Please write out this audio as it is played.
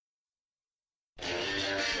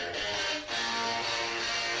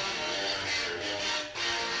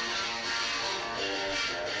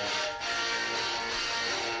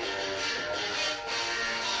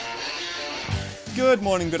Good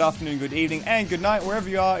morning, good afternoon, good evening, and good night, wherever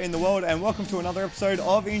you are in the world, and welcome to another episode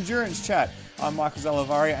of Endurance Chat. I'm Michael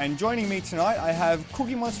Zalavari, and joining me tonight, I have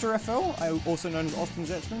Cookie Monster FL, also known as Austin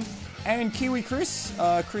Zetzman, and Kiwi Chris,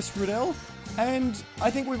 Chris Rudell, and I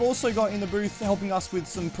think we've also got in the booth helping us with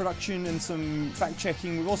some production and some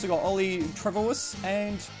fact-checking. We've also got Ollie Trevorvis,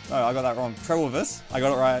 and... Oh, I got that wrong. Trevorvis. I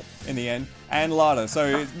got it right in the end. And Lada.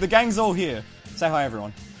 So, the gang's all here. Say hi,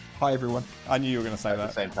 everyone. Hi, everyone. I knew you were going to say that. At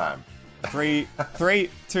the same time. 3,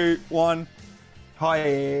 2, 1. Hi,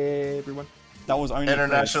 everyone. That was only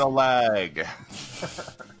International lag.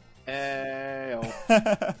 Okay,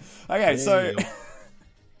 so...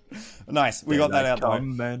 Nice, we got that out though.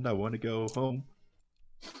 And I want to go home.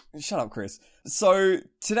 Shut up, Chris. So,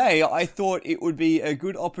 today I thought it would be a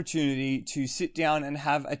good opportunity to sit down and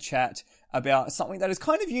have a chat about something that is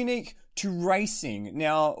kind of unique to racing.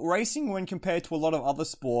 Now, racing, when compared to a lot of other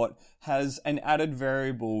sport, has an added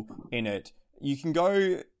variable in it. You can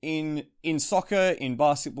go in soccer, in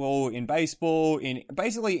basketball, in baseball, in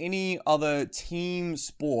basically any other team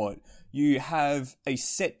sport, you have a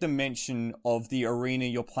set dimension of the arena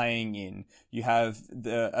you're playing in. You have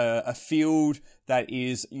a field that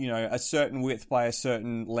is, a certain width by a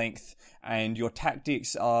certain length, and your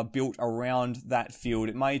tactics are built around that field.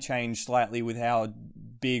 It may change slightly with how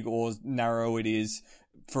big or narrow it is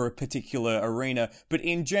for a particular arena, but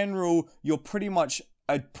in general, you're pretty much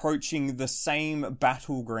approaching the same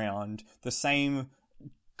battleground, the same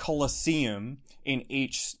coliseum in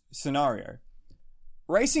each scenario.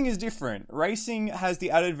 Racing is different. Racing has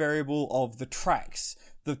the added variable of the tracks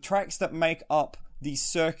that make up the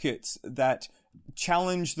circuits that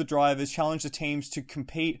challenge the drivers, challenge the teams to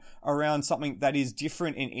compete around something that is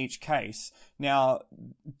different in each case. Now,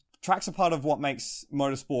 tracks are part of what makes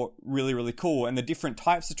motorsport really, really cool, and the different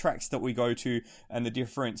types of tracks that we go to and the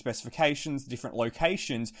different specifications, different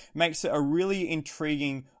locations, makes it a really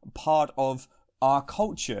intriguing part of our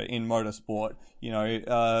culture in motorsport.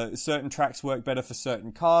 Certain tracks work better for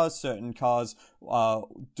certain cars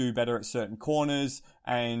do better at certain corners,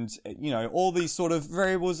 and, all these sort of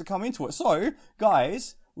variables that come into it. So,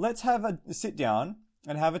 guys, let's have a sit down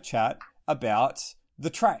and have a chat about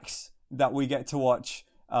the tracks that we get to watch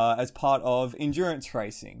as part of endurance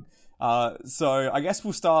racing. So I guess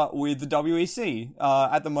we'll start with the WEC.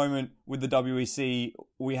 At the moment, with the WEC,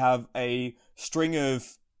 we have a string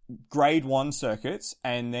of Grade 1 circuits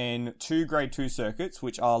and then 2 Grade 2 circuits,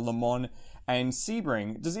 which are Le Mans and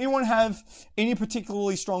Sebring. Does anyone have any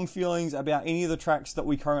particularly strong feelings about any of the tracks that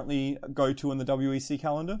we currently go to in the WEC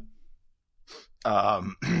calendar?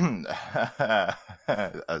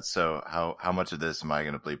 So how much of this am I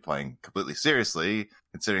going to be playing completely seriously,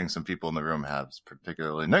 considering some people in the room have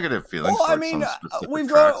particularly negative feelings? Well, I mean, we've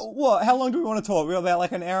got what? How long do we want to talk? We're about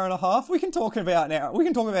like an hour and a half. We can talk about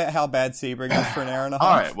how bad Sebring is for an hour and a half.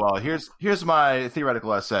 All right. Well, here's my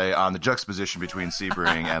theoretical essay on the juxtaposition between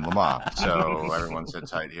Sebring and Le Mans. So everyone sit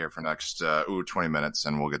tight here for next 20 minutes,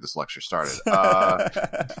 and we'll get this lecture started.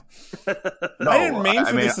 I didn't mean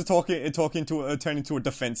for this to turn into a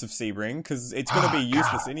defense of Sebring, because it's going to be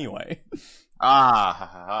useless anyway.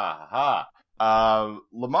 Le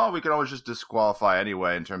Mans, we can always just disqualify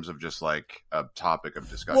anyway in terms of just like a topic of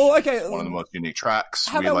discussion. Well, okay. It's one of the most unique tracks.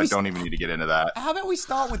 We don't even need to get into that. How about we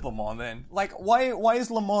start with Le Mans then? Like, why is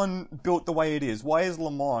Le Mans built the way it is? Why is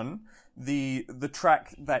Le Mans the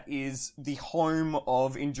track that is the home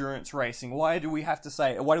of endurance racing? Why do we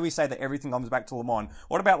say that everything comes back to Le Mans?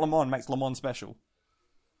 What about Le Mans makes Le Mans special?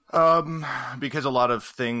 Because a lot of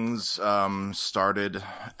things started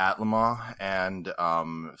at Le Mans, and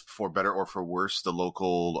for better or for worse, the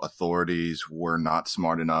local authorities were not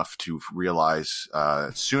smart enough to realize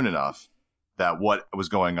soon enough that what was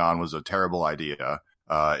going on was a terrible idea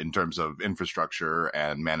in terms of infrastructure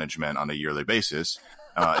and management on a yearly basis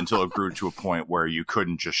until it grew to a point where you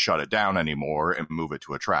couldn't just shut it down anymore and move it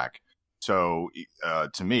to a track. So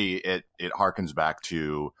to me, it harkens back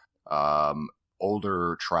to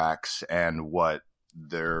older tracks and what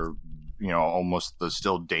they're, almost the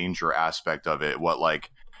still danger aspect of it. What like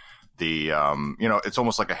the, it's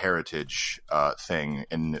almost like a heritage thing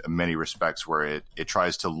in many respects, where it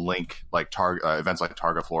tries to link like events like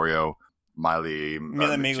Targa Florio, Mille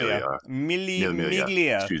Miglia.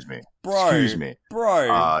 Excuse me,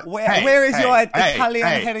 bro. Where is your Italian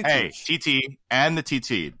heritage? TT and the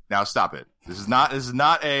TT. Now stop it. This is not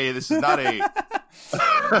a.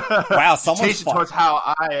 Wow, someone's towards how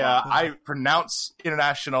I pronounce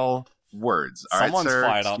international words. All someone's right, sir?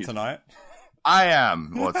 fired up tonight. I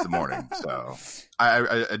am. Well, it's the morning, so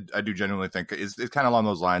I do genuinely think it's kind of along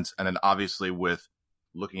those lines. And then obviously with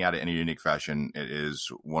looking at it in a unique fashion, it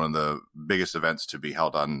is one of the biggest events to be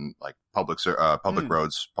held on like public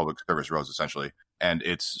roads, public service roads, essentially. And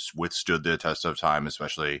it's withstood the test of time,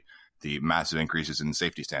 especially the massive increases in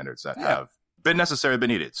safety standards that have been necessary, been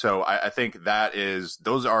needed. So I think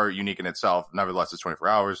those are unique in itself. Nevertheless, it's 24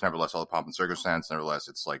 hours. Nevertheless, all the pomp and circumstance. Nevertheless,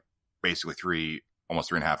 it's like basically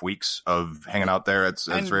almost 3.5 weeks of hanging out there at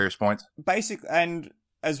various points. And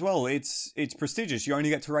as well, it's prestigious. You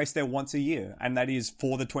only get to race there once a year, and that is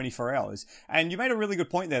for the 24 hours. And you made a really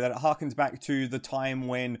good point there that it harkens back to the time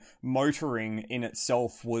when motoring in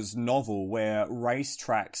itself was novel, where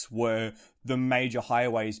racetracks were the major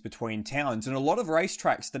highways between towns. And a lot of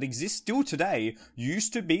racetracks that exist still today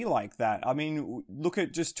used to be like that. I mean, look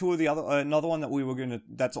at just two of the another one that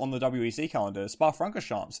that's on the WEC calendar,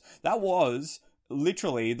 Spa-Francorchamps. That was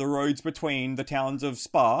literally the roads between the towns of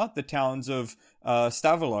Spa, the towns of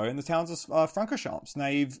Stavelot, and the towns of Francorchamps. And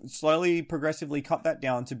they've slowly, progressively cut that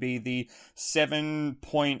down to be the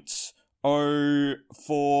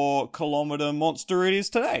 7.04 kilometer monster it is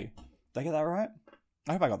today. Did I get that right?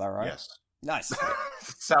 I hope I got that right. Yes. Nice.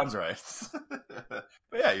 Sounds right. But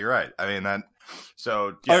yeah, you're right. I mean, that.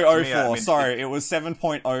 So. Yeah, 004. Sorry, it was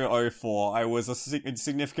 7.004. I was a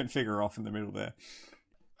significant figure off in the middle there.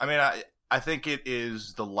 I mean, I think it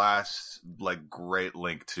is the last like great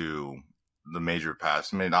link to the major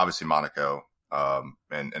past. I mean, obviously Monaco, and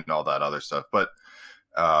all that other stuff. But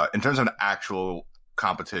in terms of an actual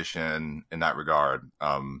competition in that regard,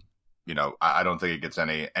 you know, I don't think it gets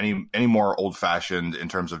any more old fashioned in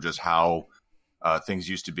terms of just how things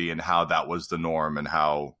used to be and how that was the norm and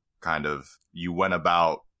how kind of you went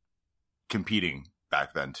about competing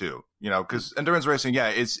back then too. You know, because endurance racing, yeah,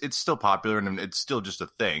 it's still popular and it's still just a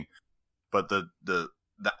thing. But the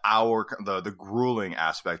grueling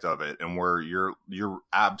aspect of it, and where you're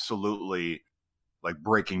absolutely like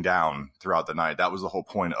breaking down throughout the night, that was the whole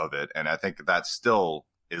point of it. And I think that still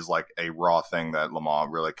is like a raw thing that Le Mans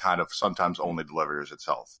really kind of sometimes only delivers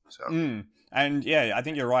itself. So. And yeah, I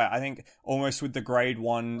think you're right. I think almost with the grade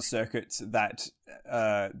 1 circuits that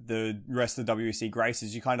the rest of the WEC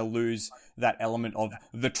graces, you kind of lose that element of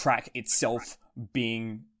the track itself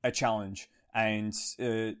being a challenge. And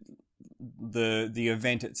the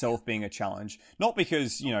event itself being a challenge. Not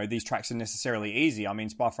because, you know, these tracks are necessarily easy. I mean,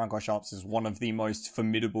 Spa-Francorchamps is one of the most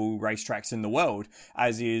formidable racetracks in the world,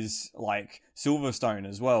 as is, like, Silverstone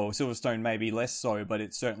as well. Silverstone maybe less so, but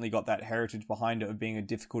it's certainly got that heritage behind it of being a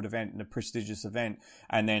difficult event and a prestigious event.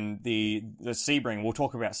 And then the Sebring, we'll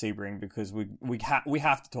talk about Sebring because we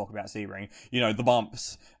have to talk about Sebring. You know, the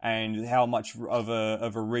bumps and how much of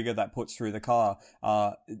a rigor that puts through the car.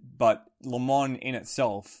 But Le Mans in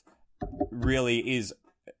itself really is,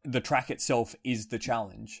 the track itself is the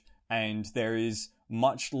challenge, and there is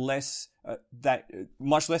much less of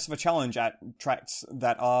a challenge at tracks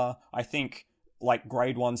that are, I think, like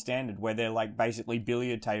grade 1 standard, where they're like basically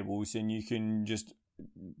billiard tables and you can just,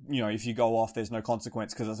 you know, if you go off, there's no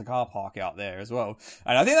consequence because there's a car park out there as well.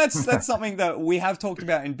 And I think that's something that we have talked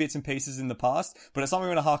about in bits and pieces in the past, but it's something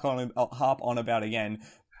we're going to harp on about again.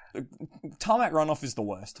 Tarmac runoff is the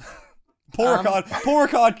worst. Paul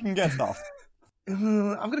Ricard can get stuff. I've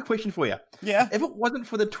got a question for you. Yeah. If it wasn't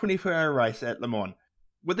for the 24-hour race at Le Mans,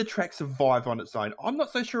 would the track survive on its own? I'm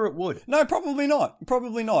not so sure it would. No, probably not.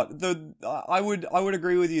 Probably not. I would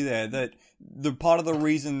agree with you there that the part of the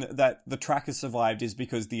reason that the track has survived is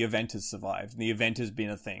because the event has survived. The event has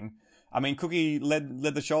been a thing. I mean, Cookie led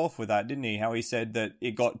the show off with that, didn't he? How he said that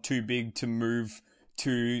it got too big to move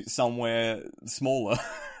to somewhere smaller.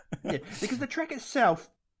 Yeah, because the track itself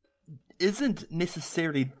isn't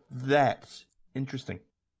necessarily that interesting.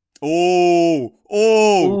 Oh,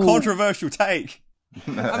 controversial take.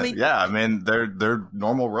 I mean, yeah, I mean they're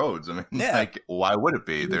normal roads. I mean, like, why would it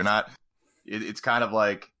be? They're not. It's kind of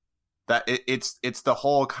like that. It's the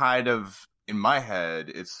whole kind of, in my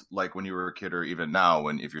head, it's like when you were a kid, or even now,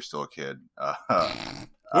 if you're still a kid.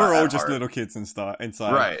 We're all just little kids inside.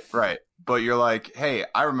 Right. But you're like, hey,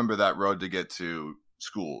 I remember that road to get to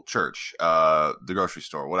school, church, the grocery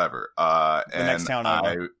store, whatever. The next town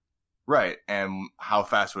over. Right. And how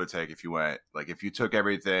fast would it take if you went, like, if you took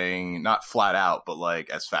everything, not flat out, but like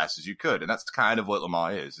as fast as you could? And that's kind of what Le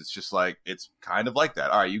Mans is. It's just like, it's kind of like that.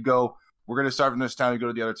 All right, you go, we're going to start from this town, you go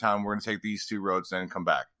to the other town, we're going to take these 2 roads, then come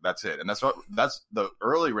back. That's it. And that's the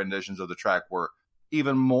early renditions of the track were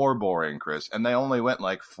even more boring, Chris. And they only went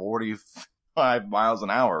like 45 miles an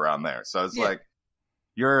hour around there. So it's like,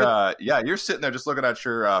 you're sitting there just looking at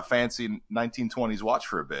your fancy 1920s watch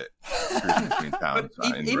for a bit.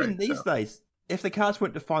 Even these days, if the cars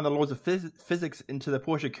weren't define the laws of physics into the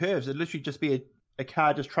Porsche curves, it'd literally just be a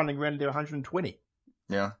car just trundling around at 120.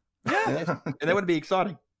 Yeah. Yeah. And that would be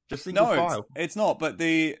exciting. Just single No, file. it's not. But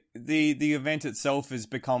the event itself has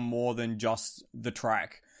become more than just the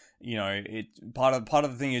track. You know, part of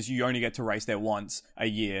the thing is you only get to race there once a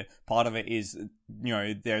year. Part of it is, you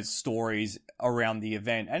know, there's stories around the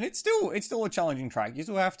event, and it's still a challenging track. You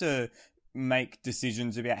still have to make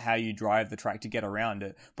decisions about how you drive the track to get around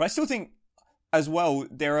it. But I still think, as well,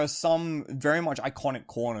 there are some very much iconic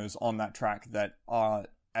corners on that track that are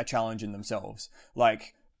a challenge in themselves.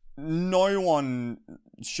 Like, no one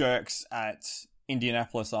shirks at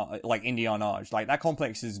Indianapolis, like Indianage. Like, that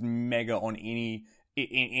complex is mega on in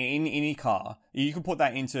any car. You could put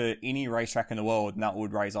that into any racetrack in the world, and that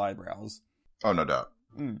would raise eyebrows. Oh, no doubt.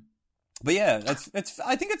 But yeah,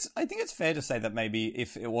 I think it's fair to say that maybe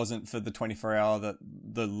if it wasn't for the 24-hour, that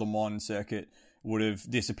the Le Mans circuit would have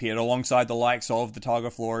disappeared alongside the likes of the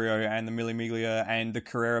Targa Florio and the Mille Miglia and the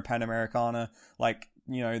Carrera Panamericana. Like,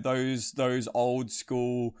 you know, those old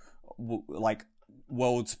school, like,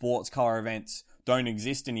 world sports car events don't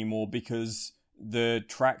exist anymore because the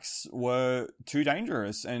tracks were too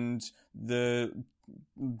dangerous and the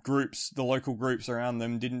local groups around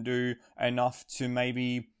them didn't do enough to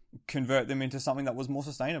maybe convert them into something that was more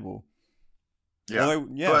sustainable. Yeah. Although,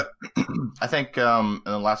 yeah. But I think, and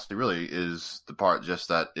the last really is the part just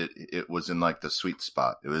that it was in like the sweet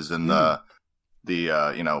spot. It was in the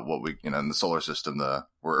you know, what we, you know, in the solar system,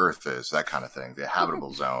 where Earth is, that kind of thing, the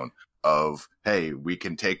habitable zone of, hey, we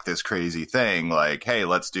can take this crazy thing, like, hey,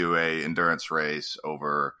 let's do a endurance race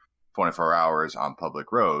over 24 hours on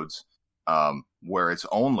public roads, where it's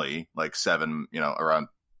only like around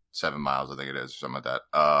 7 miles, I think it is, or something like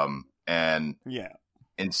that. And yeah.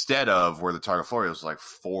 Instead of where the Targa Florio is like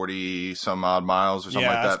 40 some odd miles or something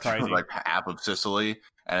like that, like half of Sicily.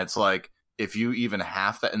 And it's like, if you even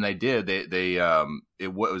half that, and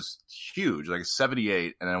it was huge, like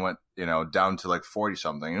 78, and then it went, you know, down to like 40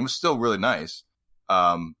 something. And it was still really nice.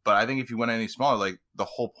 But I think if you went any smaller, like the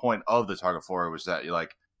whole point of the Targa Florio was that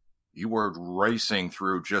you were racing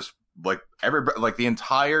through just like everybody, like the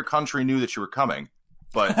entire country knew that you were coming,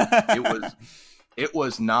 but it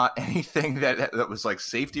was not anything that was like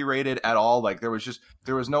safety rated at all. Like there was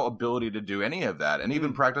no ability to do any of that. And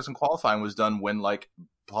even practice and qualifying was done when like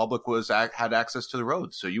public had access to the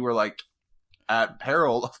roads. So you were like at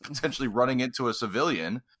peril of potentially running into a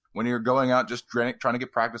civilian when you're going out just trying to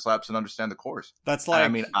get practice laps and understand the course. That's like, I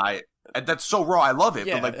mean, that's so raw. I love it,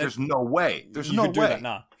 but like, there's no way. There's no way. Do that,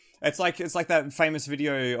 nah. It's like that famous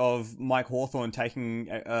video of Mike Hawthorne taking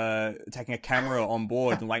a camera on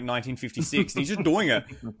board in like 1956. He's just doing it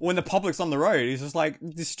when the public's on the road. He's just like,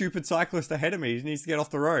 this stupid cyclist ahead of me needs to get off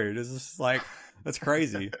the road. It's just like, that's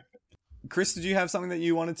crazy. Chris, did you have something that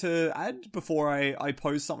you wanted to add before I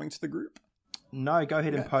pose something to the group? No, go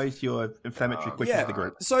ahead and pose your inflammatory question to the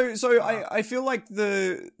group. So I feel like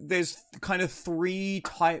there's kind of three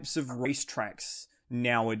types of racetracks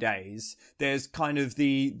nowadays. There's kind of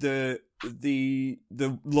the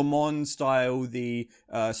Le Mans style, the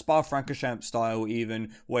Spa-Francorchamps style,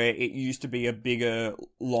 even, where it used to be a bigger,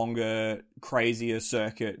 longer, crazier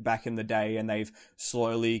circuit back in the day, and they've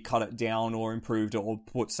slowly cut it down or improved it or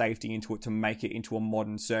put safety into it to make it into a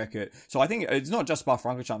modern circuit. So I think it's not just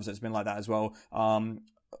Spa-Francorchamps that's been like that as well.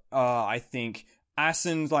 I think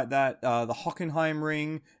Assen's like that. The Hockenheim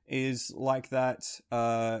Ring is like that.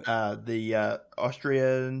 The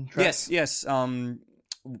Austrian track? Yes.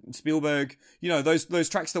 Spielberg. You know, those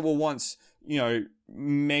tracks that were once, you know,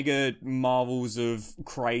 mega marvels of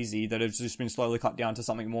crazy that have just been slowly cut down to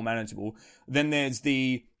something more manageable. Then there's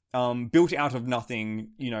the built out of nothing,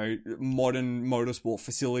 you know, modern motorsport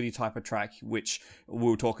facility type of track, which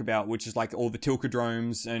we'll talk about, which is like all the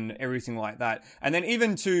Tilkedromes and everything like that. And then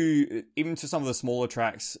even to some of the smaller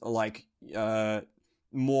tracks, like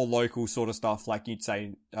more local sort of stuff, like you'd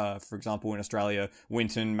say, for example, in Australia,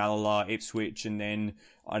 Winton, Malala, Ipswich, and then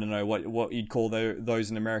I don't know what you'd call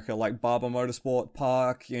those in America, like Barber Motorsport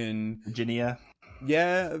Park in Virginia.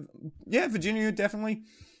 Yeah, Virginia, definitely.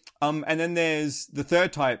 And then there's the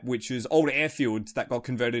third type, which is old airfields that got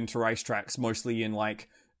converted into racetracks, mostly in like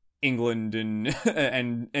England and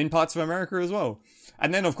and in parts of America as well.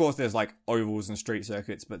 And then of course there's like ovals and street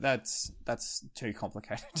circuits, but that's too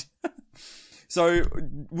complicated. So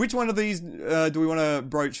which one of these do we want to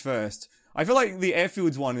broach first? I feel like the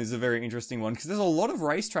airfields one is a very interesting one because there's a lot of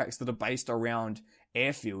racetracks that are based around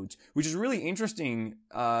airfields, which is really interesting.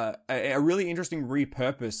 A really interesting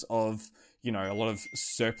repurpose of, you know, a lot of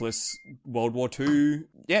surplus World War II,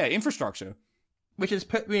 infrastructure. Which is,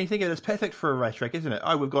 when you think of it, it's perfect for a racetrack, isn't it?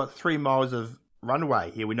 Oh, we've got 3 miles of runway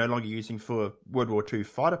here we're no longer using for World War II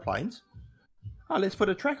fighter planes. oh, let's put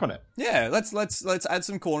a track on it. Yeah, let's add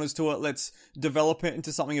some corners to it. Let's develop it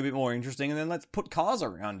into something a bit more interesting, and then let's put cars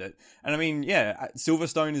around it. And I mean, yeah,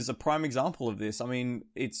 Silverstone is a prime example of this. I mean,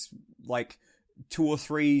 it's like 2 or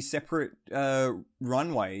 3 separate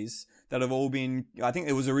runways that have all been, I think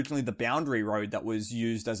it was originally the boundary road that was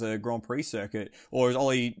used as a Grand Prix circuit, or as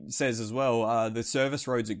Ollie says as well, the service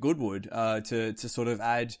roads at Goodwood, to sort of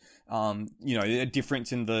add, a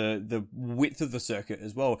difference in the width of the circuit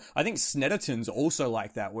as well. I think Snetterton's also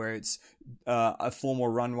like that, where it's a former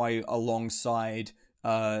runway alongside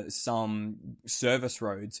some service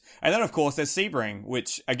roads. And then of course there's Sebring,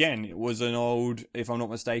 which again was an old, if I'm not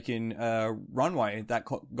mistaken, runway that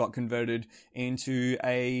got converted into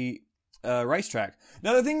a racetrack.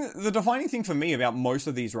 Now the defining thing for me about most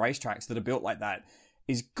of these racetracks that are built like that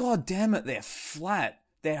is, god damn it, they're flat.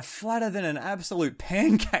 They're flatter than an absolute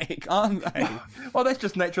pancake, aren't they? Well, that's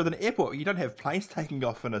just nature of an airport. You don't have planes taking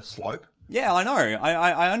off in a slope. Yeah, I know.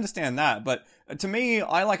 I understand that. But to me,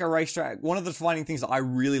 I like a racetrack. One of the defining things that I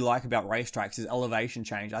really like about racetracks is elevation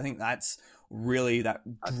change. I think that's really, that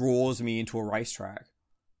draws me into a racetrack.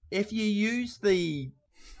 If you use the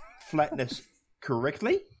flatness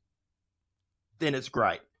correctly, then it's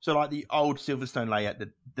great. So like the old Silverstone layout that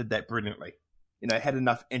did that brilliantly. Had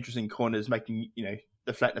enough interesting corners, making,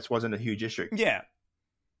 the flatness wasn't a huge issue. Yeah.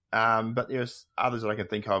 But there's others that I can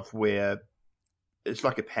think of where it's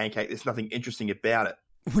like a pancake. There's nothing interesting about it.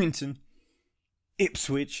 Winton.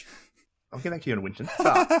 Ipswich. I'll get back to you on Winton.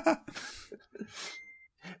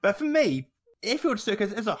 But for me, airfield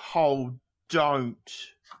circuits as a whole don't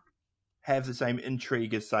have the same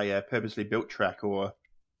intrigue as, say, a purposely built track or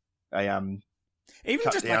a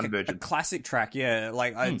even just like a classic track, yeah.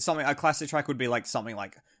 Like a classic track would be like something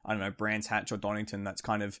like, I don't know, Brands Hatch or Donington, that's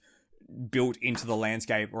kind of built into the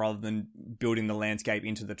landscape rather than building the landscape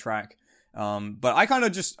into the track. But I kind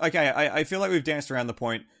of just, I feel like we've danced around the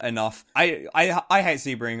point enough. I hate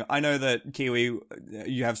Sebring. I know that, Kiwi,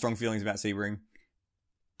 you have strong feelings about Sebring.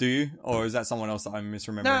 Do you? Or is that someone else that I'm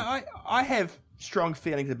misremembering? No, I have strong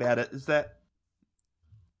feelings about it. Is that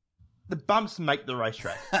the bumps make the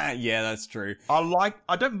racetrack. Yeah, that's true. I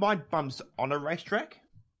don't mind bumps on a racetrack,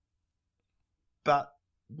 but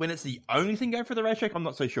when it's the only thing going for the racetrack, I'm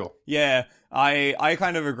not so sure. Yeah, I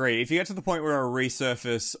kind of agree. If you get to the point where a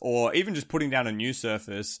resurface, or even just putting down a new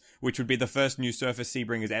surface, which would be the first new surface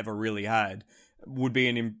Sebring has ever really had, would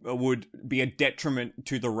be a detriment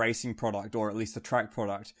to the racing product, or at least the track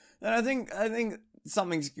product, then I think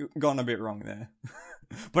something's gone a bit wrong there.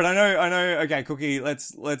 But I know. Okay, Cookie,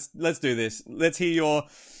 let's do this. Let's hear your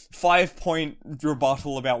 5-point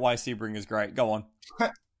rebuttal about why Sebring is great. Go on.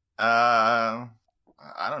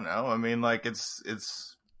 I don't know. I mean, like it's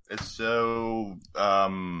so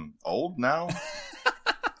old now.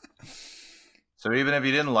 So even if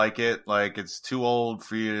you didn't like it, like it's too old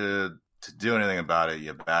for you to do anything about it,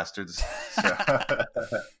 you bastards. So,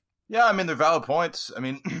 yeah, I mean, they're valid points. I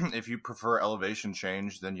mean, if you prefer elevation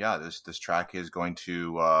change, then yeah, this track is going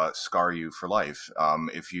to scar you for life.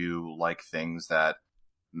 If you like things that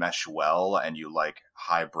mesh well and you like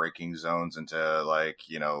high braking zones into like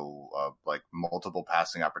multiple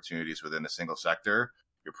passing opportunities within a single sector,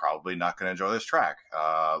 you're probably not going to enjoy this track.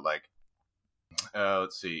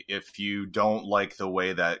 Let's see. If you don't like the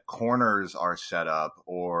way that corners are set up,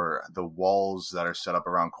 or the walls that are set up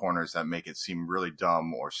around corners that make it seem really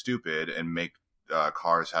dumb or stupid and make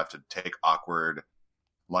cars have to take awkward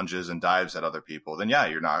lunges and dives at other people, then yeah,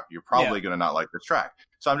 you're probably going to not like this track.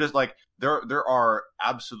 So I'm just like, there are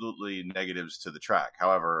absolutely negatives to the track.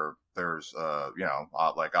 However, there's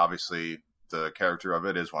like obviously the character of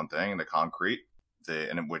it is one thing, and the concrete,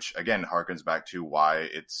 and which again harkens back to why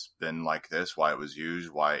it's been like this, why it was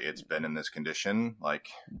used, why it's been in this condition, like,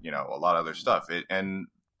 a lot of other stuff. And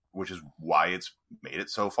which is why it's made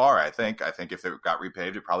it so far. I think if it got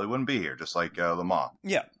repaved, it probably wouldn't be here, just like Le Mans.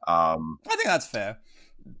 Yeah. I think that's fair.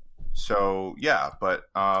 So yeah, but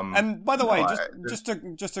and by the way,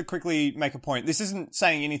 just to quickly make a point, this isn't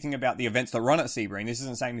saying anything about the events that run at Sebring. This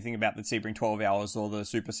isn't saying anything about the Sebring 12 hours or the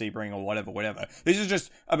Super Sebring or whatever. This is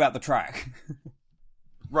just about the track.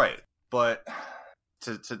 Right, but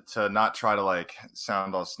to not try to like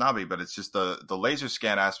sound all snobby, but it's just the laser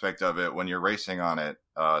scan aspect of it when you're racing on it,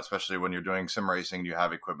 especially when you're doing sim racing, you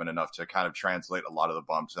have equipment enough to kind of translate a lot of the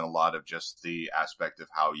bumps and a lot of just the aspect of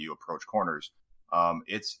how you approach corners.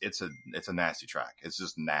 It's a nasty track. It's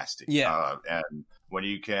just nasty. Yeah. And when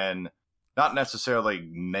you can not necessarily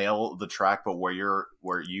nail the track, but where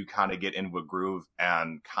you kind of get into a groove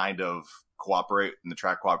and kind of cooperate, and the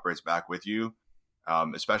track cooperates back with you.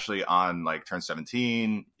 Especially on like turn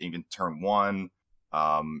 17, even turn 1,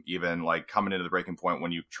 Even like coming into the breaking point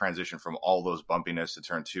when you transition from all those bumpiness to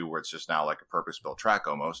turn 2, where it's just now like a purpose-built track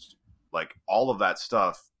almost. Like all of that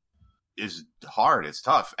stuff is hard. It's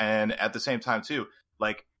tough. And at the same time too,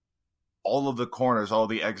 like all of the corners, all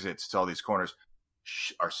the exits to all these corners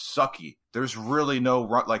are sucky. There's really no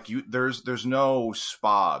run, like there's no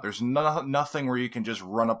spa. There's nothing where you can just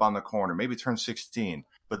run up on the corner, maybe turn 16.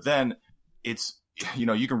 But then it's, you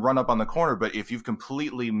know, you can run up on the corner, but if you've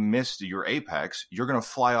completely missed your apex, you're going to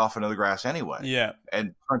fly off into the grass anyway. Yeah.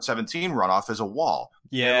 And turn 17 runoff is a wall.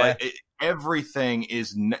 Yeah. Like, everything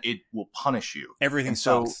it will punish you. Everything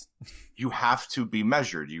so sucks. You have to be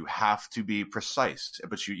measured. You have to be precise.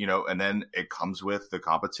 But you know, and then it comes with the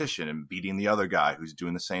competition and beating the other guy who's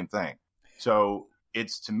doing the same thing. So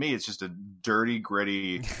to me, it's just a dirty,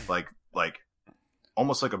 gritty, like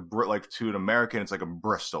almost like like to an American, it's like a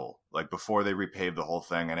Bristol, like before they repaved the whole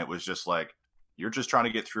thing. And it was just like, you're just trying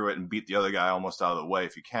to get through it and beat the other guy almost out of the way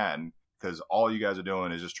if you can, because all you guys are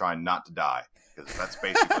doing is just trying not to die. Because that's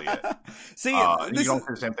basically it. See, you don't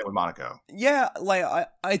do the same thing with Monaco. Yeah, like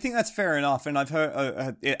I think that's fair enough, and I've heard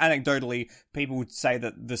anecdotally people would say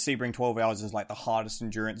that the Sebring 12 Hours is like the hardest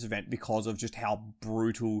endurance event because of just how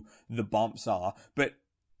brutal the bumps are. But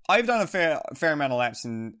I've done a fair amount of laps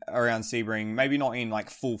around Sebring, maybe not in like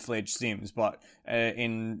full-fledged sims, but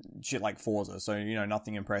in shit like Forza, so you know,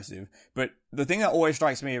 nothing impressive. But the thing that always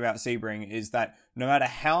strikes me about Sebring is that no matter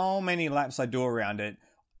how many laps I do around it,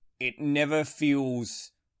 it never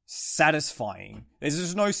feels satisfying. There's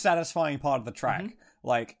just no satisfying part of the track. Mm-hmm.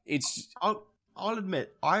 Like, it's... I'll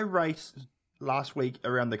admit, I raced last week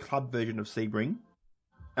around the club version of Sebring,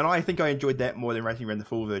 and I think I enjoyed that more than racing around the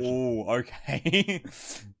full version. Oh, okay.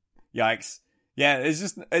 Yikes. Yeah, it's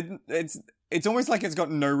just... It's almost like it's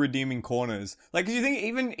got no redeeming corners. Like, 'cause you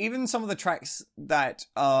think even some of the tracks that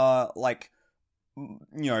are, like, you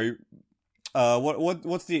know...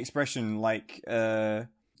 what's the expression? Like,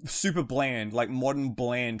 super bland, like modern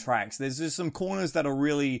bland tracks. There's just some corners that are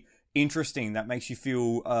really interesting that makes you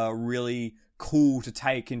feel really cool to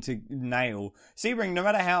take and to nail. Sebring, no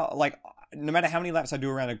matter how many laps I do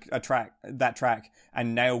around that track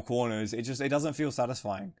and nail corners, it doesn't feel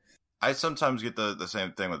satisfying. I sometimes get the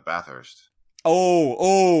same thing with Bathurst.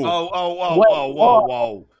 Whoa.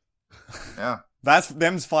 Yeah. That's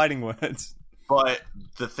them's fighting words. But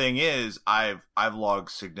the thing is, I've logged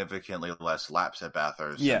significantly less laps at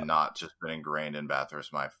Bathurst and not just been ingrained in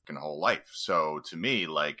Bathurst my fucking whole life. So to me,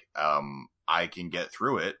 like, I can get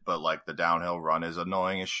through it, but like the downhill run is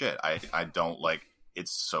annoying as shit. I don't like,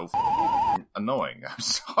 it's so annoying. I'm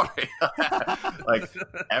sorry. Like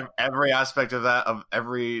every aspect of that, of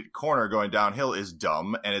every corner going downhill is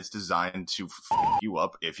dumb, and it's designed to you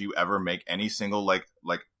up if you ever make any single like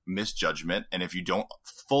misjudgment, and if you don't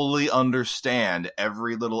fully understand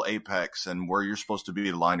every little apex and where you're supposed to be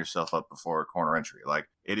to line yourself up before a corner entry. Like,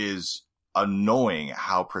 it is annoying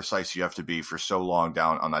how precise you have to be for so long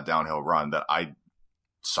down on that downhill run that I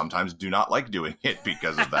sometimes do not like doing it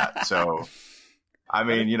because of that. So I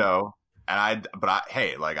mean, you know,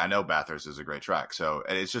 hey, like, I know Bathurst is a great track, so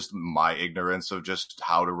it's just my ignorance of just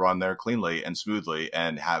how to run there cleanly and smoothly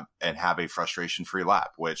and have a frustration free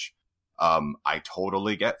lap, which I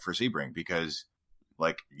totally get for Sebring, because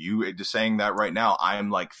like you just saying that right now,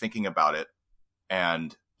 I'm like thinking about it,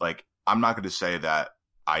 and like, I'm not going to say that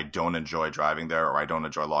I don't enjoy driving there or I don't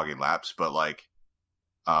enjoy logging laps, but like,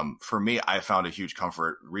 for me, I found a huge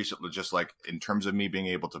comfort recently, just like in terms of me being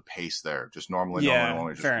able to pace there, just normally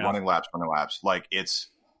just running laps. Like, it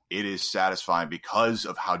is satisfying because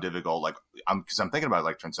of how difficult, like, because I'm thinking about it,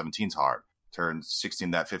 like turn 17's hard. Turn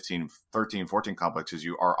 16, that 15, 13, 14 complexes,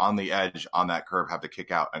 you are on the edge on that curve, have to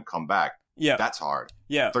kick out and come back. Yeah. That's hard.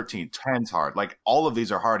 Yeah. 13, 10's hard. Like, all of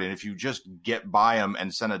these are hard. And if you just get by them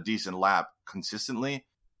and send a decent lap consistently,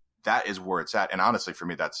 that is where it's at. And honestly, for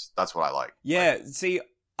me, that's what I like. Yeah. See,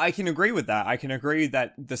 I can agree with that. I can agree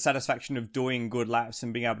that the satisfaction of doing good laps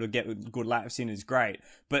and being able to get good laps in is great.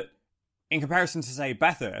 But in comparison to, say,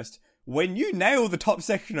 Bathurst, when you nail the top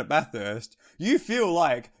section at Bathurst, you feel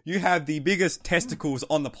like you have the biggest testicles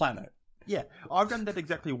on the planet. Yeah, I've done that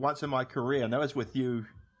exactly once in my career, and that was with you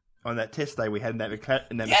on that test day we had in that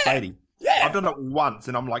Mercedes. Yeah. I've done it once,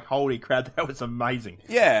 and I'm like, holy crap, that was amazing.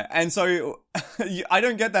 Yeah, and so I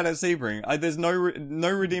don't get that at Sebring. There's no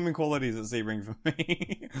redeeming qualities at Sebring for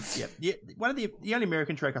me. Yeah. One of the only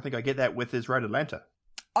American track I think I get that with is Road Atlanta.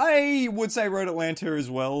 I would say Road Atlanta as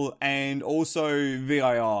well, and also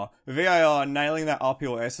VIR. VIR nailing that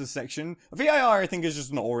uphill S's section. VIR, I think, is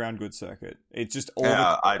just an all-round good circuit. It's just all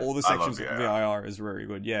the sections of VIR is very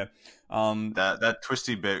good. Yeah. That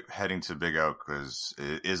twisty bit heading to Big Oak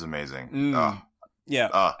is amazing.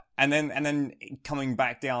 Yeah. and then coming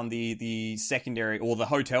back down the secondary or the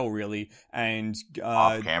hotel really, and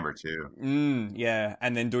Off camber too. Yeah,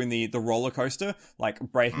 and then doing the roller coaster, like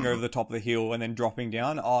breaking over the top of the hill and then dropping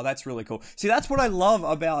down. Oh, that's really cool. See, that's what I love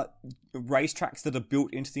about racetracks that are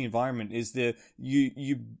built into the environment, is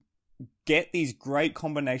you get these great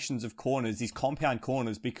combinations of corners, these compound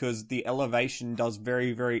corners, because the elevation does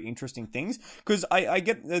very, very interesting things. Because I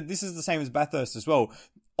get this is the same as Bathurst as well.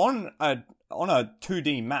 On a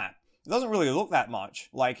 2D map, it doesn't really look that much.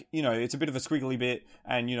 Like, you know, it's a bit of a squiggly bit,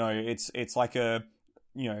 and, you know, it's like a,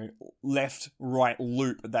 you know, left right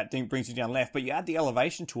loop that brings you down left. But you add the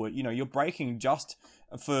elevation to it, you know, you're braking just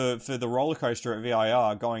for the roller coaster at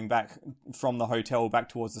VIR, going back from the hotel back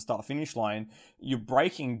towards the start finish line. You're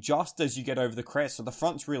braking just as you get over the crest, so the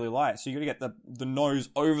front's really light, so you got to get the nose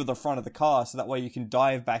over the front of the car, so that way you can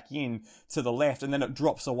dive back in to the left, and then it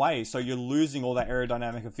drops away, so you're losing all that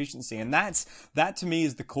aerodynamic efficiency. And that to me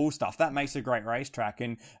is the cool stuff that makes a great racetrack.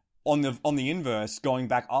 And on the inverse, going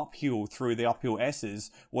back uphill through the uphill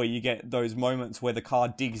S's, where you get those moments where the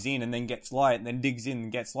car digs in and then gets light, and then digs in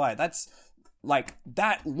and gets light. That's like,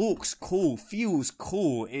 that looks cool, feels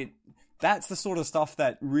cool. That's the sort of stuff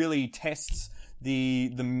that really tests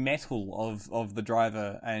the mettle of the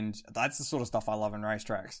driver, and that's the sort of stuff I love in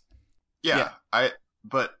racetracks. Yeah.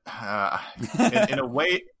 But in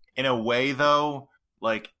a way though,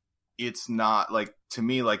 like, it's not like, to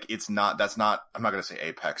me, like, it's not, that's not, I'm not going to say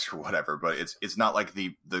Apex or whatever, but it's not like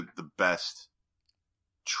the best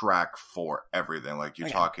track for everything. Like, you're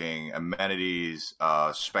talking amenities,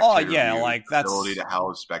 spectator like, that's ability to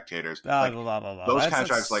house spectators. Blah, like, blah, blah, blah. Those kind of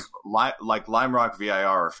tracks, like Lime Rock VIR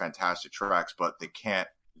are fantastic tracks, but they can't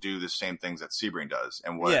do the same things that Sebring does.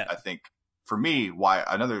 And what I think, for me, why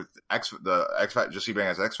another the X Factor, just Sebring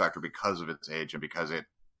has X Factor, because of its age, and because it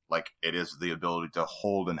is the ability to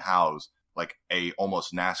hold and house like a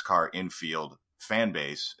almost NASCAR infield fan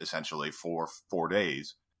base essentially for 4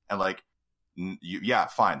 days. And like,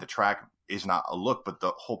 fine, the track is not a look, but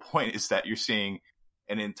the whole point is that you're seeing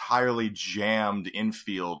an entirely jammed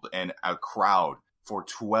infield and a crowd for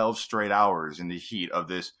 12 straight hours in the heat of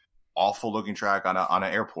this awful looking track on an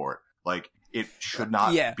airport. Like, it should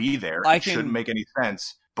not be there. It shouldn't make any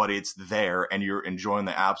sense, but it's there, and you're enjoying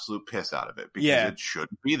the absolute piss out of it because it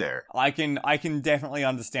shouldn't be there. I can definitely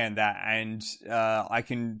understand that, and I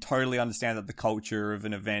can totally understand that the culture of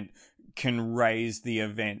an event can raise the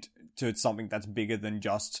event to something that's bigger than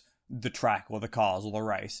just the track or the cars or the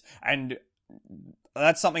race. And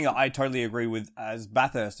that's something that I totally agree with as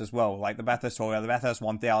Bathurst as well. Like the Bathurst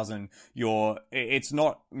 1000, it's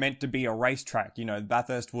not meant to be a racetrack. You know,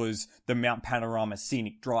 Bathurst was the Mount Panorama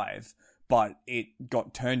Scenic Drive, but it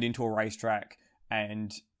got turned into a racetrack,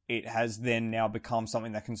 and it has then now become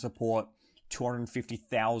something that can support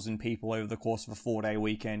 250,000 people over the course of a 4-day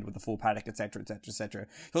weekend with a full paddock, etc., etc., etc.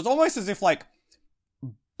 So it's almost as if, like,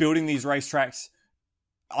 building these racetracks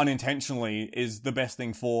unintentionally is the best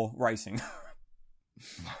thing for racing.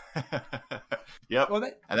 Yep. Well,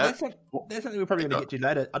 that's something we're probably going to get to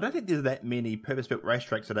later. I don't think there's that many purpose-built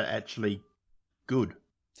racetracks that are actually good.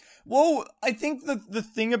 Well, I think the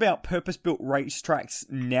thing about purpose-built racetracks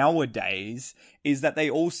nowadays is that they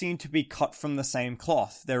all seem to be cut from the same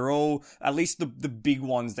cloth. They're all, at least the big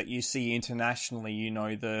ones that you see internationally, you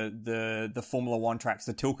know, the Formula One tracks,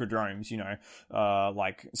 the Tilkedromes, you know,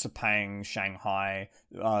 like Sepang, Shanghai,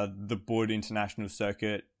 the Bud International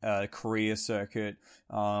Circuit, Korea Circuit,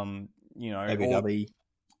 you know,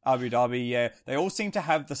 Abu Dhabi, yeah. They all seem to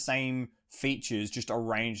have the same features, just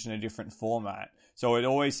arranged in a different format. So it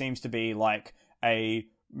always seems to be like a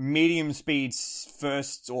medium speed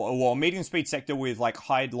medium speed sector with like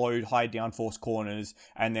high load, high downforce corners,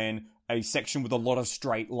 and then a section with a lot of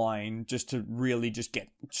straight line, just to really just get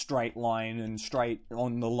straight line and straight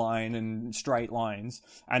on the line and straight lines.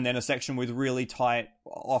 And then a section with really tight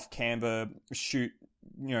off camber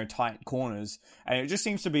tight corners. And it just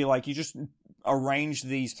seems to be like you just arrange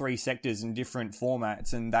these three sectors in different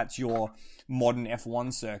formats, and that's your modern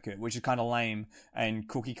F1 circuit, which is kind of lame and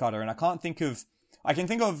cookie cutter. And I can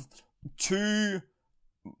think of two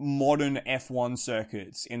modern F1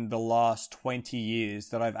 circuits in the last 20 years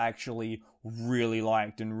that I've actually really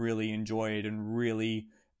liked and really enjoyed and really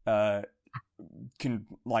can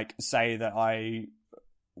like say that I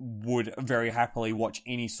would very happily watch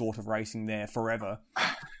any sort of racing there forever.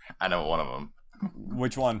 I know one of them.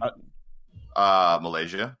 Which one?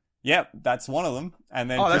 Malaysia. Yep, that's one of them. And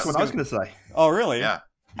then that's what I was going to say. Oh, really? Yeah.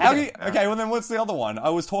 Okay, well then what's the other one? I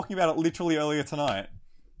was talking about it literally earlier tonight.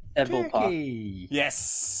 Istanbul Park.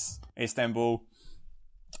 Yes, Istanbul.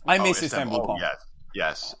 I miss Istanbul Park. Yes.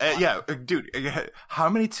 Yes. Dude. How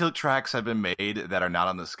many tilt tracks have been made that are not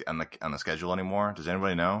on the schedule anymore? Does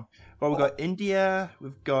anybody know? Well, we've got India,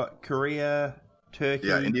 we've got Korea, Turkey.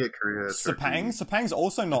 Yeah, India, Korea, Sepang. Turkey. Sepang's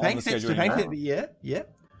also not on the schedule anymore. Yeah.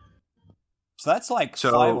 So that's like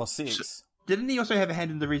 5 or 6. Didn't he also have a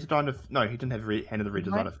hand in the redesign of... No, he didn't have a hand in the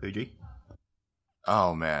redesign of Fuji.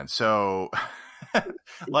 Oh, man. So,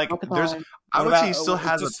 like, there's... I would say he still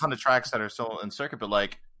has a ton of tracks that are still in circuit, but,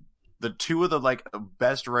 like, the 2 of the, like,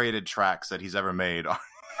 best rated tracks that he's ever made are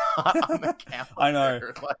not on the calendar. I know.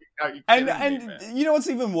 Like, are you And kidding me, man? you know what's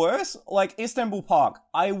even worse? Like, Istanbul Park.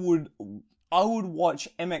 I would watch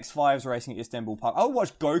MX-5s racing at Istanbul Park. I would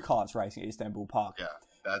watch go-karts racing at Istanbul Park. Yeah.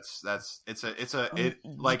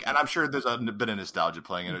 Like, and I'm sure there's a bit of nostalgia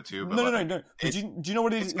playing in it too. But No. do you know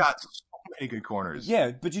what it is? It's got so many good corners.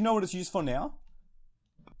 Yeah, but do you know what it's used for now?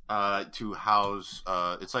 To house,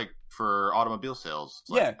 it's like for automobile sales.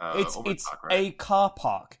 It's Yeah, like, it's overstock, right? a car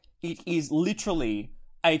park. It is literally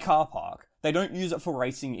a car park. They don't use it for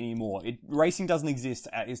racing anymore. Racing doesn't exist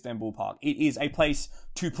at Istanbul Park. It is a place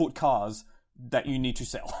to put cars that you need to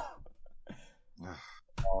sell.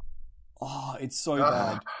 Oh, it's so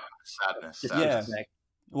bad. Sadness. Yeah.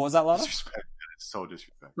 What was that, Lada? Disrespect. It's so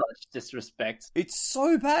disrespect. Such disrespect. It's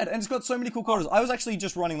so bad, and it's got so many cool corners. I was actually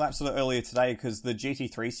just running laps of it earlier today because the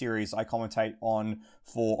GT3 series I commentate on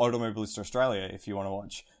for Automobilista Australia. If you want to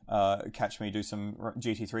watch, catch me do some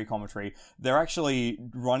GT3 commentary. They're actually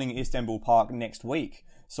running Istanbul Park next week.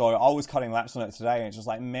 So I was cutting laps on it today, and it's just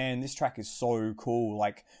like, man, this track is so cool.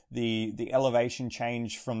 Like the elevation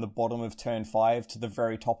change from the bottom of turn 5 to the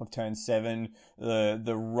very top of turn 7,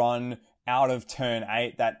 the run out of turn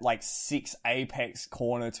 8, that like 6 apex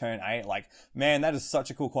corner turn 8. Like, man, that is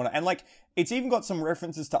such a cool corner. And like, it's even got some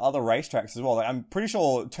references to other racetracks as well. Like, I'm pretty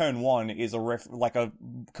sure turn 1 is a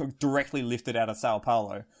directly lifted out of Sao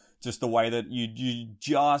Paulo. Just the way that you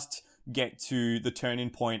just get to the turning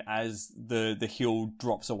point as the hill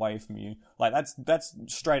drops away from you. Like, that's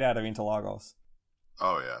straight out of Interlagos.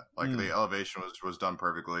 Oh yeah, like the elevation was done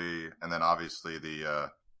perfectly, and then obviously the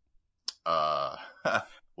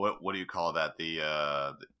what do you call that?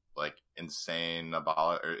 The like insane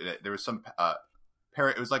there was some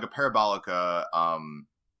it was like a parabolica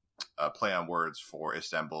play on words for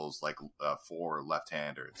Istanbul's like for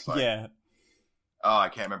left-handers. Like, yeah. Oh, I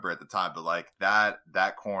can't remember at the time, but like that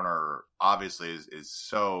corner obviously is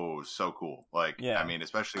so cool. Like, yeah. I mean,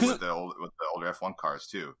 especially with the older F1 cars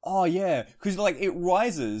too. Oh yeah, because like it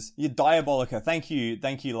rises. Your Diabolica, thank you,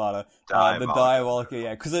 Lada. The Diabolica,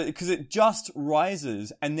 yeah, because it just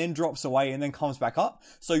rises and then drops away and then comes back up.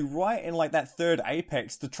 So right in like that third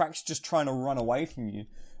apex, the track's just trying to run away from you,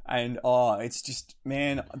 and it's just,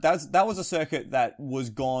 man, that was a circuit that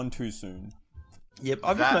was gone too soon. Yep,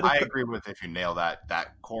 I agree with if you nail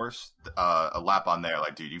that course, a lap on there,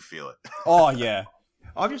 like, dude, you feel it. Oh yeah,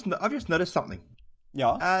 I've just noticed something.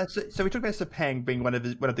 Yeah. So we talked about Sepang being one of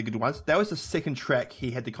the good ones. That was the second track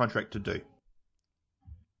he had the contract to do.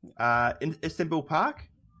 In Istanbul Park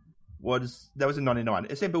was in '99.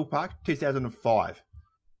 Istanbul Park 2005.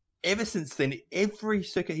 Ever since then, every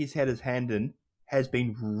circuit he's had his hand in has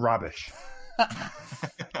been rubbish.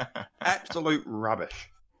 Absolute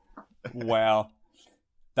rubbish. Wow.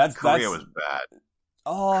 Korea was bad.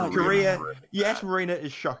 Oh, Korea. Yes, Marina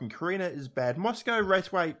is shocking. Korea is bad. Moscow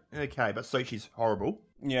Raceway, okay, but Sochi's horrible.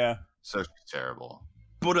 Yeah. Sochi's terrible.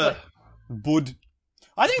 Buddha. Bud.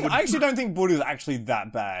 I actually don't think Bud is actually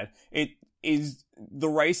that bad. It is, the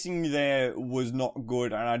racing there was not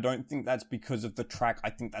good, and I don't think that's because of the track. I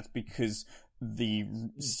think that's because the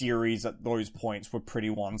series at those points were pretty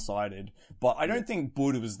one-sided. But I don't think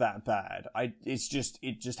Bud was that bad. It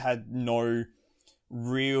just had no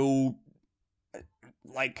real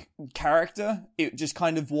like character. It just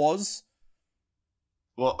kind of was.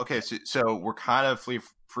 Well, okay, so we're kind of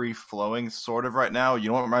free flowing sort of right now. You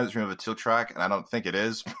know what reminds me of a tilt track, and I don't think it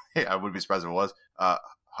is. I would be surprised if it was.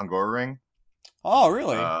 Hungaroring. Oh,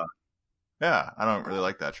 really? Yeah, I don't really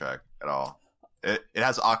like that track at all. It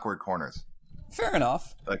has awkward corners. Fair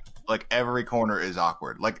enough. Like every corner is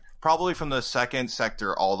awkward. Like probably from the second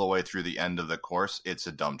sector all the way through the end of the course, it's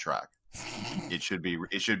a dumb track. It should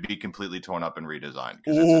be completely torn up and redesigned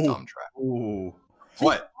because it's a dumb track. Ooh.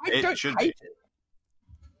 What? I don't hate it.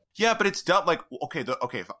 Yeah, but it's dumb. Like all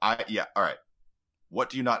right. What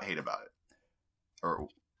do you not hate about it? Or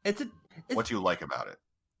what do you like about it?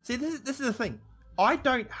 See, this is the thing. I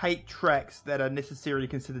don't hate tracks that are necessarily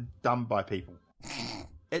considered dumb by people.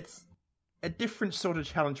 It's a different sort of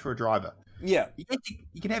challenge for a driver. Yeah. You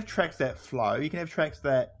can have tracks that flow. You can have tracks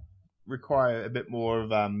that require a bit more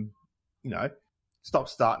of,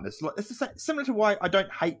 stop-startness. It's similar to why I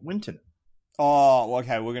don't hate Winton. Oh,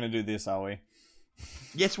 okay, we're going to do this, are we?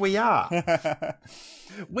 Yes, we are.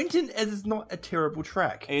 Winton is not a terrible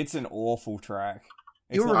track. It's an awful track.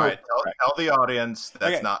 You're All right. right, tell the audience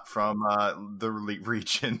that's Okay. not from the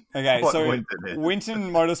region. Okay, what so Winton is.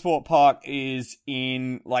 Winton Motorsport Park is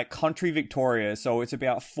in like country Victoria, so it's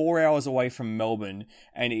about 4 hours away from Melbourne,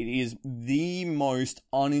 and it is the most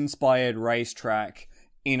uninspired racetrack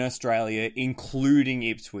in Australia, including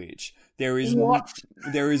Ipswich. There is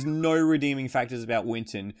no redeeming factors about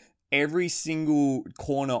Winton. Every single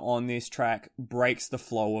corner on this track breaks the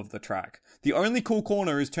flow of the track. The only cool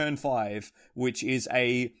corner is turn 5, which is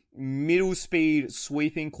a middle speed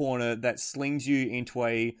sweeping corner that slings you into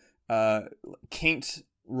a kinked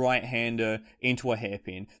right-hander into a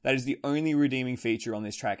hairpin. That is the only redeeming feature on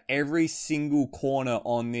this track. Every single corner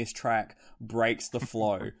on this track breaks the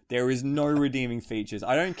flow. There is no redeeming features.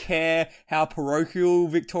 I don't care how parochial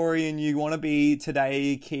Victorian you want to be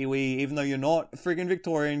today, Kiwi, even though you're not friggin'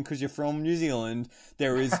 Victorian because you're from New Zealand,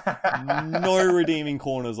 there is no redeeming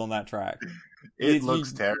corners on that track. It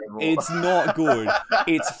looks terrible. It's not good.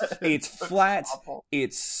 It's flat.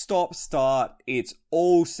 It's stop start. It's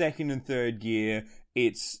all second and third gear.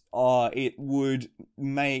 It would.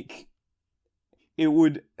 Yeah.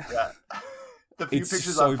 The few It's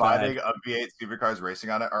pictures so I'm finding of V8 supercars racing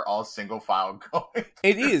on it are all single file going.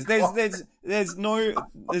 It is. There's no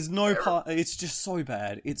part. It's just so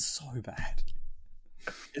bad. It's so bad.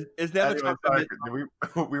 Is that Anyway, the sorry, time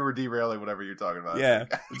we were derailing whatever you're talking about. Yeah.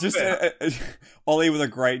 Just Ollie with a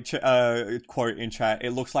great quote in chat.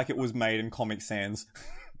 It looks like it was made in Comic Sans.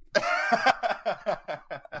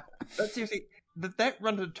 But seriously, that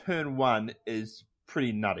run to turn 1 is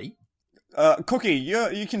pretty nutty. Cookie,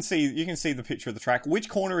 you can see the picture of the track. Which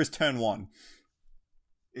corner is turn 1?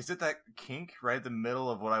 Is it that kink right in the middle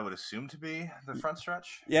of what I would assume to be the front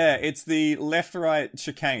stretch? Yeah, it's the left-right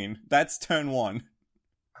chicane. That's turn 1.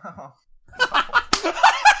 Oh. I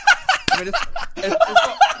mean,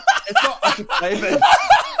 it's not like a favourite.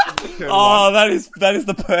 Oh, that is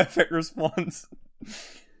the perfect response.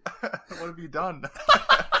 What have you done?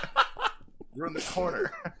 We're in the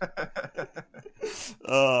corner.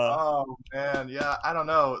 Oh man, yeah, I don't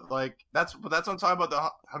know. Like that's what I'm talking about.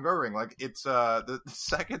 The Hungaroring, like it's the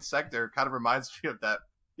second sector kind of reminds me of that.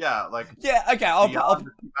 Yeah, like Yeah, okay. I'll stuff.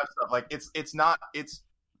 Like it's not. It's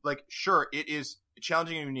like sure it is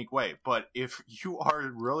challenging in a unique way, but if you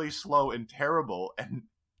are really slow and terrible and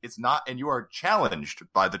it's not, and you are challenged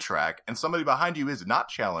by the track, and somebody behind you is not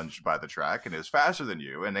challenged by the track and is faster than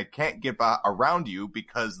you, and they can't get around you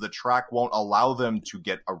because the track won't allow them to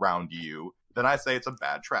get around you, then I say it's a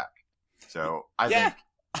bad track. So I think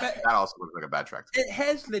that also looks like a bad track. It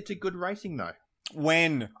has led to good racing, though.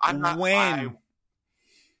 When? I mean,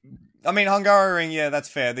 Hungaroring, yeah, that's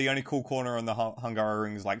fair. The only cool corner on the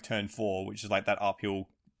Hungaroring is like turn 4, which is like that uphill,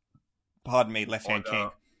 left-hand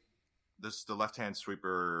kink. This is the left-hand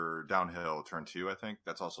sweeper downhill turn 2, I think.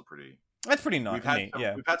 That's also pretty... That's pretty nice.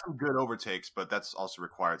 We've had some good overtakes, but that's also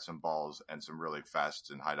required some balls and some really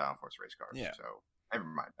fast and high downforce race cars. Yeah. So, never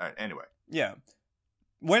mind. All right, anyway. Yeah.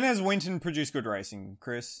 When has Winton produced good racing,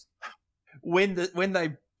 Chris? When they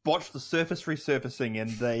botched the surface resurfacing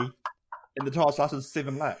and the tyres lasted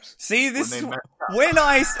 7 laps. See, this is when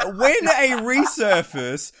a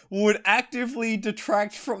resurface would actively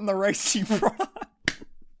detract from the racing product.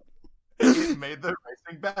 It made the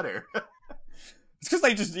racing better. It's because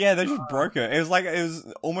they just broke it. It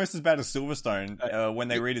was almost as bad as Silverstone when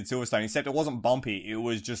they redid Silverstone, except it wasn't bumpy. It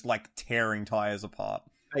was just like tearing tires apart.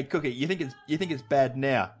 Hey, Cookie, you think it's bad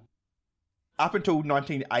now? Up until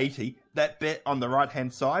 1980, that bit on the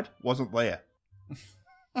right-hand side wasn't there.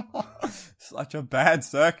 Such a bad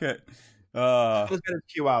circuit. It was better as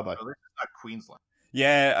QR, though. At least it's not Queensland.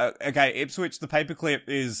 Yeah, okay, Ipswich, the paperclip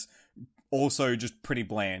is also just pretty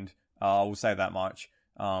bland. We'll say that much.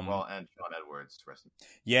 Well, and Sean Edwards, rest in peace.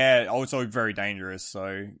 Yeah, also very dangerous.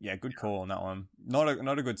 So yeah, good call on that one. Not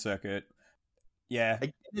a good circuit. Yeah,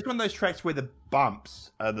 It's one of those tracks where the bumps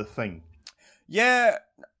are the thing. yeah,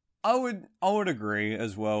 I would agree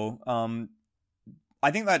as well. I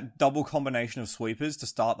think that double combination of sweepers to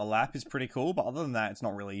start the lap is pretty cool, but other than that, it's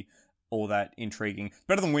not really all that intriguing.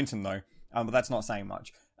 Better than Winton though, but that's not saying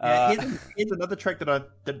much. Here's another track that I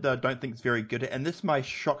don't think is very good, and this may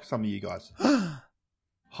shock some of you guys.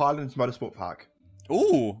 Highlands Motorsport Park.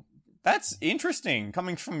 Ooh, that's interesting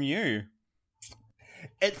coming from you.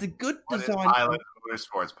 It's a good What is design. Highland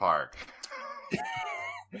Motorsports Park?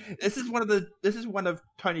 This is one of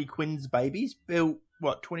Tony Quinn's babies, built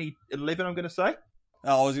 2011. I'm going to say.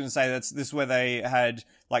 Oh, I was going to say this is where they had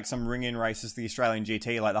like some ring-in races, the Australian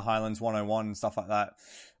GT, like the Highlands 101 and stuff like that.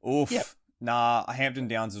 Oof. Yep. Nah, Hampton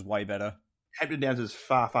Downs is way better. Hampton Downs is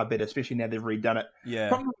far, far better, especially now they've redone it. Yeah.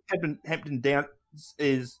 Problem with Hampton Downs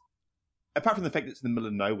is, apart from the fact that it's in the middle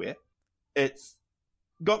of nowhere, it's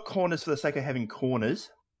got corners for the sake of having corners.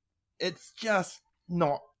 It's just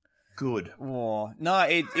not good. Oh, no,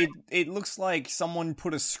 it looks like someone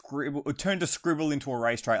put turned a scribble into a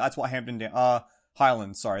racetrack. That's what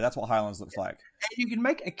Highlands, sorry, that's what Highlands looks like. And you can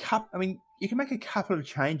make a couple of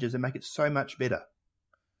changes and make it so much better.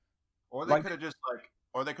 Or they could have just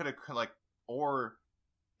or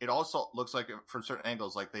it also looks like from certain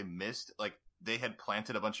angles, like they missed, like they had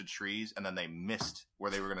planted a bunch of trees and then they missed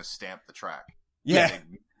where they were going to stamp the track. Yeah.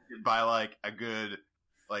 By like a good,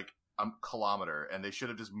 kilometer, and they should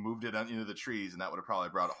have just moved it into the trees, and that would have probably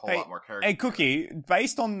brought a whole lot more character. Hey, Cookie,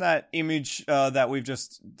 based on that image that we've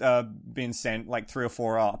just been sent, like 3 or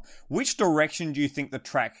 4 up, which direction do you think the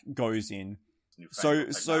track goes in? So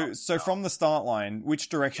from the start line, which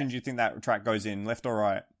direction do you think that track goes in, left or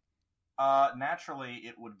right? Naturally,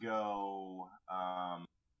 it would go.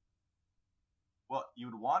 Well, you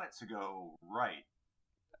would want it to go right.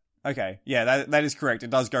 Okay, yeah, that is correct.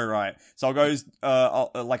 It does go right. So it goes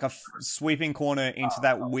like a sweeping corner into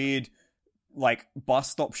that weird like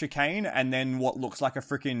bus stop chicane, and then what looks like a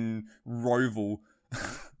freaking roval.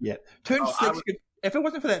 Yeah, turn 6. If it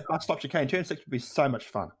wasn't for that bus stop chicane, turn 6 would be so much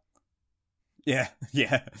fun. Yeah.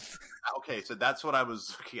 Okay, so that's what I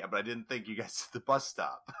was looking at, but I didn't think you guys did the bus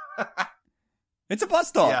stop. It's a bus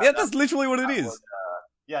stop. Yeah, that's literally what it is.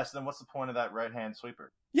 Yes, then what's the point of that right-hand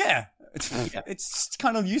sweeper? Yeah, it's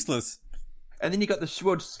kind of useless. And then you got the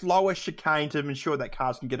world's slowest chicane to ensure that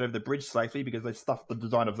cars can get over the bridge safely because they stuffed the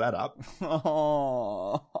design of that up.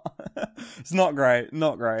 Oh, it's not great.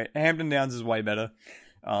 Hampton Downs is way better.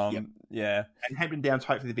 Yeah. And Hampton Downs,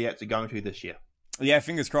 hopefully the V8s are going to this year. Yeah,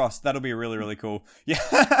 fingers crossed. That'll be really, really cool. Yeah.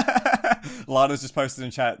 Lada's just posted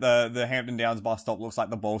in chat, the Hampton Downs bus stop looks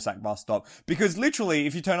like the Ballsack bus stop. Because literally,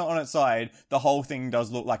 if you turn it on its side, the whole thing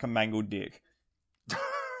does look like a mangled dick.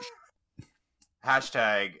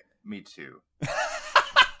 Hashtag me too.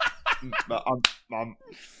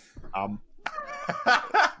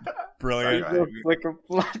 Brilliant. It looks like a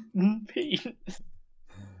flattened penis.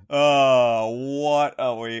 Oh, what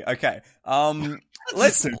are we? Okay.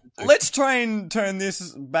 Let's try and turn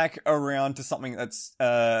this back around to something that's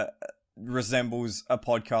resembles a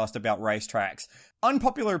podcast about racetracks.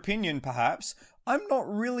 Unpopular opinion, perhaps. I'm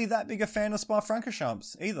not really that big a fan of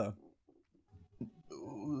Spa-Francorchamps either.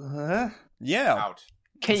 Yeah. Out.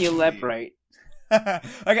 Can you elaborate?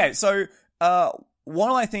 Okay, so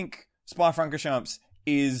while I think Spa-Francorchamps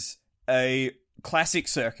is a classic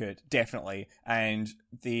circuit, definitely, and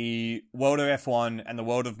the world of F1 and the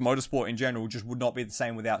world of motorsport in general just would not be the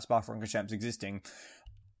same without Spa-Francorchamps existing,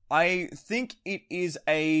 I think it is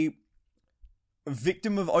a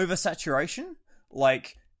victim of oversaturation.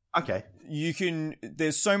 Like, okay,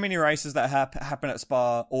 there's so many races that happen at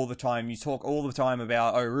Spa all the time. You talk all the time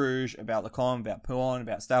about Eau Rouge, about Le Combe, about Pouhon,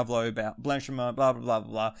 about Stavelot, about Blanchimont, blah, blah, blah,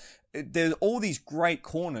 blah. There's all these great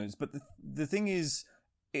corners, but the thing is,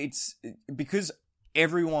 it's because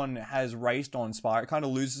everyone has raced on Spa, it kind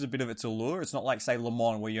of loses a bit of its allure. It's not like, say, Le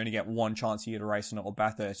Mans, where you only get one chance a year to race on it, or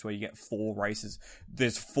Bathurst, where you get 4 races.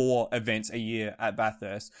 There's 4 events a year at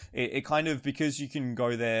Bathurst. It kind of, because you can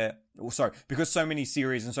go there, because so many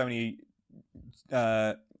series and so many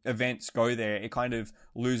events go there, it kind of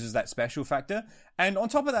loses that special factor. And on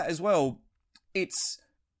top of that as well, it's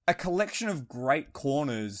a collection of great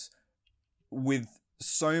corners with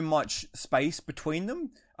so much space between them.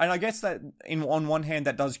 And I guess that on one hand,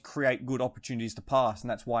 that does create good opportunities to pass. And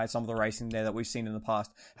that's why some of the racing there that we've seen in the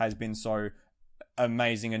past has been so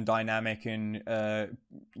amazing and dynamic and,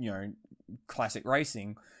 classic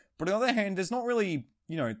racing. But on the other hand, there's not really,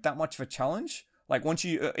 that much of a challenge. Like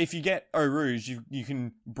if you get Eau Rouge, you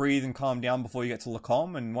can breathe and calm down before you get to Le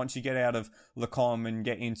Combe. And once you get out of Le Combe and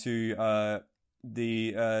get into,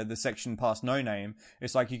 the section past No Name,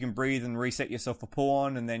 it's like you can breathe and reset yourself for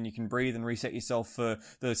Pouhon, and then you can breathe and reset yourself for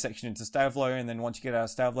the section into Stavelot, and then once you get out of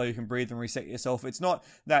Stavelot, you can breathe and reset yourself. It's not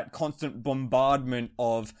that constant bombardment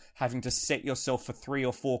of having to set yourself for 3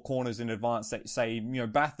 or 4 corners in advance that, say,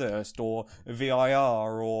 Bathurst or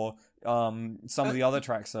VIR or some of the other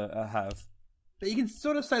tracks have. But you can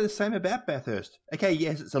sort of say the same about Bathurst. Okay,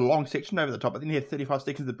 yes, it's a long section over the top, but then you have 35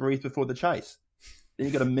 seconds to breathe before the chase. Then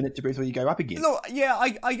you got a minute to breathe before you go up again. Look, yeah,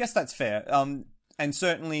 I guess that's fair. And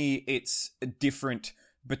certainly it's different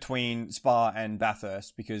between Spa and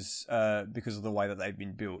Bathurst because of the way that they've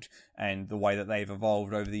been built and the way that they've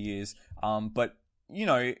evolved over the years. But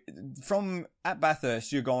from at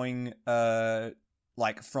Bathurst, you're going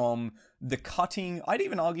Like from the cutting, I'd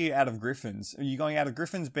even argue out of Griffin's. You're going out of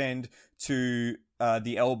Griffin's Bend to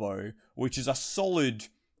the Elbow, which is a solid,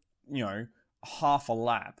 half a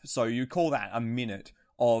lap. So you call that a minute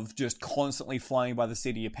of just constantly flying by the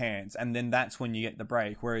seat of your pants, and then that's when you get the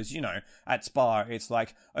break. Whereas, at Spa, it's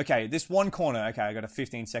like, okay, this one corner, okay, I got a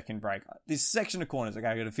 15-second break. This section of corners, okay,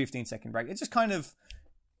 I got a 15-second break. It's just kind of,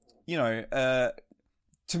 to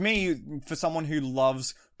me, for someone who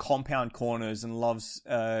loves compound corners and loves,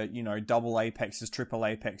 double apexes, triple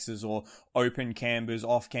apexes, or open cambers,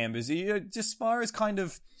 off cambers, just Spa is kind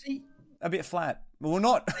of a bit flat. Well,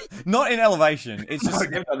 not in elevation. It's just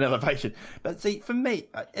not in elevation. But see, for me,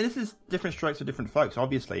 and this is different strokes for different folks,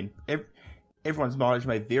 obviously. Everyone's mileage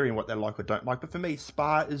may vary in what they like or don't like. But for me,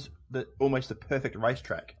 Spa is almost the perfect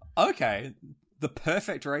racetrack. Okay, the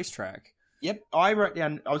perfect racetrack. Yep, I wrote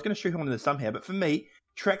down. I was going to shoehorn this somehow, but for me,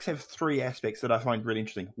 tracks have three aspects that I find really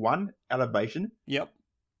interesting. One, elevation. Yep.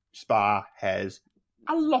 Spa has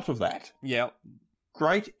a lot of that. Yep.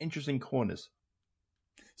 Great, interesting corners.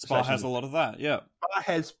 Spa has a lot of that, yeah. Spa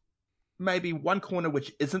has maybe one corner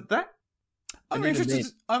which isn't that. I'm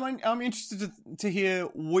interested to hear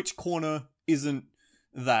which corner isn't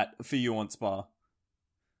that for you on Spa.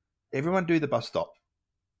 Everyone do the bus stop.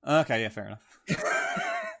 Okay, yeah, fair enough.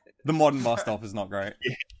 The modern bus stop is not great.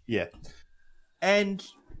 Yeah. And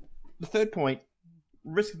the third point,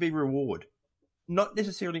 risk v reward. Not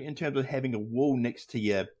necessarily in terms of having a wall next to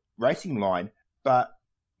your racing line, but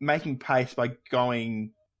making pace by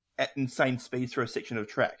going at insane speeds through a section of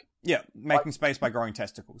track. Yeah, making space by growing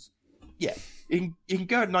testicles. Yeah. You can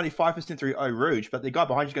go at 95% through Eau Rouge, but the guy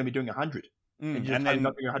behind you is going to be doing 100. And then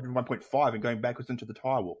not doing 101.5 and going backwards into the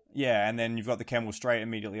tyre wall. Yeah, and then you've got the Kemmel Straight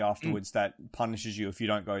immediately afterwards that punishes you if you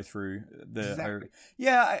don't go through the... Exactly.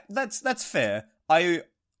 Yeah, that's fair. I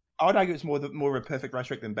would argue it's more of a perfect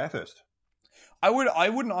racetrack than Bathurst. I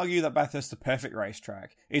wouldn't argue that Bathurst's the perfect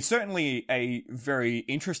racetrack. It's certainly a very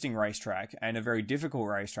interesting racetrack and a very difficult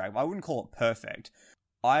racetrack, but I wouldn't call it perfect.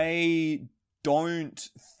 I don't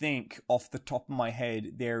think off the top of my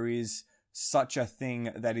head there is such a thing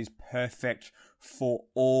that is perfect for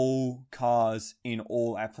all cars in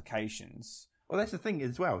all applications. Well, that's the thing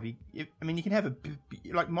as well. You can have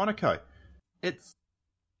like Monaco. It's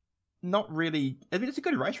not really... it's a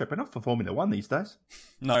good racetrack, but not for Formula 1 these days.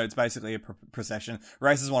 No, it's basically a procession.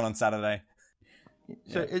 Races one on Saturday.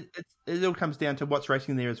 So yeah. It all comes down to what's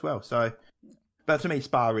racing there as well. So, but to me,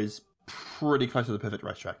 Spa is pretty close to the perfect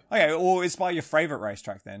racetrack. Okay, or is Spa your favourite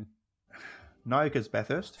racetrack then? No, because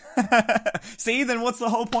Bathurst. See, then what's the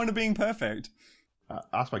whole point of being perfect?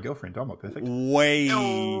 Ask my girlfriend. I'm not perfect. Way.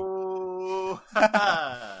 No.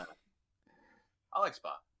 I like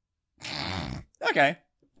Spa. Okay.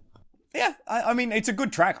 Yeah, I mean, it's a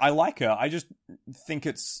good track. I like her. I just think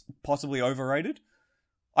it's possibly overrated.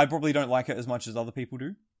 I probably don't like it as much as other people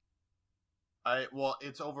do.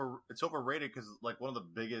 It's overrated because like one of the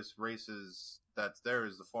biggest races that's there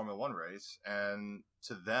is the Formula 1 race, and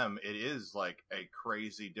to them it is like a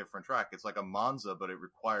crazy different track. It's like a Monza, but it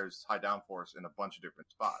requires high downforce in a bunch of different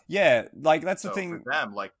spots. Yeah, like that's the thing. For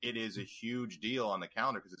them, like it is a huge deal on the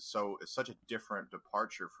calendar because it's such a different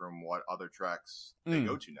departure from what other tracks they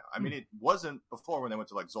go to now. I mean, it wasn't before when they went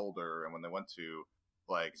to like Zolder and when they went to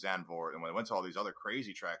like Zandvoort and when they went to all these other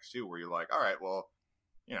crazy tracks too, where you're like, all right, well,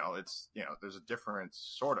 there's a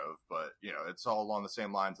difference sort of, but it's all along the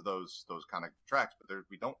same lines of those kind of tracks, but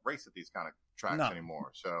we don't race at these kind of tracks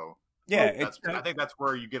anymore. So yeah, I think that's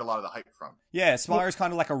where you get a lot of the hype from. Yeah, Spa is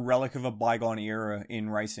kind of like a relic of a bygone era in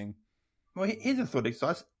racing. Well, here's a thought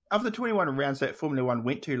exercise. Of the 21 rounds that Formula 1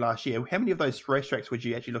 went to last year, how many of those racetracks would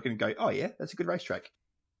you actually look at and go, oh yeah, that's a good racetrack?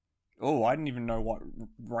 Oh, I didn't even know what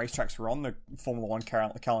racetracks were on the Formula 1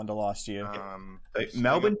 calendar last year.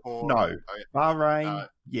 Melbourne? No. Bahrain?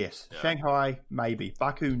 Yes. Yeah. Shanghai? Maybe.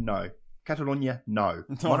 Baku? No. Catalonia? No.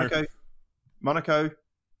 No. Monaco?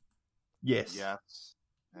 Yes. Yes.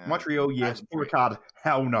 Yeah. Montreal? Yes. Paul Ricard?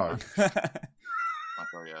 Hell no.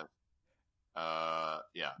 Montreal, yes.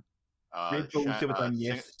 Yeah. Red Bull, Silverstone,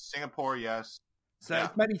 yes. Singapore, yes. So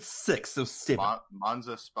it's maybe 6 or 7.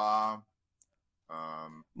 Monza, Spa.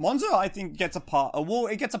 Monza, I think, gets a pass. Well,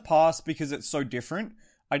 it gets a pass because it's so different.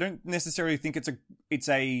 I don't necessarily think it's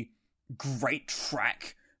a great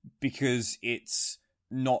track because it's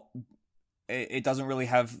not. It doesn't really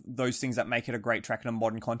have those things that make it a great track in a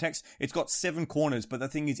modern context. It's got 7 corners, but the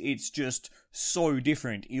thing is, it's just so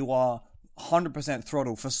different. You are 100%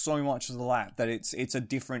 throttle for so much of the lap that it's a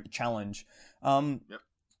different challenge. Yep.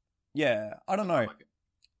 Yeah, I don't know.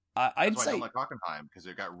 I'd That's why say I don't like Hockenheim, because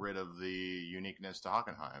it got rid of the uniqueness to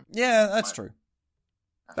Hockenheim. Yeah, that's true.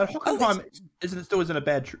 But Hockenheim still isn't a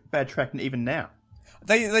bad track even now.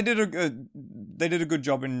 They did a good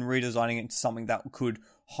job in redesigning it to something that could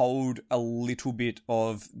hold a little bit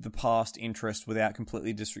of the past interest without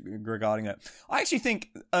completely disregarding it. I actually think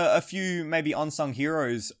a few maybe unsung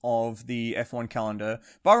heroes of the F1 calendar,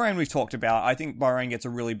 Bahrain we've talked about. I think Bahrain gets a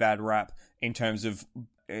really bad rap in terms of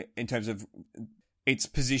its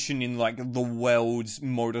position in like the world's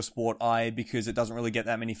motorsport eye, because it doesn't really get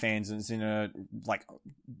that many fans, and it's in a like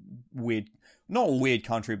weird, not a weird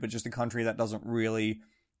country, but just a country that doesn't really,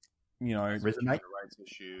 you know, Resonate. Rights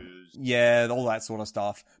issues. yeah, all that sort of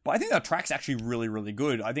stuff. But I think that track's actually really, really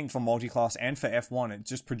good. I think for multi-class and for F1, it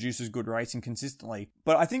just produces good racing consistently.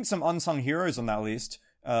 But I think some unsung heroes on that list,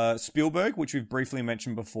 Spielberg, which we've briefly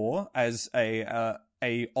mentioned before, as a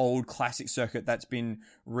old classic circuit that's been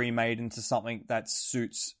remade into something that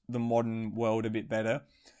suits the modern world a bit better.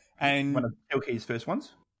 And one of Tilke's first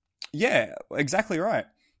ones. yeah, exactly right.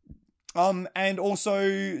 And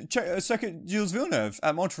also Circuit Gilles Villeneuve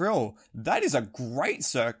at Montreal. That is a great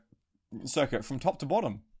circuit from top to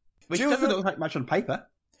bottom. Which Gilles doesn't Villeneuve- look like much on paper.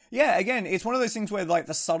 Yeah, again, it's one of those things where like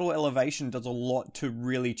the subtle elevation does a lot to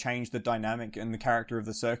really change the dynamic and the character of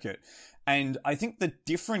the circuit. And I think the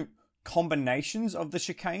different combinations of the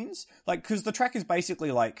chicanes, like, because the track is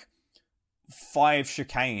basically like 5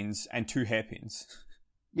 chicanes and 2 hairpins.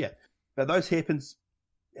 Yeah, but those hairpins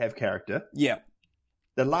have character. Yeah.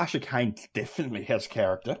 The last chicane definitely has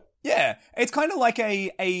character. Yeah, it's kind of like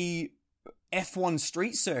a F1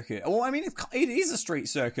 street circuit. Well, I mean, it is a street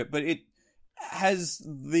circuit, but it has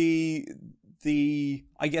the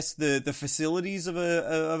I guess the facilities of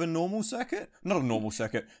a normal circuit, not a normal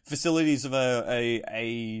circuit, facilities of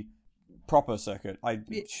a proper circuit. I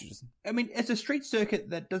mean, it's a street circuit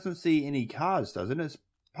that doesn't see any cars, doesn't it? It's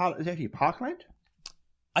actually parkland.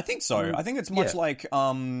 think so. I think it's much like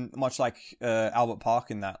Albert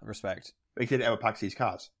Park in that respect. Except Albert Park sees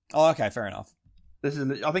cars. Oh, okay, fair enough. This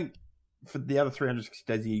is, I think, for the other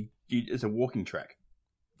 360 days, it's a walking track.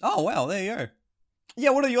 Oh wow, there you go.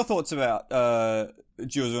 Yeah, what are your thoughts about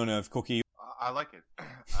Gilles Villeneuve, Cookie? I like it.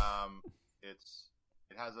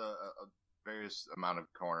 It has a various amount of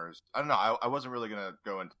corners. I don't know. I wasn't really gonna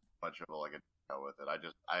go into much of like a detail with it.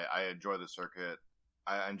 I enjoy the circuit.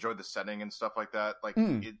 I enjoy the setting and stuff like that. Like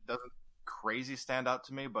it doesn't crazy stand out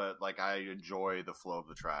to me, but like I enjoy the flow of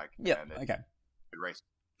the track. Yeah. And Okay. Good race.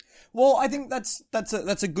 Well, I think that's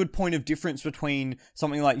a good point of difference between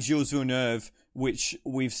something like Gilles Villeneuve, which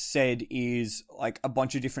we've said is like a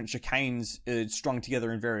bunch of different chicanes strung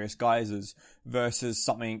together in various guises, versus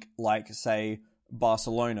something like, say,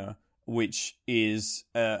 Barcelona, which is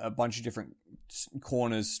a bunch of different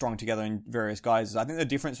corners strung together in various guises. I think the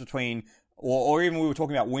difference between, or even we were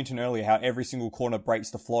talking about Winton earlier, how every single corner breaks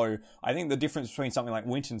the flow. I think the difference between something like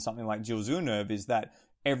Winton and something like Gilles Villeneuve is that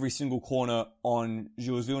every single corner on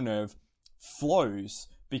Gilles Villeneuve flows,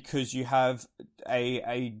 because you have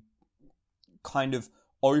a kind of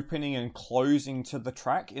opening and closing to the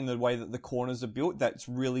track in the way that the corners are built that's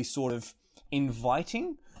really sort of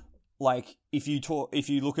inviting. Like if you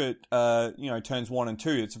look at turns 1 and 2,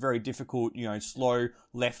 it's a very difficult, slow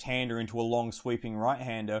left-hander into a long sweeping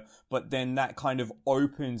right-hander, but then that kind of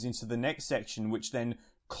opens into the next section, which then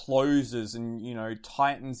closes and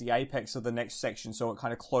tightens the apex of the next section, so it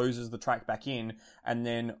kind of closes the track back in, and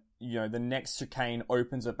then the next chicane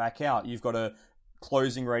opens it back out. You've got a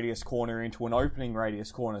closing radius corner into an opening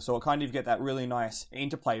radius corner, so it kind of get that really nice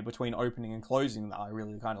interplay between opening and closing that I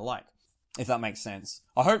really kind of like, if that makes sense.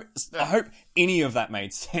 I hope any of that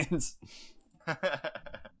made sense.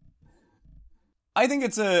 I think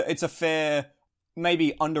it's a fair,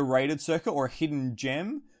 maybe underrated circuit or a hidden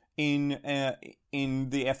gem in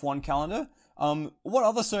the F1 calendar. What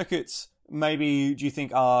other circuits maybe do you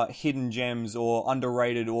think are hidden gems or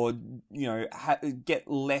underrated, or get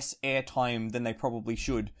less airtime than they probably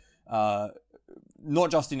should?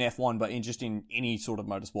 Not just in F1, but in any sort of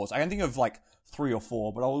motorsports. I can think of like 3 or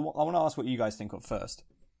 4, but I want to ask what you guys think of first.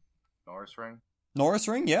 Norris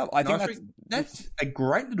Ring, yeah, I think that's a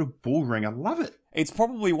great little bull ring. I love it. It's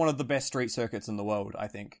probably one of the best street circuits in the world, I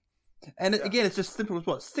think. And again, it's just simple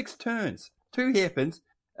as 6 turns, 2 hairpins,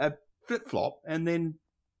 a flip flop, and then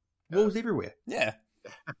walls everywhere. Yeah.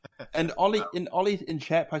 And Ollie in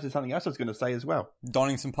chat posted something else I was going to say as well.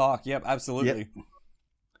 Donington Park, yep, absolutely. Yep.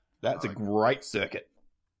 That's a great circuit.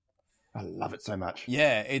 I love it so much.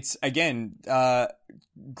 Yeah, it's, again,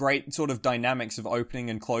 great sort of dynamics of opening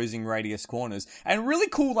and closing radius corners. And really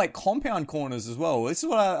cool, like, compound corners as well. This is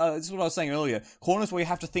what I was saying earlier. Corners where you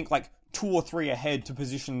have to think, like, 2 or 3 ahead to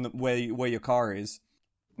position where your car is.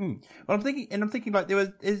 Well, I'm thinking like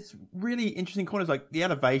there's really interesting corners, like the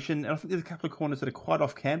elevation, and I think there's a couple of corners that are quite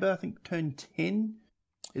off camber. I think turn 10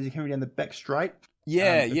 is coming down the back straight.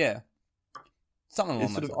 Yeah, Um, yeah. Something along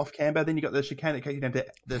It's sort those of lines. off camber. Then you got the chicane that takes you down to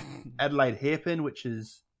the Adelaide hairpin, which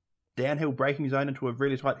is downhill braking zone into a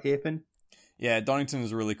really tight hairpin. Yeah, Donington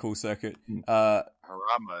is a really cool circuit. Mm.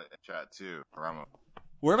 Harama in chat too. Harama.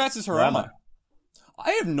 Whereabouts is Harama. Harama?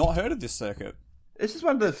 I have not heard of this circuit. This is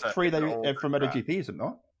one of the It's three they an older from track. MotoGP, is it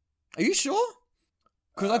not? Are you sure?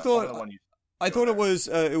 Because I One of the thought one you-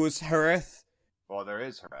 it was Jerez. Well, there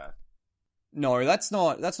is Harath. No, that's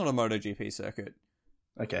not a MotoGP circuit.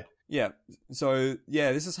 Okay. Yeah. So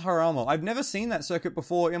yeah, this is Harama. I've never seen that circuit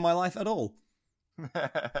before in my life at all.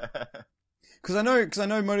 Because I know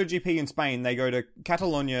MotoGP in Spain, they go to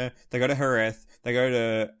Catalonia, they go to Jerez, they go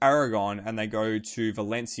to Aragon, and they go to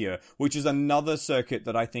Valencia, which is another circuit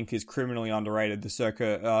that I think is criminally underrated. The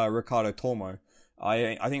circuit Ricardo Tormo.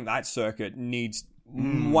 I think that circuit needs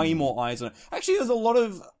way more eyes on it. Actually, there's a lot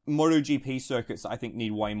of MotoGP circuits that I think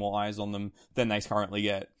need way more eyes on them than they currently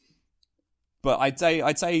get. But I'd say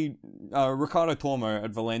Ricardo Tormo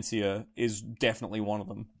at Valencia is definitely one of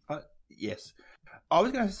them. Yes. I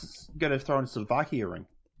was going to throw in Slovakia ring.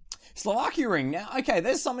 Slovakia ring. Now, okay,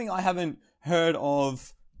 there's something I haven't heard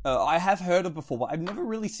of. I have heard of before, but I've never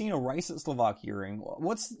really seen a race at Slovakia ring.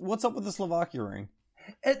 What's up with the Slovakia ring?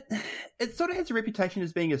 It sort of has a reputation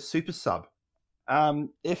as being a super sub.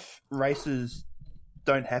 If races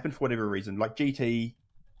don't happen for whatever reason, like GT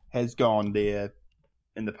has gone there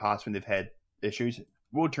in the past when they've had issues.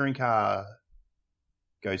 World Touring Car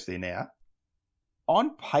goes there now.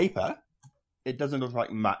 On paper, it doesn't look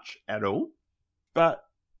like much at all, but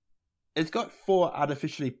it's got 4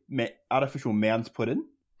 artificial mounds put in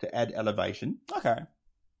to add elevation. Okay.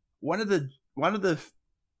 One of the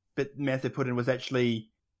mounds they put in was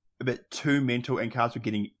actually a bit too mental, and cars were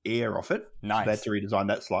getting air off it. Nice. So they had to redesign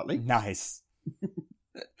that slightly. Nice.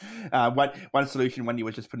 One solution, one year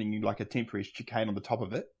was just putting like a temporary chicane on the top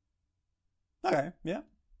of it. Okay, yeah.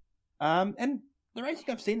 And the racing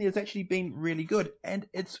I've seen there has actually been really good, and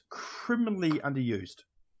it's criminally underused.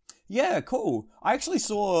 Yeah, cool. I actually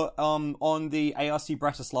saw on the ARC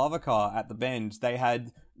Bratislava car at the Bend, they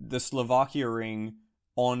had the Slovakia ring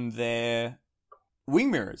on their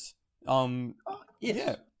wing mirrors. Yes.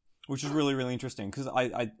 Yeah, which is really, really interesting because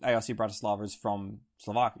ARC Bratislava is from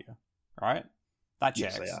Slovakia, right? That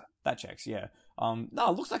Yes, checks. they are. That checks, yeah.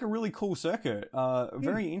 No, it looks like a really cool circuit.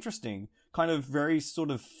 Very interesting. Kind of very sort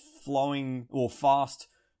of flowing or fast.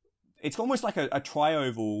 It's almost like a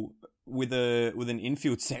tri-oval with an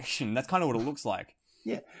infield section. That's kind of what it looks like.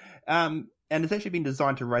 Yeah. And it's actually been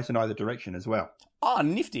designed to race in either direction as well. Ah,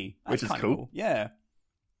 nifty. That's Which is kinda cool. Yeah.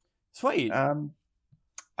 Sweet.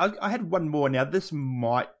 I had one more. Now, this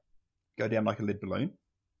might go down like a lead balloon.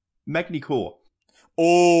 Magny-Cours.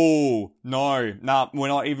 Oh, no. Nah, we're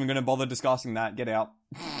not even going to bother discussing that. Get out.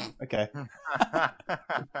 Okay.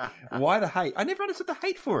 Why the hate? I never understood the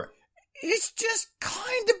hate for it. It's just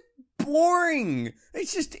kind of boring.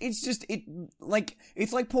 It's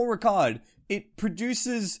like Paul Ricard.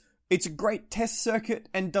 It's a great test circuit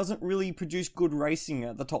and doesn't really produce good racing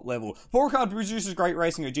at the top level. Paul Ricard produces great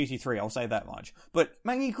racing at GT3, I'll say that much. But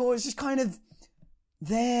Magny-Cours is just kind of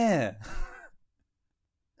there.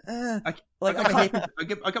 I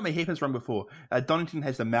got my hairpins wrong before. Donington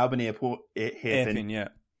has the Melbourne Airport hairpin. Hairpin, yeah.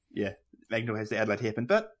 Yeah, Magny-Cours has the Adelaide hairpin,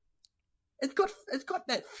 but it's got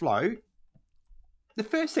that flow. The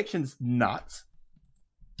first section's nuts,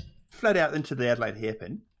 flat out into the Adelaide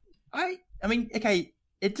hairpin. I mean, okay,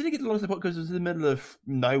 it didn't get a lot of support because it was in the middle of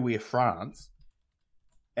nowhere, France,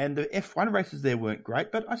 and the F1 races there weren't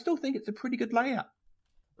great. But I still think it's a pretty good layout.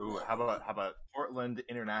 Ooh, how about Portland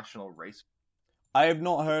International Race? I have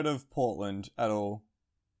not heard of Portland at all.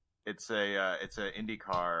 It's a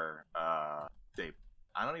IndyCar staple.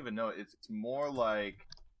 I don't even know. It's more like,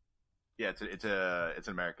 yeah, it's an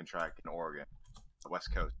American track in Oregon, the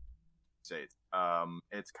West Coast states.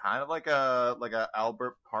 It's kind of like a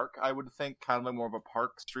Albert Park, I would think, kind of like more of a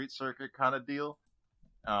park street circuit kind of deal.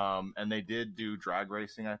 And they did do drag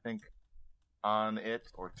racing, I think, on it,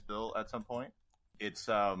 or still at some point. It's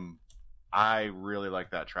I really like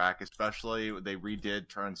that track, especially they redid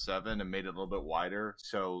Turn 7 and made it a little bit wider,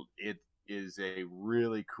 so it is a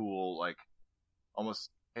really cool, like, almost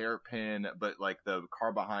hairpin, but like the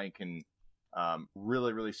car behind can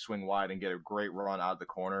really, really swing wide and get a great run out of the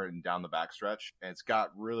corner and down the backstretch, and it's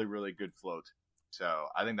got really, really good float. So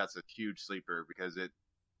I think that's a huge sleeper because it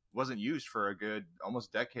wasn't used for a good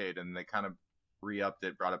almost decade, and they kind of re-upped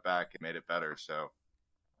it, brought it back, and made it better. So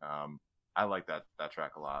I like that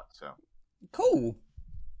track a lot. So Cool.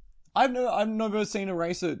 I've never seen a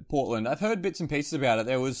race at Portland. I've heard bits and pieces about it.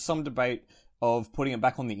 There was some debate of putting it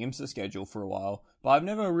back on the IMSA schedule for a while, but I've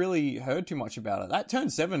never really heard too much about it. That turn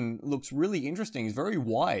 7 looks really interesting. It's very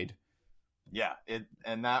wide. Yeah,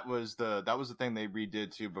 and that was the thing they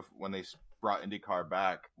redid too when they brought IndyCar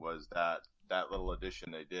back, was that little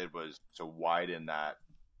addition they did was to widen that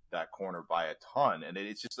corner by a ton, and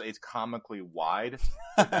it's comically wide.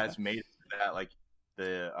 That's made that like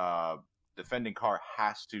the defending car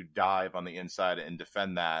has to dive on the inside and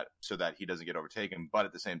defend that so that he doesn't get overtaken, but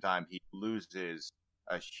at the same time he loses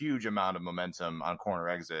a huge amount of momentum on corner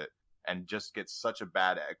exit and just gets such a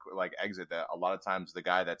bad exit that a lot of times the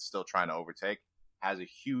guy that's still trying to overtake has a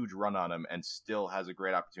huge run on him and still has a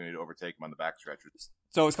great opportunity to overtake him on the backstretch.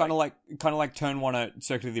 So it's kind of like turn 1 at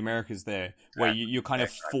Circuit of the Americas there, where you're kind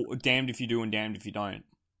of damned if you do and damned if you don't.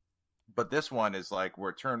 But this one is like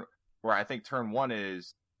where I think turn 1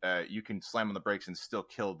 is you can slam on the brakes and still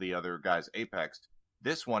kill the other guy's apex.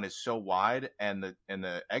 This one is so wide, and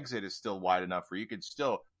the exit is still wide enough where you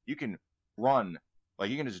can run, like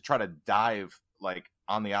you can just try to dive like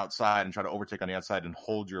on the outside and try to overtake on the outside and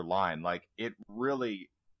hold your line. Like it really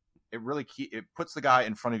puts the guy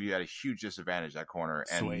in front of you at a huge disadvantage, that corner.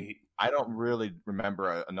 And Sweet. I don't really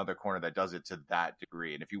remember another corner that does it to that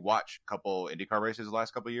degree. And if you watch a couple IndyCar races the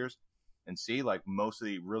last couple of years and see, like, most of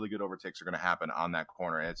the really good overtakes are going to happen on that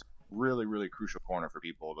corner. And it's really, really crucial corner for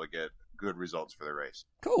people to get good results for their race.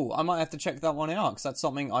 Cool. I might have to check that one out because that's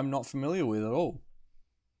something I'm not familiar with at all.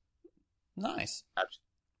 Nice.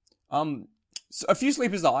 Absolutely. So a few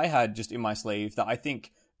sleepers that I had just in my sleeve that I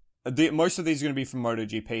think most of these are going to be from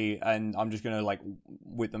MotoGP, and I'm just going to like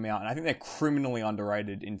whip them out. And I think they're criminally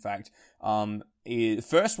underrated. In fact,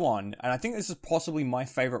 first one, and I think this is possibly my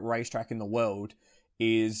favorite racetrack in the world,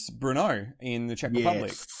 is Brno in the Czech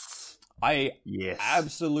Republic. I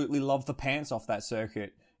absolutely love the pants off that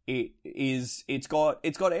circuit. It's got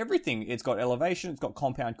everything. It's got elevation, it's got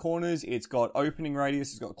compound corners, it's got opening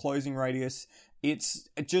radius, it's got closing radius. It's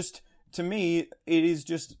just, to me, it is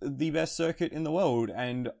just the best circuit in the world,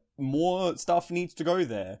 and more stuff needs to go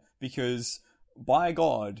there because, by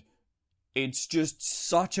God, it's just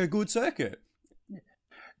such a good circuit.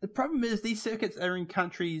 The problem is these circuits are in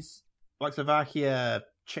countries like Slovakia,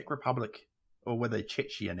 Czech Republic, or whether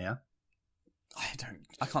Czechia now.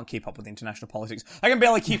 I can't keep up with international politics. I can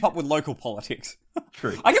barely keep up with local politics.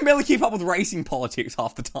 True. I can barely keep up with racing politics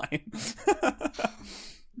half the time.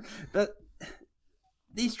 But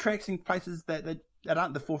these tracks in places that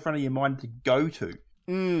aren't the forefront of your mind to go to.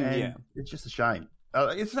 Yeah. It's just a shame.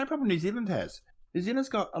 It's the same problem New Zealand has. New Zealand's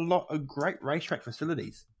got a lot of great racetrack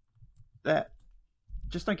facilities that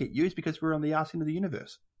just don't get used because we're on the arse end of the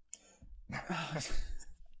universe.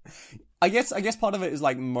 I guess part of it is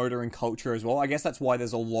like motoring culture as well. I guess that's why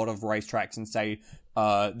there's a lot of racetracks in, say,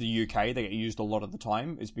 the UK. They get used a lot of the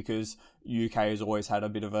time. Is because UK has always had a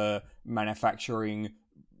bit of a manufacturing,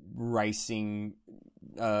 racing,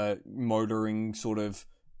 motoring sort of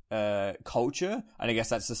culture, and I guess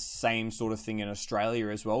that's the same sort of thing in Australia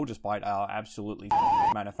as well, despite our absolutely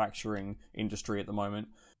manufacturing industry at the moment.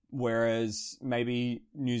 Whereas maybe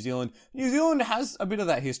New Zealand has a bit of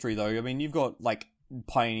that history though. I mean, you've got like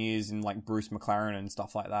pioneers in like Bruce McLaren and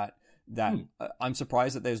stuff like that. I'm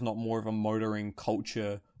surprised that there's not more of a motoring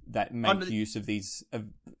culture that make use of these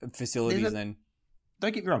facilities. Then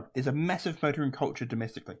don't get me wrong, there's a massive motoring culture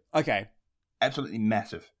domestically. Okay, absolutely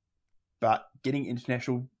massive, but getting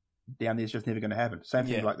international down there is just never going to happen. Same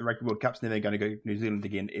thing like the Rugby World Cup's never going to go to New Zealand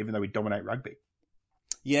again, even though we dominate rugby.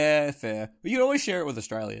 Yeah, fair. But you'd always share it with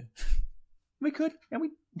Australia. We could, and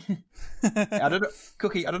we. I don't know,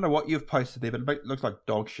 Cookie. I don't know what you've posted there, but it looks like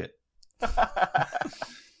dog shit.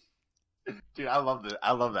 Dude, I love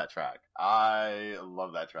that track. I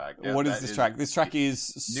love that track. Yeah, what is this track? This track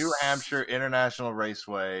is New Hampshire International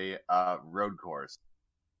Raceway road course.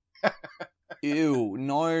 Ew!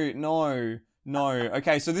 No.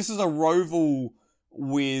 Okay, so this is a roval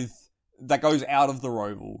that goes out of the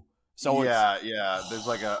roval. So yeah. There's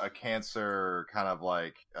like a cancer kind of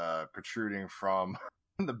like protruding from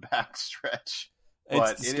the backstretch.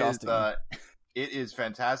 But it's disgusting. It is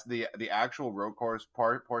fantastic. The actual road course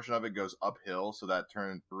portion of it goes uphill, so that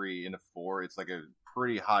turn 3 into 4, it's like a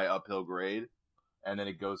pretty high uphill grade, and then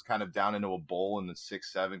it goes kind of down into a bowl, and then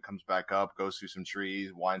 6, 7 comes back up, goes through some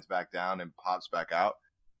trees, winds back down, and pops back out.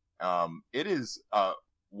 It is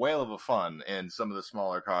whale of a fun in some of the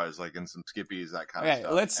smaller cars, like in some skippies, that kind of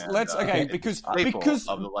stuff. Let's because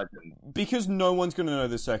of the legend. Because no one's going to know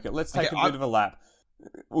this circuit. Let's take a bit of a lap.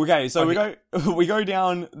 Okay, so we go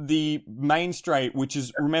down the main straight, which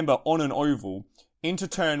is, remember, on an oval, into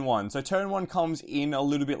turn 1. So turn 1 comes in a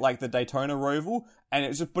little bit like the Daytona Roval, and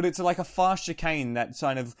it's like a fast chicane that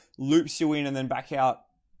kind of loops you in and then back out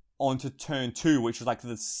onto turn 2, which is like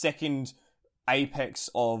the second apex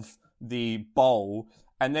of the bowl.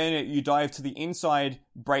 And then you dive to the inside,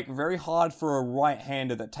 brake very hard for a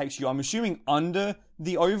right-hander that takes you, I'm assuming, under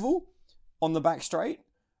the oval on the back straight.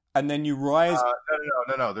 And then you rise.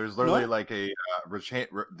 No. There's literally No? like a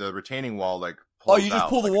the retaining wall like. Oh, pulls you just out,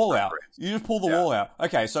 pull the like wall it out. separates. You just pull the wall out.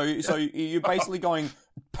 Okay, so you're basically going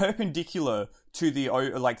perpendicular to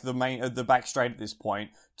the back straight at this point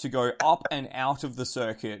to go up and out of the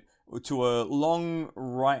circuit to a long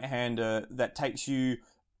right-hander that takes you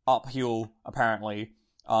uphill apparently.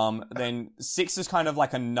 Then 6 is kind of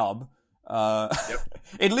like a nub.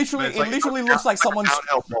 It literally looks like someone's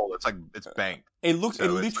downhill roll. It's banked. It So it's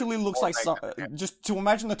literally looks like just to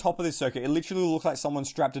imagine the top of this circuit. It literally looks like someone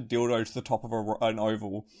strapped a dildo to the top of an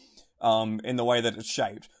oval, in the way that it's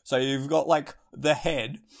shaped. So you've got like the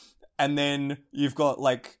head, and then you've got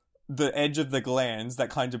like the edge of the glands that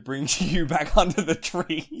kind of brings you back under the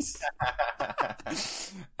trees,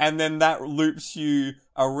 and then that loops you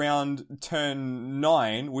around turn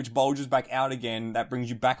 9, which bulges back out again. That brings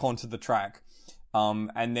you back onto the track.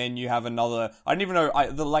 And then you have another. I don't even know.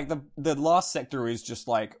 The last sector is just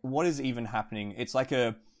like, what is even happening? It's like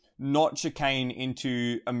a not chicane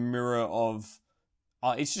into a mirror of.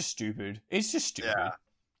 It's just stupid. It's just stupid. Yeah.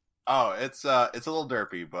 Oh, it's a little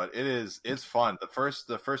derpy, but it's fun.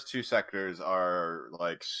 The first 2 sectors are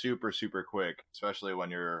like super quick, especially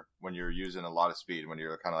when you're using a lot of speed, when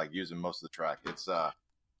you're kind of like using most of the track. It's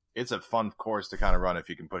a fun course to kind of run if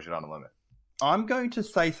you can push it on a limit. I'm going to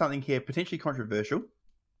say something here, potentially controversial.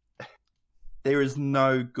 There is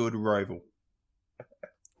no good Roval.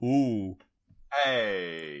 Ooh.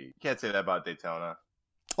 Hey, you can't say that about Daytona.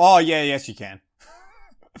 Oh yeah, yes you can.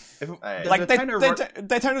 Hey. Like Daytona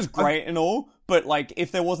Daytona's great and all, but like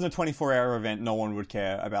if there wasn't a 24-hour event, no one would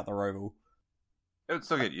care about the Roval. It would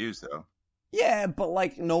still get used though. Yeah, but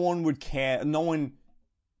like no one would care. No one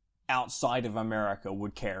outside of America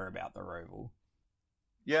would care about the Roval.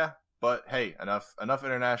 Yeah, but hey, enough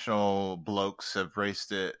international blokes have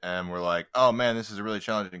raced it, and we're like, oh man, this is a really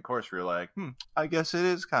challenging course. We're like, I guess it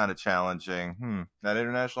is kind of challenging. That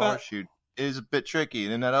international horseshoe is a bit tricky,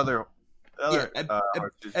 and then that other. But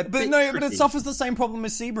it suffers the same problem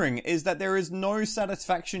as Sebring, is that there is no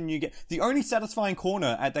satisfaction you get. The only satisfying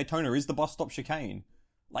corner at Daytona is the bus stop chicane.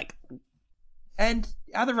 Like, and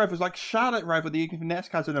other Rovals like Charlotte Roval, the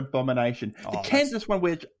NASCAR's an abomination. Oh, the Kansas one,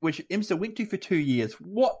 which IMSA went to for 2 years.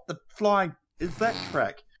 What the flying is that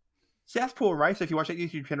track? Southpaw Racer, if you watch that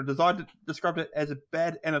YouTube channel, described it as a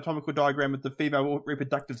bad anatomical diagram of the female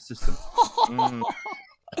reproductive system.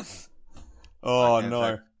 Oh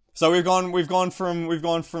no. So we've gone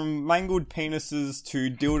from mangled penises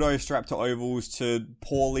to dildo strapped to ovals to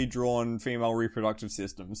poorly drawn female reproductive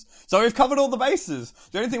systems. So we've covered all the bases.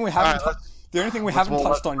 The only thing we haven't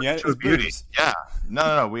touched on yet is beauty. boobs. Yeah,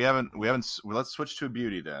 no, we haven't. Let's switch to a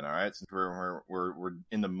beauty then. All right, since we're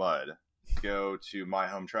in the mud, go to my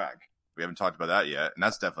home track. We haven't talked about that yet, and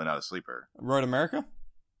that's definitely not a sleeper. Road America.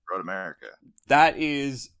 That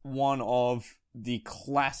is one of the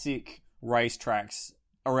classic racetracks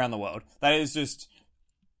around the world. That is just,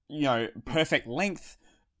 perfect length,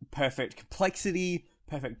 perfect complexity,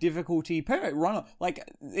 perfect difficulty, perfect runner. Like,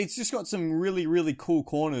 it's just got some really, really cool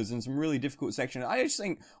corners and some really difficult sections. I just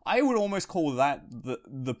think I would almost call that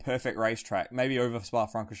the perfect racetrack, maybe over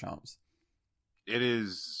Spa-Francorchamps. It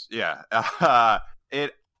is, yeah.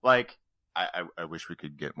 I wish we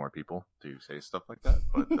could get more people to say stuff like that,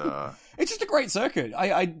 but it's just a great circuit.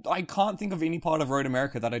 I can't think of any part of Road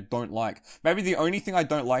America that I don't like. Maybe the only thing I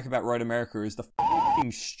don't like about Road America is the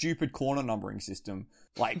f***ing stupid corner numbering system.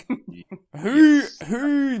 Like,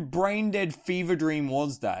 who brain dead fever dream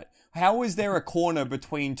was that? How is there a corner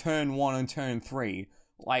between turn 1 and turn 3?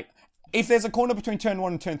 Like, if there's a corner between turn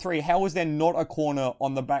 1 and turn 3, how is there not a corner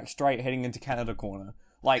on the back straight heading into Canada corner?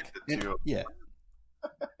 Like, yeah.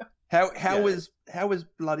 How is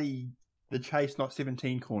bloody the chase not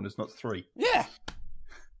 17 corners, not 3? Yeah.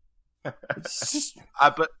 It's just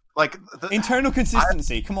but like internal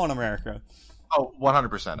consistency. Come on, America. Oh,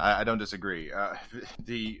 100%. I don't disagree.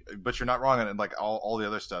 But you're not wrong on like all the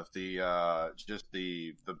other stuff. The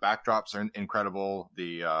backdrops are incredible.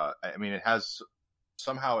 It has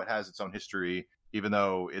its own history, even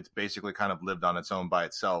though it's basically kind of lived on its own by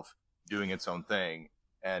itself, doing its own thing.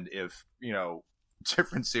 And if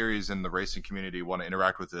different series in the racing community want to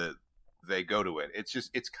interact with it, they go to it.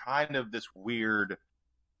 It's kind of this weird,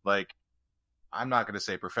 like, I'm not going to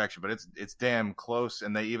say perfection, but it's damn close.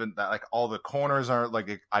 And they even like all the corners are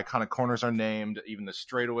like iconic corners are named. Even the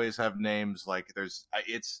straightaways have names. Like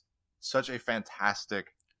it's such a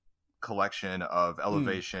fantastic collection of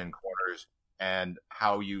elevation corners and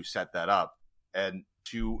how you set that up. And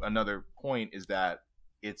to another point is that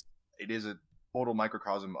it is a total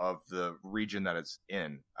microcosm of the region that it's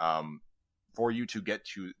in. For you to get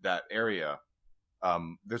to that area,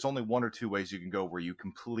 there's only one or two ways you can go where you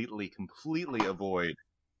completely avoid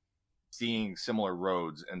seeing similar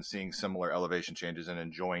roads and seeing similar elevation changes and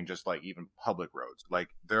enjoying just like even public roads. Like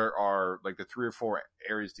there are like the 3 or 4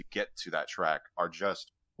 areas to get to that track are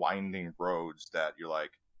just winding roads that you're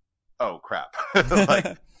like, oh crap.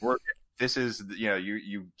 Like this is,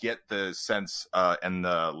 you get the sense and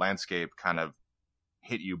the landscape kind of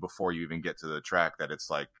hit you before you even get to the track that it's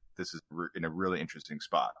like, this is in a really interesting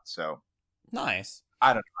spot. So nice.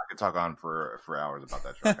 I don't know. I could talk on for hours about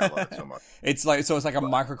that track. I love it so much. It's like a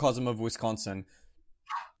microcosm of Wisconsin.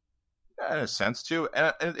 Yeah, in a sense too,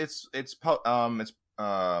 and it's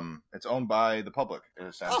owned by the public in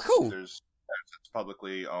a sense. Oh, cool. It's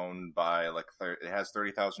publicly owned by it has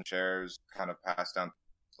 30,000 shares, kind of passed down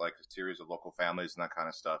like a series of local families and that kind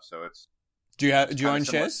of stuff. So it's. Do you own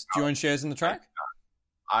shares? Do you own shares in the track?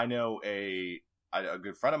 I know a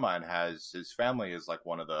good friend of mine has his family is like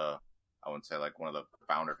one of the. I wouldn't say like one of the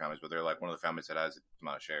founder families, but they're like one of the families that has a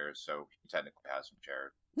amount of shares, so he technically has some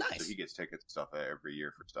shares. Nice. So he gets tickets and stuff every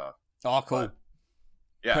year for stuff. Oh, cool. But,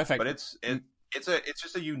 yeah, perfect. But it's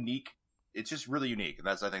just a unique. It's just really unique, and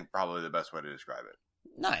that's I think probably the best way to describe it.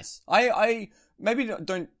 Nice. I maybe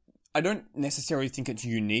don't. I don't necessarily think it's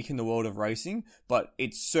unique in the world of racing, but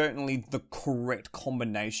it's certainly the correct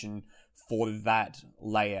combination for that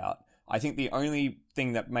layout. I think the only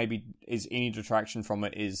thing that maybe is any detraction from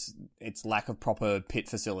it is its lack of proper pit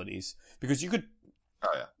facilities. Because you could... Oh,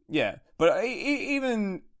 yeah. Yeah. But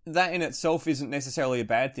even that in itself isn't necessarily a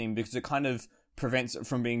bad thing, because it kind of prevents it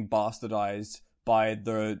from being bastardized by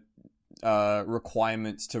the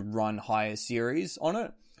requirements to run higher series on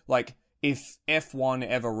it. Like, if F1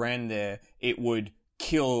 ever ran there, it would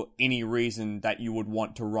kill any reason that you would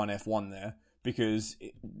want to run F1 there. Because,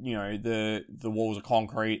 the walls are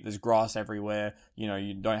concrete, there's grass everywhere,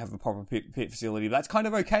 you don't have a proper pit facility. That's kind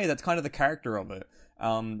of okay, that's kind of the character of it.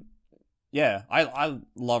 Yeah, I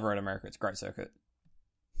love Road America, it's a great circuit.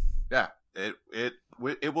 Yeah, it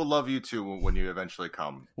will love you too when you eventually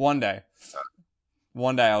come. One day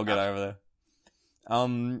I'll get over there.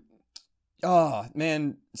 Oh,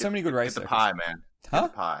 man, so many good races. Get the pie, man. Huh?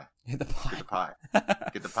 Get the pie. Get the pie. Get the pie.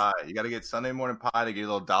 Get the pie. You got to get Sunday morning pie to get a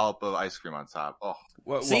little dollop of ice cream on top. Oh,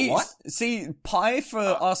 What? See, pie for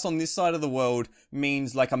us on this side of the world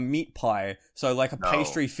means like a meat pie. So like a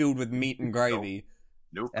pastry filled with meat and gravy.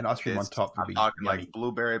 Nope. And ice cream on top would I'm be talking yummy. like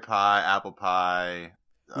blueberry pie, apple pie.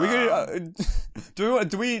 We could, do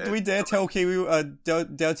we dare tell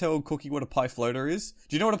dare tell Cookie what a pie floater is?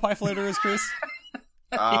 Do you know what a pie floater is, Chris?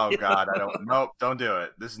 Oh God, I don't. Nope, don't do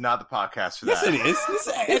it. This is not the podcast for Yes, that. it is.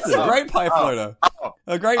 It's a great pie floater.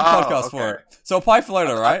 A great Oh, podcast okay. for it. So a pie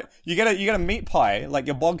floater, right? You get a meat pie, like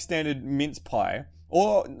your bog standard mince pie,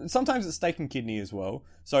 or sometimes it's steak and kidney as well.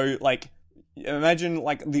 So like, imagine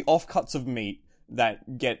like the offcuts of meat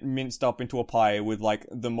that get minced up into a pie with like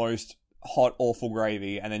the most hot awful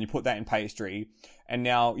gravy, and then you put that in pastry, and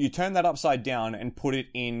now you turn that upside down and put it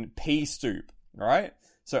in pea soup, right?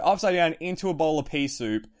 So upside down into a bowl of pea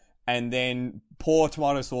soup, and then pour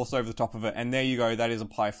tomato sauce over the top of it, and there you go, that is a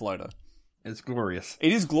pie floater. It's glorious.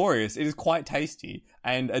 It is glorious, it is quite tasty,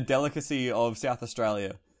 and a delicacy of South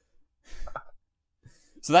Australia.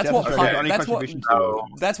 So that's what pie,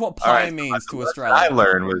 that's what pie means to Australia. What I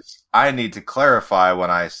learned was I need to clarify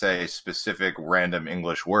when I say specific random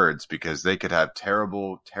English words, because they could have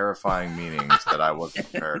terrible, terrifying meanings that I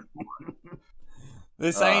wasn't prepared for.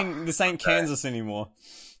 This ain't Kansas anymore.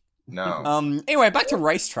 No. Anyway, back to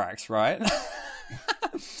racetracks, right?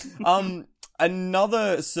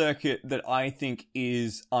 Another circuit that I think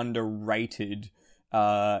is underrated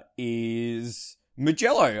is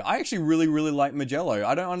Mugello. I actually really, really like Mugello.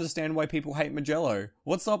 I don't understand why people hate Mugello.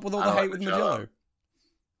 What's up with all the hate with Mugello?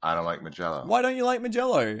 I don't like Mugello. Why don't you like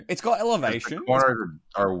Mugello? It's got elevation. The corners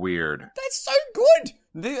are weird. That's so good!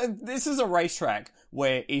 This is a racetrack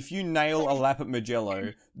where if you nail a lap at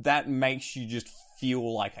Mugello, that makes you just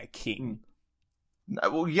feel like a king.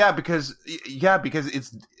 Well, yeah, because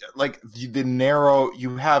it's like the narrow.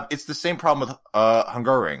 It's the same problem with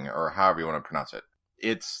Hungaroring, or however you want to pronounce it.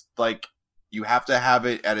 It's like you have to have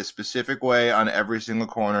it at a specific way on every single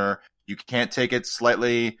corner. You can't take it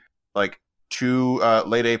slightly like too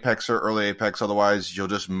late apex or early apex, otherwise you'll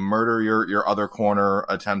just murder your other corner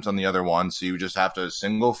attempt on the other one. So you just have to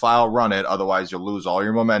single file run it, otherwise you'll lose all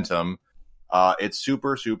your momentum. It's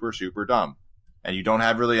super, super, super dumb, and you don't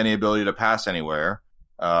have really any ability to pass anywhere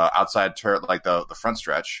outside like the front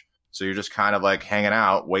stretch. So you're just kind of like hanging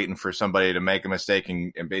out, waiting for somebody to make a mistake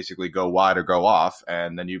and basically go wide or go off,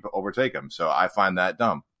 and then you overtake them. So I find that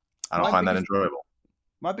dumb. I don't find that enjoyable.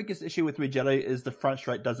 My biggest issue with Mugello is the front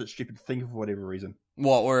straight does its stupid thing for whatever reason.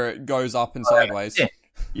 What, where it goes up and sideways?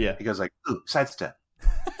 Yeah. It goes like, ooh, sidestep.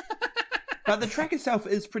 But the track itself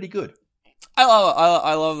is pretty good.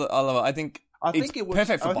 I love it. I think I think it's it works,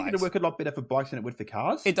 perfect for I think bikes. it'd work a lot better for bikes than it would for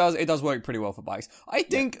cars. It does work pretty well for bikes. I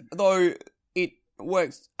think though it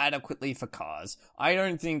works adequately for cars. I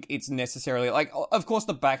don't think it's necessarily like, of course,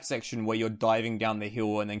 the back section where you're diving down the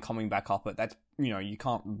hill and then coming back up it. That's, you know, you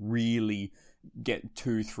can't really get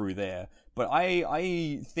too through there. But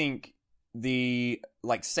I think the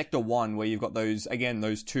like sector 1 where you've got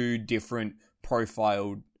those two different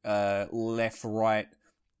profiled left right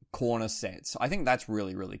corner sets. I think that's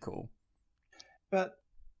really, really cool. But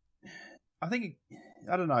I think,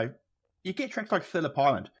 I don't know, you get tracks like Phillip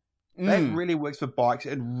Island. That really works for bikes.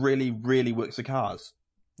 It really, really works for cars.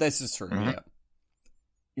 This is true, yeah.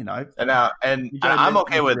 You know, and I'm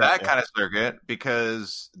okay with that kind of circuit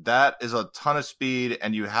because that is a ton of speed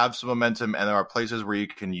and you have some momentum, and there are places where you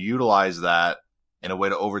can utilize that in a way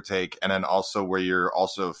to overtake, and then also where you're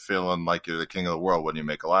also feeling like you're the king of the world when you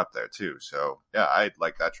make a lap there too. So yeah, I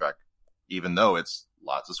like that track, even though it's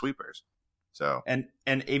lots of sweepers. So and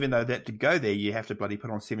even though that to go there, you have to bloody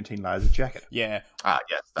put on 17 layers of jacket. Yeah.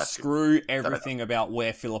 Yes. That's Screw everything about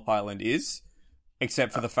where Phillip Island is,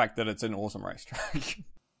 except for the fact that it's an awesome racetrack.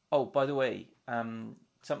 Oh, by the way,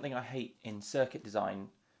 something I hate in circuit design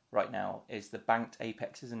right now is the banked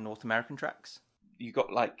apexes in North American tracks. You've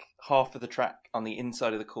got like half of the track on the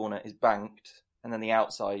inside of the corner is banked, and then the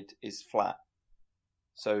outside is flat.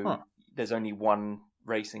 So there's only one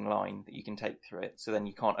racing line that you can take through it. So then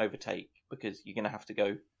you can't overtake because you're going to have to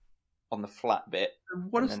go on the flat bit.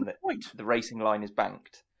 What is the point? The racing line is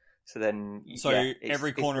banked. So then...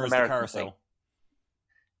 every corner is the carousel. Thing.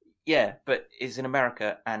 Yeah, but it's in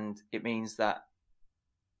America, and it means that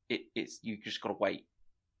it's you just got to wait,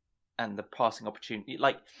 and the passing opportunity,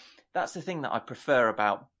 like that's the thing that I prefer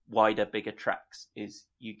about wider, bigger tracks is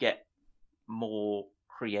you get more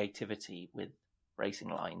creativity with racing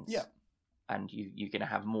lines. Yeah, and you're going to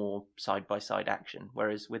have more side by side action.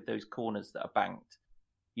 Whereas with those corners that are banked,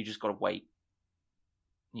 you just got to wait.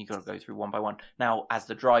 You got to go through one by one. Now, as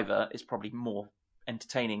the driver, it's probably more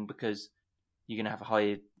entertaining because you're going to have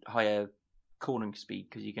a higher cornering speed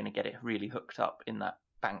because you're going to get it really hooked up in that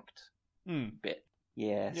banked bit.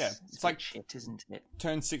 Yes. Yeah. It's like shit, isn't it?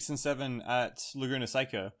 Turn 6 and 7 at Laguna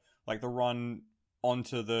Seca, like the run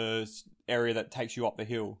onto the area that takes you up the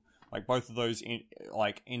hill. Like both of those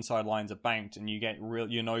inside lines are banked, and you get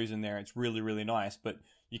your nose in there. It's really, really nice, but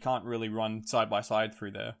you can't really run side by side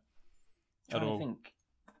through there at all. I think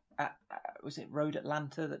was it Road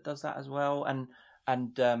Atlanta that does that as well, and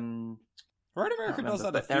Road America does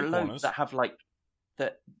that. There are loads that have like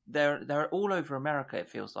that. They're all over America. It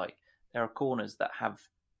feels like there are corners that have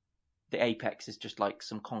the apex is just like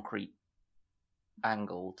some concrete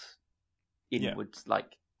angled inwards,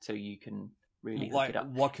 like so you can really hook it up.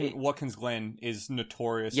 Watkins Glen is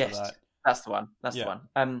notorious for that. That's the one. That's the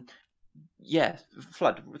one. Yeah,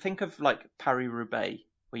 Flood. Think of like Paris-Roubaix,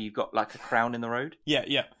 where you've got like a crown in the road.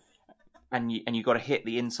 Yeah. And you got to hit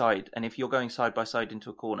the inside, and if you're going side by side into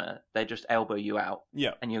a corner, they just elbow you out.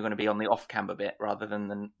 Yeah, and you're going to be on the off camber bit rather than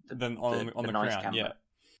on the nice crown. camber. Yeah,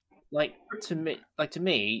 like to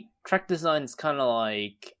me, track design is kind of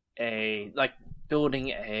like building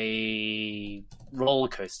a roller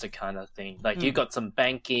coaster kind of thing. Like you got some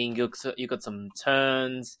banking, you got some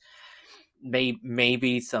turns,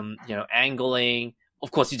 maybe some angling.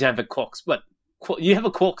 Of course, you don't have a you have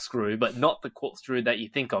a corkscrew, but not the corkscrew that you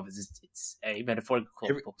think of. It's a metaphorical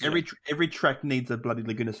corkscrew. Every track needs a bloody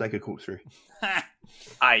Laguna Seca corkscrew.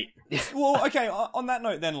 Well, okay. On that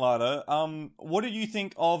note, then, Lada, what did you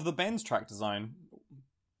think of the Benz track design?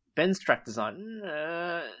 Benz track design.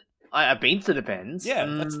 I've been to the Benz.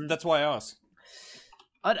 Yeah, that's why I asked.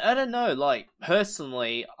 I don't know. Like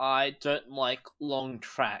personally, I don't like long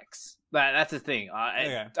tracks. That's the thing.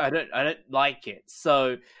 I don't like it.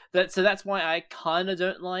 So that's why I kind of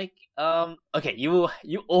don't like. Okay, you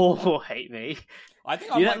all hate me. I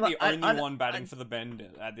think I'm like the only one batting for the Bend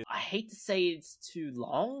at this. I hate to say it's too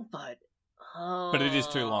long, but it is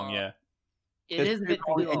too long. Yeah, it is a bit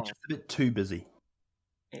too long. It's just a bit too busy.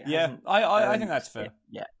 Yeah, I think that's fair.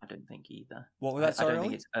 Yeah, I don't think either. What was that? Sorry, I don't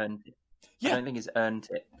think it's earned it. Yeah. I don't think it's earned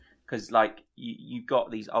it because like you've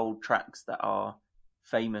got these old tracks that are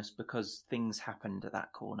famous because things happened at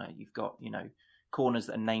that corner. You've got corners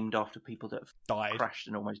that are named after people that have died, crashed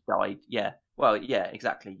and almost died. Yeah, well, yeah,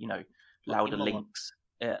 exactly. Lauda Links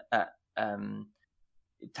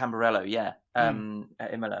Tamburello, yeah,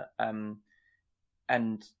 at Imola,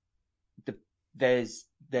 and there's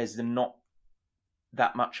not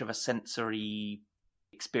that much of a sensory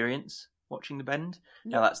experience watching the bend.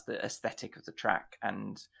 Now that's the aesthetic of the track,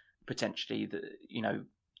 and potentially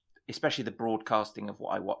especially the broadcasting of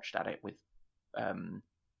what I watched at it with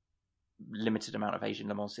limited amount of Asian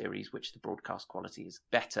Le Mans series, which the broadcast quality is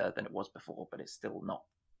better than it was before, but it's still not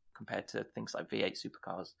compared to things like V8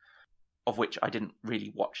 supercars, of which I didn't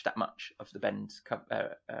really watch that much of the bend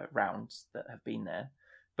rounds that have been there.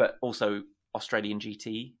 But also Australian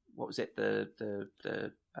GT, what was it?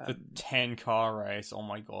 The 10-car race. Oh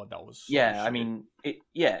my god, that was so shit. I mean,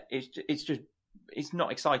 it's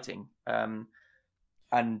not exciting.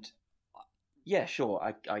 And yeah,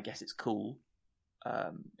 sure, I guess it's cool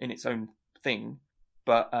in its own thing,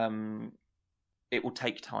 but it will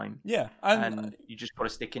take time. Yeah, and you just got to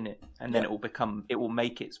stick in it, and then it will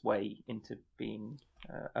make its way into being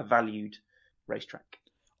a valued racetrack.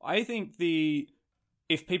 I think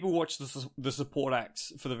if people watch the support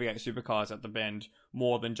acts for the V8 supercars at the Bend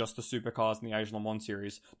more than just the supercars in the Asian Le Mans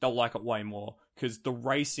series, they'll like it way more, because the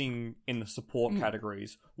racing in the support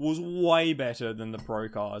categories was way better than the pro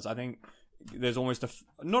cars. I think there's almost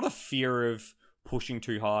not a fear of pushing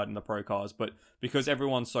too hard in the pro cars, but because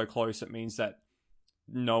everyone's so close, it means that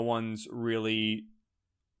no one's really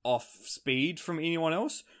off speed from anyone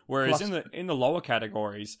else. Whereas in the lower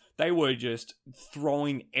categories, they were just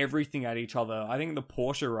throwing everything at each other. I think the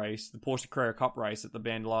Porsche Carrera Cup race at the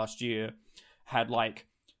Bend last year had like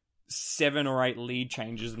 7 or 8 lead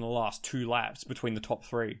changes in the last 2 laps between the top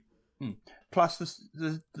 3. Plus,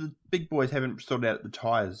 the big boys haven't sorted out the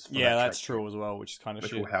tyres. Yeah, that's true as well, which is kind of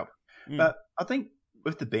shit. Which will help. But I think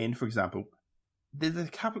with the Bend, for example, there's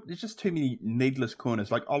just too many needless corners.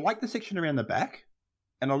 Like, I like the section around the back,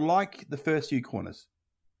 and I like the first few corners,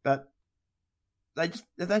 but they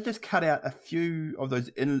just cut out a few of those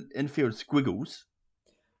infield squiggles.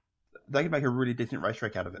 They can make a really decent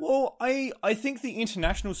racetrack out of it. Well, I think the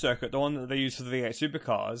international circuit, the one that they use for the V8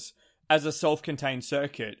 supercars, as a self-contained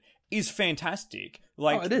circuit, is fantastic.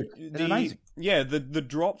 Like, it is. It's amazing. Yeah, the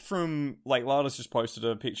drop from, like, Lada's just posted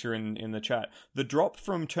a picture in the chat. The drop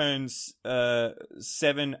from turns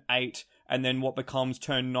 7, 8, and then what becomes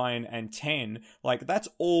turn 9 and 10, like, that's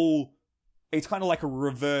all, it's kind of like a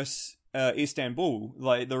reverse Istanbul,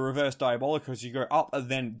 like the reverse Diabolicos. You go up and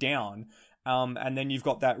then down. And then you've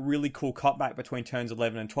got that really cool cutback between turns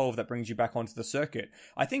 11 and 12 that brings you back onto the circuit.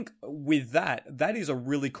 I think with that is a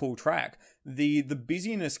really cool track. The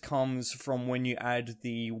busyness comes from when you add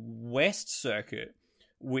the West circuit,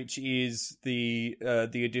 which is the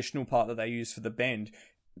additional part that they use for the Bend.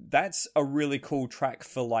 That's a really cool track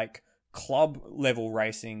for like club level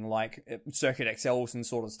racing, like Circuit XLs and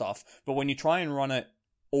sort of stuff. But when you try and run it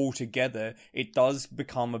all together, it does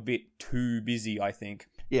become a bit too busy, I think.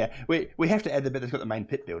 Yeah, we have to add the bit that's got the main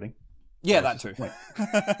pit building. Yeah, that too.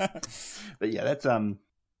 But yeah, that's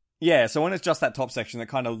Yeah, so when it's just that top section, it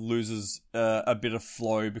kind of loses a bit of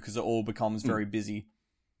flow because it all becomes very busy.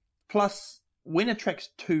 Plus, when a track's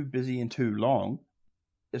too busy and too long,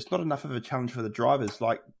 it's not enough of a challenge for the drivers.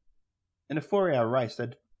 Like, in a 4-hour race,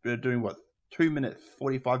 they're doing, 2-minute,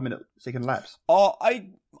 45-minute second laps? Oh,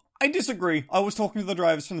 I disagree. I was talking to the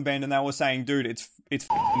drivers from the Bend, and they were saying, dude, it's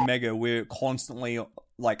mega. We're constantly,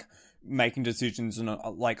 like, making decisions and,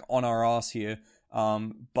 like, on our ass here.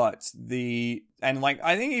 But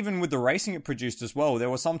I think even with the racing it produced as well, there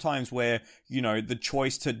were some times where, you know, the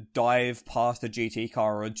choice to dive past a GT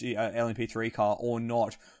car or a LMP3 car or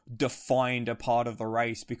not defined a part of the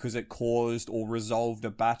race because it caused or resolved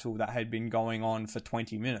a battle that had been going on for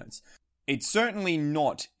 20 minutes. It's certainly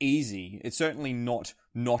not easy. It's certainly not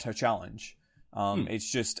a challenge.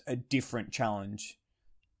 It's just a different challenge.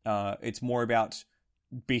 It's more about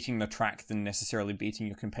beating the track than necessarily beating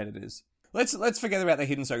your competitors. Let's forget about the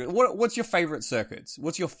hidden circuit. What's your favorite circuits?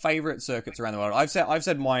 What's your favorite circuits around the world? I've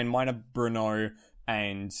said mine. Mine are Brno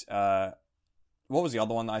and what was the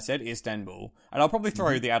other one that I said? Istanbul. And I'll probably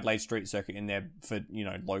throw the Adelaide Street Circuit in there for, you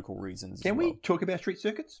know, local reasons. Can we talk about street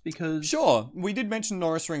circuits? Because sure, we did mention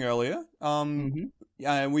Norris Ring earlier.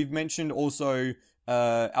 We've mentioned also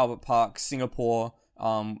Albert Park, Singapore,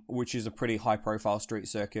 which is a pretty high-profile street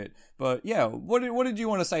circuit. But yeah, what did you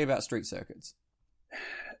want to say about street circuits?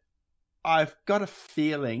 I've got a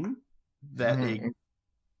feeling that they're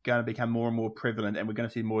going to become more and more prevalent, and we're going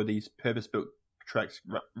to see more of these purpose-built tracks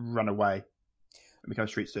run away and become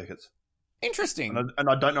street circuits. Interesting. And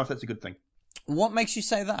I don't know if that's a good thing. What makes you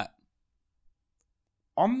say that?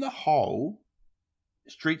 On the whole,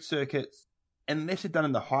 street circuits, unless they're done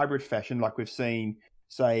in the hybrid fashion, like we've seen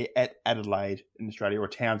say, at Adelaide in Australia or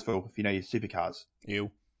Townsville, if you know your supercars.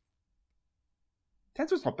 Ew.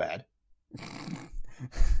 Townsville's not bad.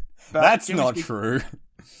 That's generally not speaking, true.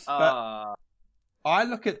 Uh, I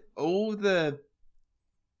look at all the,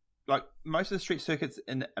 like, most of the street circuits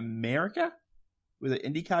in America, where the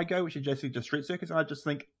IndyCar go, which are basically just street circuits, and I just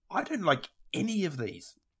think, I don't like any of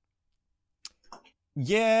these.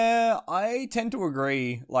 Yeah, I tend to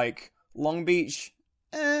agree. Like, Long Beach,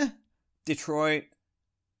 Detroit,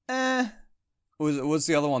 What's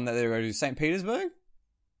the other one that they go to? St. Petersburg?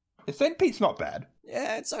 St. Pete's not bad.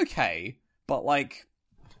 Yeah, it's okay. But, like,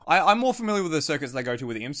 I'm more familiar with the circuits they go to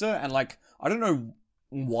with IMSA, and, like, I don't know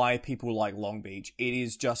why people like Long Beach. It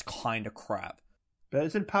is just kind of crap. But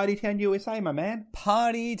it's in Party Town, USA, my man.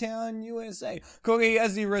 Party Town, USA. Cookie,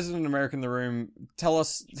 as the resident American in the room, tell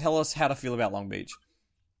us how to feel about Long Beach.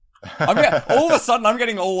 All of a sudden, I'm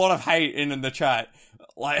getting a lot of hate in the chat.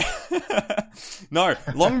 Like, no,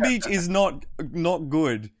 Long Beach is not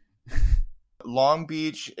good. Long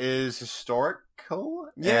Beach is historical,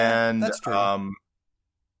 Yeah, and that's true.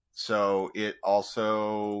 so it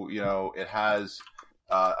also, it has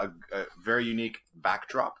a very unique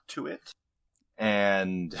backdrop to it,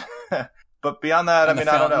 and but beyond that, And I mean,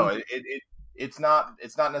 the I don't know. fountain. It's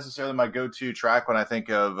not necessarily my go-to track when I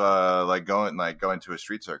think of going to a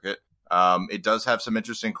street circuit. It does have some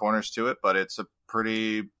interesting corners to it, but it's a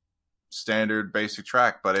pretty standard basic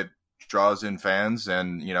track, but it draws in fans,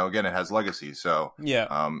 and again, it has legacy, so Yeah.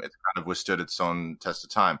 it's kind of withstood its own test of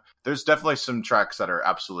time. There's definitely some tracks that are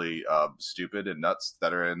absolutely stupid and nuts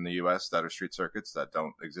that are in the US that are street circuits that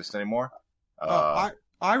don't exist anymore. I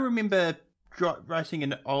remember racing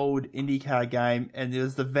an old IndyCar game, and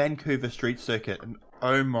there's the Vancouver Street Circuit, and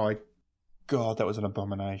oh my god, that was an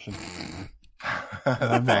abomination. The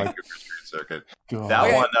my Vancouver Street Circuit. God. That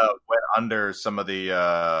Okay. one went under some of the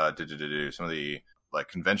like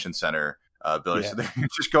convention center buildings. Yeah. So they're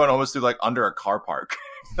just going almost through like under a car park.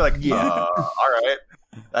 Like, Yeah. all right,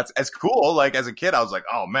 that's cool. Like as a kid, I was like,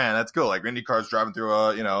 oh man, that's cool. Like Indy cars driving through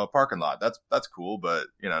a parking lot. That's cool. But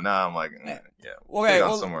now I'm like, yeah, Okay, take on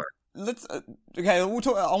well, somewhere. let's we'll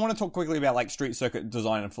talk. I want to talk quickly about like street circuit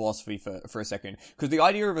design and philosophy for a second, because the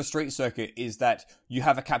idea of a street circuit is that you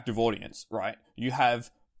have a captive audience, right?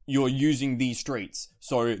 You're using these streets,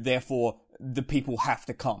 so therefore the people have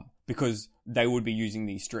to come because they would be using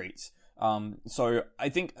these streets. So I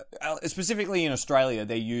think specifically in Australia,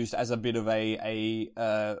 they're used as a bit of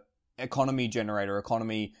a economy generator,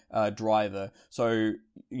 economy driver. So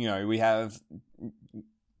we have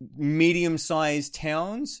medium-sized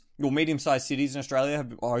towns or medium-sized cities in Australia have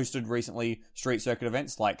hosted recently street circuit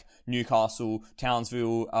events like Newcastle,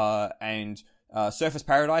 Townsville, and Surfers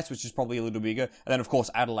Paradise, which is probably a little bigger, and then of course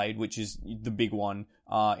Adelaide, which is the big one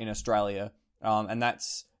in Australia. And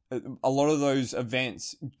that's a lot of those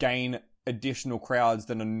events gain additional crowds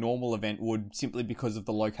than a normal event would, simply because of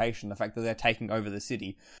the location, the fact that they're taking over the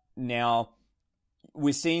city. Now,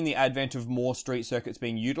 we're seeing the advent of more street circuits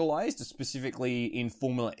being utilized, specifically in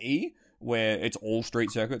Formula E, where it's all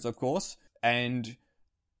street circuits, of course. And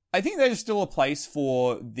I think there's still a place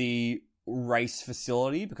for the race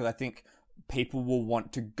facility, because I think people will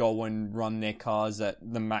want to go and run their cars at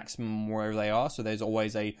the maximum wherever they are. So there's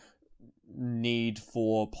always a need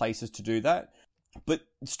for places to do that. But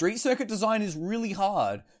street circuit design is really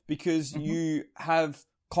hard because you have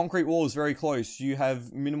concrete walls very close. You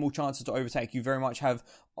have minimal chances to overtake. You very much have,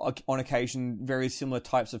 on occasion, very similar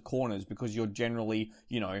types of corners, because you're generally,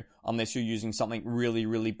 unless you're using something really,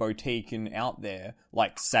 really boutique and out there,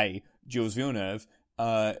 like, say, Jules Villeneuve,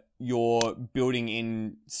 you're building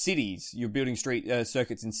in cities. You're building street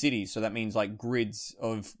circuits in cities, so that means like grids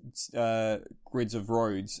of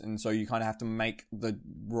roads, and so you kind of have to make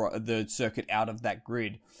the circuit out of that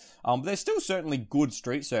grid. But there's still certainly good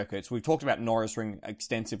street circuits. We've talked about Norris Ring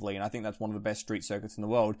extensively, and I think that's one of the best street circuits in the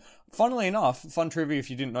world. Funnily enough, fun trivia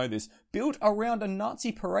if you didn't know this, built around a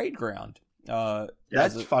Nazi parade ground.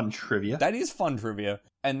 That's fun trivia. That is fun trivia.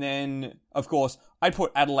 And then, of course, I'd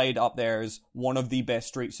put Adelaide up there as one of the best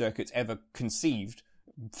street circuits ever conceived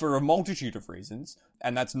for a multitude of reasons.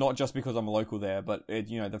 And that's not just because I'm a local there, but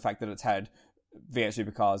the fact that it's had V8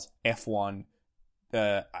 Supercars, F1,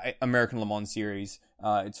 American Le Mans series.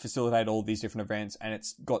 It's facilitated all these different events, and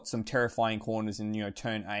it's got some terrifying corners in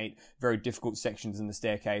turn 8, very difficult sections in the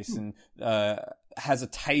staircase, and has a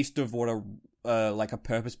taste of what a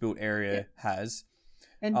purpose-built area has.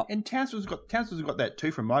 And Townsville's got that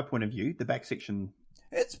too, from my point of view. The back section,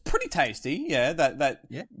 It's pretty tasty, yeah. That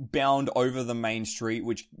Yeah. bound over the main street,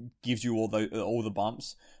 which gives you all the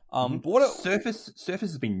bumps. But what Surface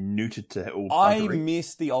has been neutered to all I buggery.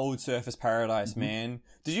 miss the old Surface Paradise, man.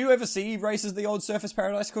 Did you ever see races the old Surface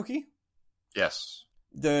Paradise, Cookie? Yes.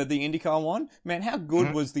 The IndyCar one? Man, how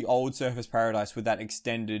good was the old Surface Paradise with that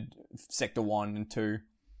extended Sector 1 and 2?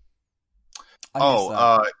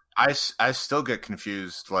 I still get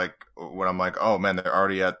confused, like, when I'm like, oh man, they're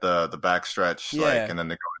already at the backstretch, like, and then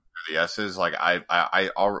they're going through the S's. Like, I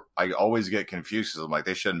always get confused because I'm like,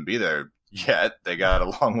 they shouldn't be there yet. They got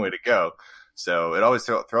a long way to go. So it always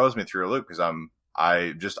throws me through a loop because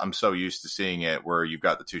I'm so used to seeing it where you've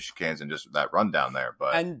got the two chicanes and just that rundown there.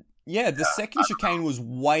 But the second chicane was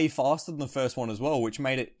way faster than the first one as well, which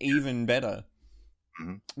made it even better.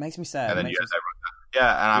 Mm-hmm. Makes me sad. And then and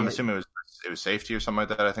I'm assuming it was safety or something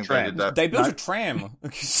like that. I think they did that. They built a tram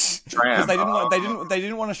because they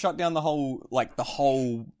didn't want to shut down the whole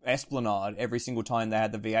Esplanade every single time they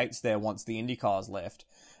had the V8s there once the Indy cars left.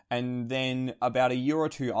 And then about a year or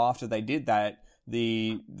two after they did that,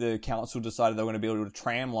 the council decided they were going to build a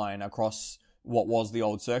tram line across what was the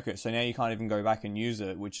old circuit. So now you can't even go back and use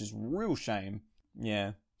it, which is a real shame.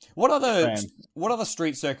 Yeah. What other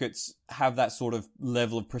street circuits have that sort of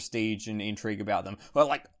level of prestige and intrigue about them? Well,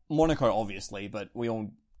 like Monaco, obviously, but we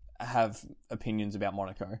all have opinions about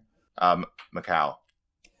Monaco. Macau.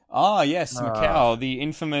 Ah, yes, Macau, the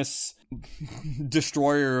infamous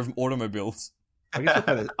destroyer of automobiles. I guess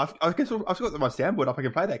I've got my soundboard up. I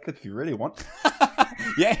can play that clip if you really want.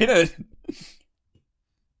 Yeah, hit it.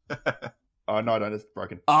 Oh, no, I don't. It's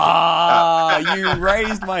broken. You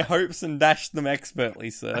raised my hopes and dashed them expertly,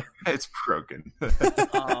 sir. It's broken.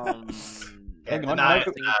 Hang on.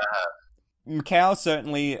 Macau,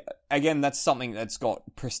 certainly, again, that's something that's got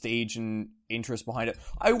prestige and interest behind it.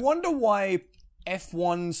 I wonder why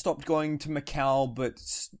F1 stopped going to Macau but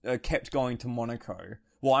kept going to Monaco.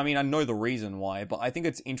 Well, I mean, I know the reason why, but I think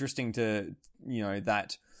it's interesting to,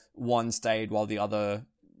 that one stayed while the other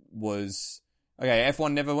was... Okay,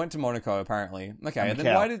 F1 never went to Monaco, apparently. Okay,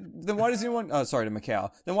 then why does anyone... Oh, sorry, to Macau.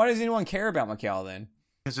 Then why does anyone care about Macau, then?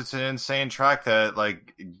 Because it's an insane track that,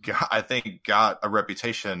 like, I think got a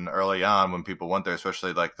reputation early on when people went there,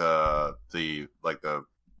 especially, like, the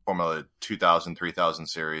Formula 2000, 3000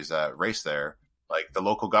 series that raced there. Like, the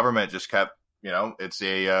local government just kept, it's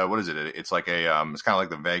a, what is it? It's like a, it's kind of like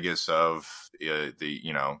the Vegas of the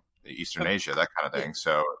Eastern Asia, that kind of thing.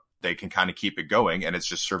 So... they can kind of keep it going, and it's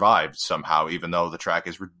just survived somehow, even though the track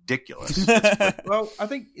is ridiculous. Well, I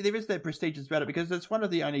think there is that prestige about it because it's one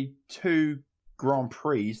of the only two Grand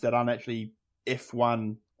Prix that aren't actually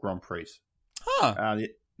F1 Grand Prix. Huh.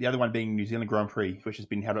 The other one being New Zealand Grand Prix, which has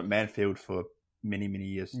been held at Manfield for many, many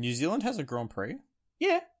years. New Zealand has a Grand Prix?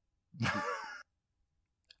 Yeah.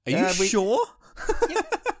 Are you sure?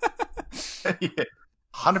 Yeah.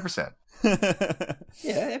 100%.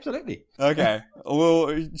 Yeah, absolutely. Okay.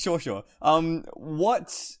 Well, sure.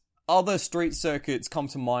 What other street circuits come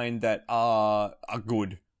to mind that are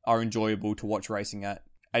good, are enjoyable to watch racing at?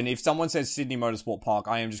 And if someone says Sydney Motorsport Park,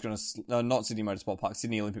 I am just going to... not Sydney Motorsport Park,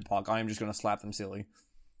 Sydney Olympic Park, I am just going to slap them silly.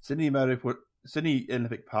 Sydney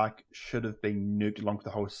Olympic Park should have been nuked along with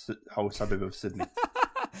the whole suburb of Sydney.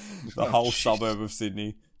 The whole suburb of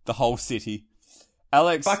Sydney. The whole city.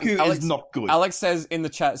 Alex is not good. Alex says in the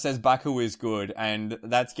chat Baku is good, and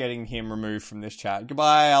that's getting him removed from this chat.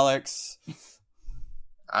 Goodbye, Alex.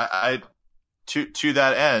 To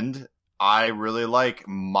that end, I really like 1.5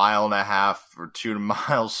 miles or 2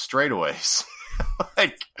 miles straightaways.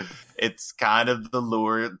 Like, it's kind of the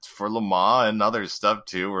lure for Le Mans and other stuff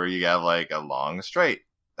too, where you have like a long straight.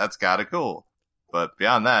 That's kind of cool. But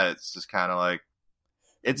beyond that, it's just kind of like,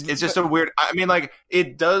 It's just a weird... I mean, like,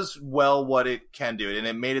 it does well what it can do, and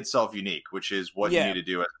it made itself unique, which is what you need to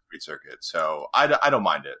do at the street circuit. So I don't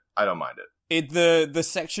mind it. The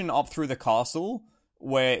section up through the castle,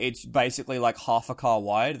 where it's basically like half a car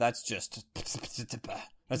wide, that's just...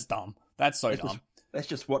 That's dumb. That's so dumb. That's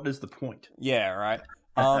just what is the point. Yeah, right.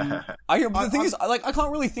 The thing is, like, I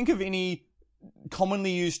can't really think of any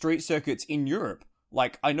commonly used street circuits in Europe.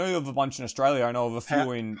 Like, I know of a bunch in Australia, I know of a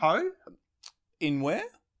few in... Po? In where?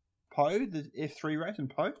 Po, the F3 race in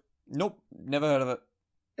Po? Nope, never heard of it.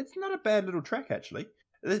 It's not a bad little track, actually.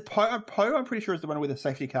 Po, I'm pretty sure, is the one where the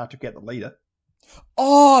safety car took out the leader.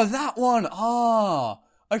 Oh, that one!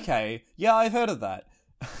 Okay. Yeah, I've heard of that.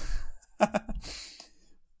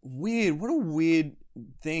 Weird. What a weird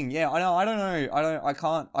thing. Yeah, I know. I don't know.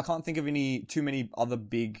 I can't think of too many other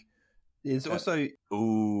big... There's also...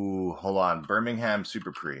 Ooh, hold on. Birmingham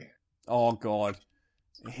Super Prix. Oh, God.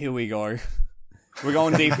 Here we go. We're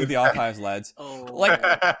going deep with the archives, lads. Oh. Like,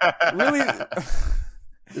 really,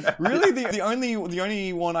 Really, the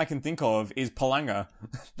only one I can think of is Palanga.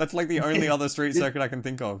 That's like the only other street circuit I can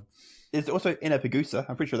think of. There's also Inapagusa.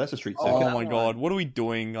 I'm pretty sure that's a street Oh circuit. my god, what are we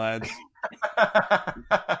doing, lads?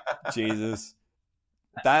 Jesus,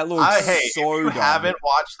 that looks Hey, so if you dumb. haven't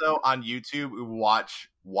watched though on YouTube,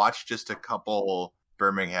 watch just a couple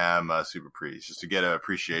Birmingham Super Prix just to get an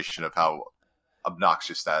appreciation of how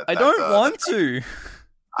obnoxious that. I don't want to.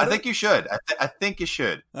 I think you should. I think you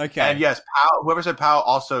should. Okay. And yes, Powell, whoever said Powell,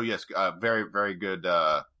 also yes, very very good,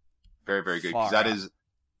 very very good. 'Cause Far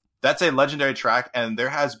that's a legendary track, and there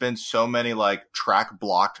has been so many like track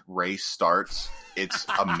blocked race starts. It's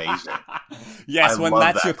amazing. Yes, I when love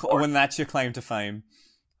that's that your course. when that's your claim to fame.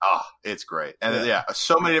 Ah, it's great. And yeah,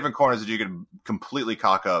 so many different corners that you can completely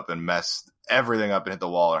cock up and mess everything up and hit the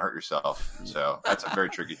wall and hurt yourself. So that's a very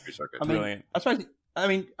tricky street circuit. I mean, Brilliant. I suppose. I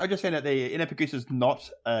mean, I just saying that the Inapagusa is not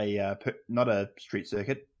a street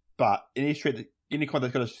circuit, but any circuit that's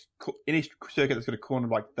got a corner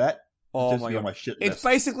like that. Oh just my be on god. my shit It's list.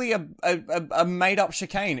 basically a made up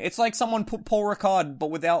chicane. It's like someone put Paul Ricard,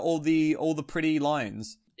 but without all the pretty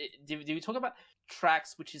lines. Do we talk about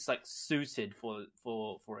tracks which is like suited for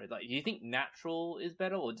it? Like, do you think natural is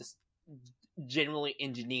better or just generally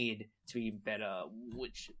engineered to be better?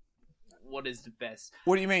 What is the best?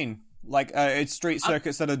 What do you mean? Like it's street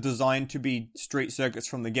circuits that are designed to be street circuits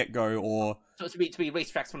from the get go, or So to be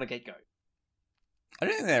racetracks from the get go. I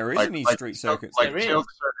don't think there is any street circuits. like There is. tilt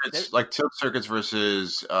circuits, like tilt circuits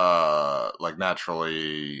versus like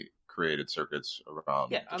naturally created circuits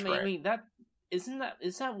around. Yeah, the I terrain. mean that is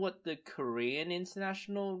that what the Korean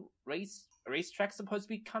international racetrack's supposed to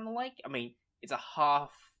be kind of like? I mean, it's a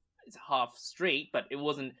half street, but it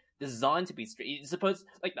wasn't designed to be street. It's supposed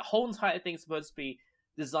like the whole entire thing is supposed to be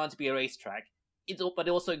designed to be a racetrack. But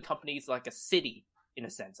it also accompanies like a city in a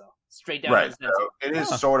center, straight down Right, the center. so it is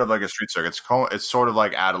Yeah. sort of like a street circuit. It's sort of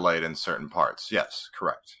like Adelaide in certain parts. Yes,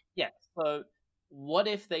 correct. Yeah. So what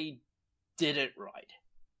if they did it right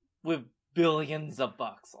with billions of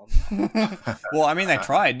bucks on that? Well, I mean, they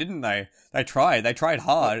tried, didn't they? They tried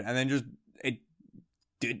hard, and then just it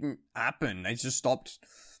didn't happen. They just stopped.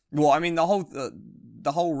 Well, I mean, the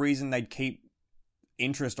whole reason they'd keep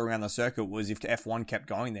interest around the circuit was if F1 kept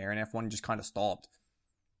going there, and F1 just kind of stopped.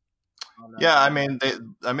 Yeah, I mean,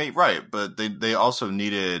 right, but they also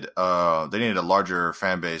needed a larger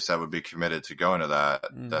fan base that would be committed to going to that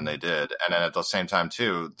than they did, and then at the same time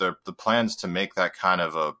too, the plans to make that kind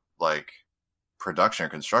of a like production or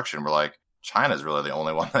construction were like China's really the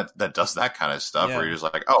only one that does that kind of stuff. Yeah. Where you're just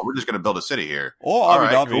like, oh, we're just going to build a city here. Or All Abu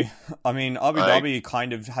right, Dhabi. cool. I mean, Abu Like- Dhabi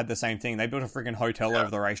kind of had the same thing. They built a freaking hotel over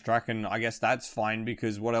the racetrack, and I guess that's fine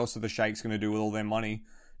because what else are the sheikhs going to do with all their money?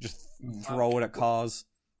 Just throw it at cars.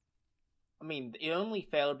 I mean, it only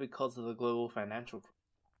failed because of the global financial.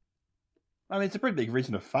 I mean, it's a pretty big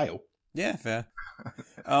reason to fail. Yeah, fair.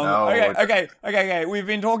 No, Okay. We've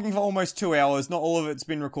been talking for almost 2 hours. Not all of it's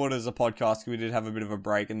been recorded as a podcast. We did have a bit of a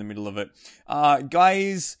break in the middle of it.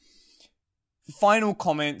 Guys, final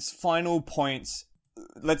comments, final points.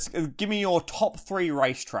 Let's give me your top 3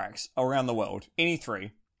 racetracks around the world. Any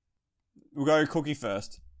 3. We'll go Cookie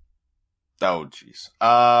first. Oh, jeez.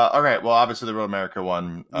 Okay. Well, obviously the Road America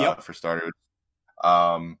one Yep. for starters.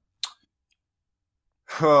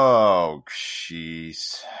 Oh,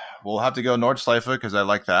 jeez. We'll have to go Nordschleife because I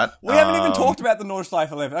like that. We haven't even talked about the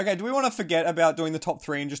Nordschleife 11. Okay, do we want to forget about doing the top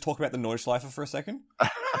 3 and just talk about the Nordschleife for a second?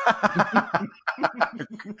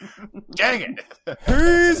 Dang it!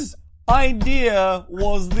 Whose idea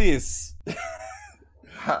was this?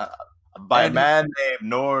 By a man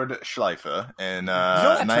named Nordschleife in Do you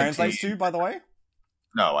know what that translates to, by the way?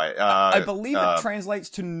 No, I believe it translates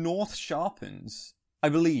to North Sharpens. I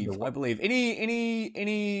believe.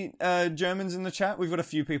 Any Germans in the chat? We've got a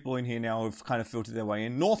few people in here now who've kind of filtered their way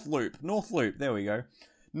in. North Loop. There we go.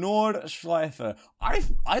 Nordschleife.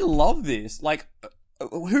 I love this. Like,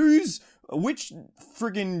 which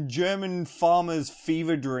friggin' German farmer's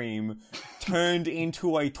fever dream turned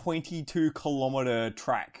into a 22-kilometer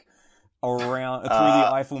track around through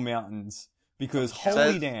the Eiffel Mountains? Because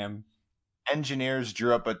holy damn. Engineers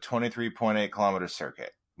drew up a 23.8 kilometer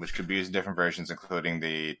circuit, which could be used in different versions, including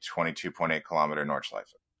the 22.8 kilometer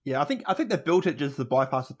Nordschleife. Yeah, I think they built it just to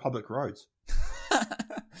bypass the public roads.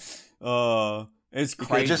 It's It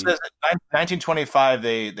crazy. just says in 1925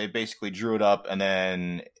 they basically drew it up and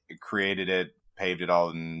then created it, paved it all,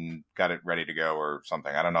 and got it ready to go or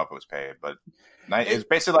something. I don't know if it was paved, but it's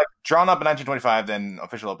basically like drawn up in 1925, then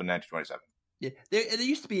official open in 1927. Yeah, there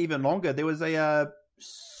used to be even longer. There was a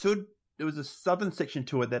southern section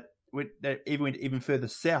to it that went even further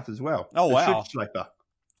south as well. Oh, The wow. Schutzschleife.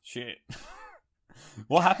 Shit.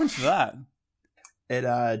 What happened to that?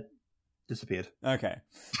 It disappeared. Okay.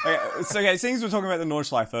 So since we're talking about the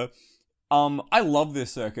Nordschleife, I love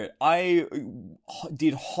this circuit. I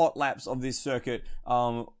did hot laps of this circuit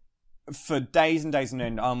for days and days on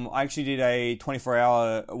end. I actually did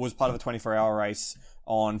was part of a 24-hour race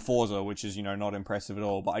on Forza, which is, not impressive at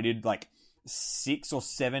all, but I did like 6 or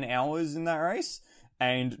 7 hours in that race.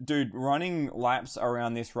 And dude, running laps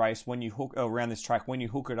around this race around this track, when you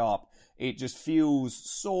hook it up, it just feels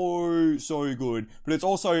so good. But it's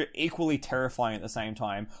also equally terrifying at the same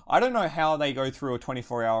time. I don't know how they go through a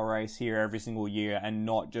 24-hour race here every single year and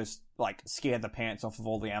not just like scare the pants off of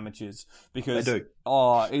all the amateurs, because They do.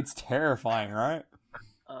 Oh, it's terrifying, right?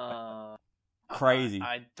 Crazy.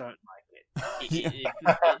 I don't like it.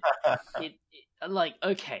 It like,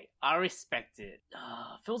 okay, I respect it.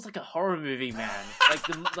 Feels like a horror movie, man.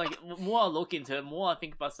 The more I look into it, the more I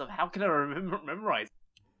think about stuff. How can I memorize?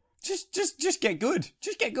 Just get good.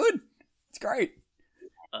 Just get good. It's great.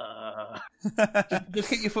 Just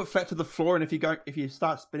get your foot flat to the floor, and if you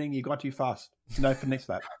start spinning, you go too fast. No, for the next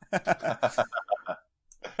lap.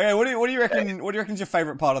 Okay, what do you reckon? What do you reckon is your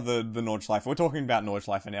favorite part of the Nordschleife? We're talking about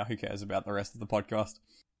Nordschleife now. Who cares about the rest of the podcast?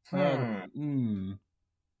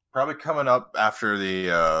 Probably coming up after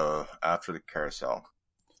the carousel,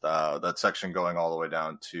 that section going all the way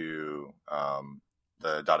down to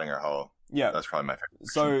the Dottinger Hall. Yeah, that's probably my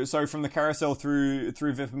favorite. So from the carousel through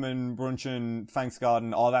Wipperman, Brunchen,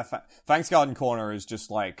 Fangsgarten, that Fangsgarten corner is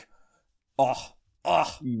just like, yeah.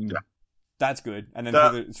 That's good. And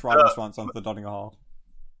then it's right once onto the Dottinger Hall.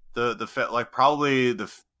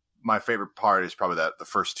 My favorite part is probably the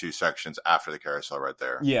first 2 sections after the carousel right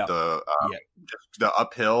there. Yeah. Just the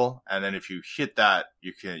uphill, and then if you hit that,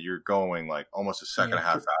 you're going like almost a second and a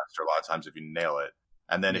half faster a lot of times if you nail it.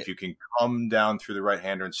 And then if you can come down through the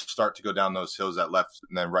right-hander and start to go down those hills, that left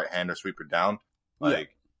and then right-hander sweeper down,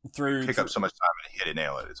 pick up so much time and hit it,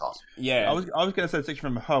 nail it. It's awesome. Yeah. I was going to say the section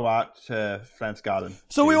from Hoart to Fansgarden.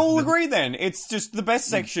 So we all agree then. It's just the best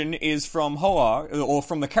section is from Hoart, or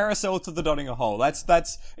from the carousel to the Dottinger Hole.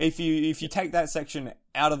 That's if you take that section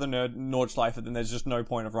out of the Nordschleife, then there's just no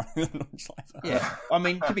point of running the Nordschleife. Yeah. I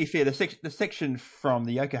mean, to be fair, the section from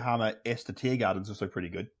the Yokohama S to Tiergarten is also pretty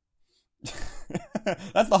good.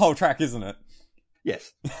 That's the whole track, isn't it?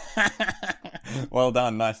 Yes. Well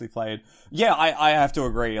done, nicely played. Yeah, I have to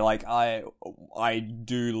agree. Like, I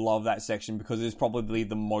do love that section because it's probably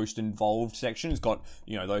the most involved section. It's got,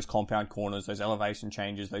 those compound corners, those elevation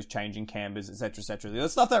changes, those changing cambers, etc., etc. The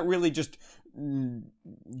stuff that really just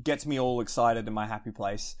gets me all excited in my happy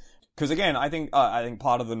place. Because again, I think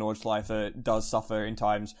part of the Nordschleife does suffer in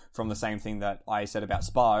times from the same thing that I said about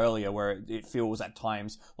Spa earlier, where it feels at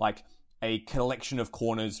times like a collection of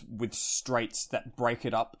corners with straights that break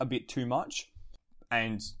it up a bit too much.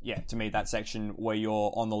 And yeah, to me, that section where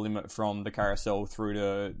you're on the limit from the carousel through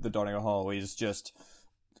to the Dottinger Hole is just,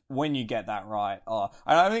 when you get that right.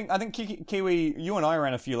 And I think Kiwi, you and I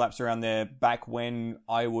ran a few laps around there back when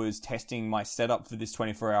I was testing my setup for this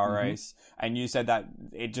 24-hour race, and you said that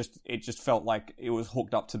it just felt like it was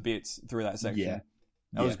hooked up to bits through that section. Yeah,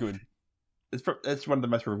 that was good. It's one of the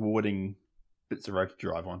most rewarding bits of road to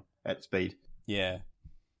drive on at speed. Yeah,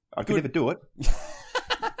 I could never do it.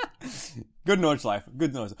 Good Nordschleife.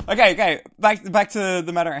 Good Nordschleife. Okay. Back to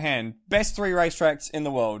the matter at hand. Best 3 racetracks in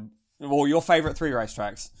the world. Or your favorite 3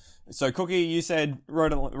 racetracks. So, Cookie, you said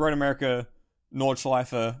Road America,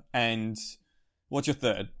 Nordschleife, and what's your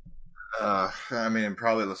third? I mean,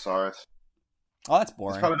 probably La Sarre. Oh, that's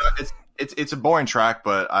boring. It's probably not, it's a boring track,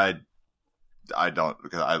 but I don't,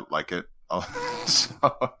 because I like it. So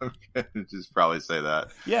I'm gonna just probably say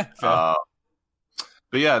that. Yeah, fair.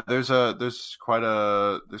 But yeah, there's quite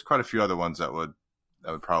a few other ones that would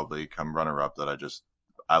probably come runner up that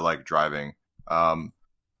I like driving.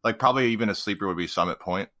 Like probably even a sleeper would be Summit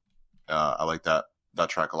Point. I like that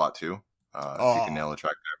track a lot too. If you can nail the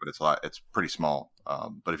track there, but it's pretty small.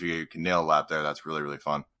 But if you can nail a lap there, that's really, really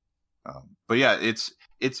fun. But yeah,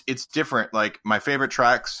 it's different. Like my favorite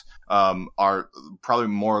tracks are probably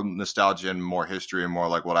more nostalgia and more history and more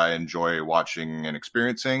like what I enjoy watching and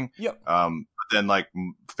experiencing. Yep. But then like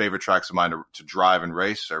favorite tracks of mine to drive and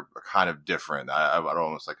race are kind of different. I'd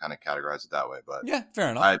almost like kind of categorize it that way. But yeah, fair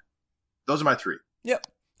enough. Those are my 3. Yep.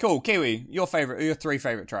 Cool. Kiwi, your 3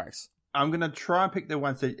 favorite tracks. I'm going to try and pick the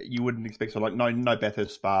ones that you wouldn't expect. So like no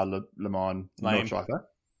Bathurst, Spa, Le Mans, Nordschleife.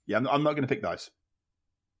 Yeah, I'm not going to pick those.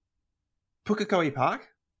 Pukekohe Park?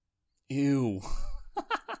 Ew.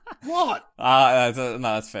 What? No,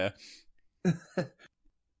 that's fair.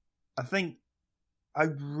 I think I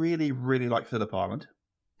really, really like Phillip Island.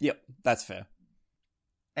 Yep, that's fair.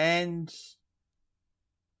 And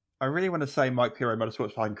I really want to say Mike Pirro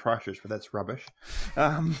Motorsports behind Christchurch, but that's rubbish. Is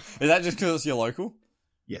that just because it's your local?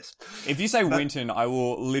 Yes. If you say Winton, I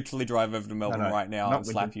will literally drive over to Melbourne No, right now not and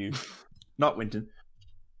slap you. Not Winton.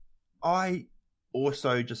 I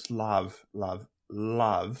also just love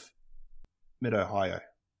Mid-Ohio.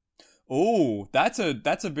 Oh, that's a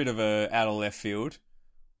bit of a out of left field.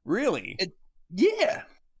 Really? Yeah.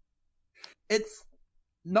 It's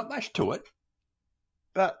not much to it.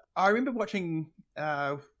 But I remember watching,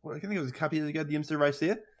 I think it was a couple years ago, the IMSA race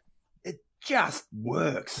there. It just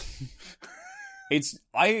works.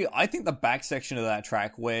 I think the back section of that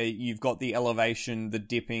track where you've got the elevation, the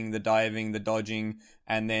dipping, the diving, the dodging,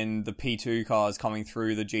 and then the P2 cars coming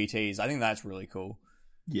through the GTs, I think that's really cool.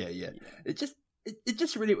 Yeah. It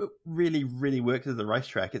just really works as a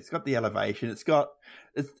racetrack. It's got the elevation. It's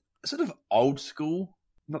sort of old school,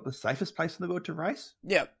 not the safest place in the world to race.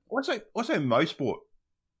 Yeah. Also Mosport.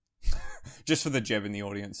 Just for the Jeb in the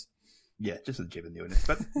audience. Yeah, just a jib in the audience.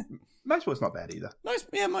 But Mosport's not bad either.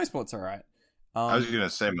 Mosport's alright. I was going to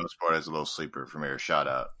say Mosport has a little sleeper for me, or shout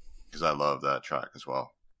out, because I love that track as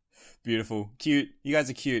well. Beautiful. Cute. You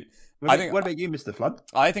guys are cute. What about you, Mr. Flood?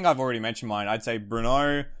 I think I've already mentioned mine. I'd say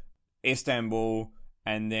Brno, Istanbul,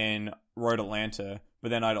 and then Road Atlanta.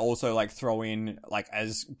 But then I'd also throw in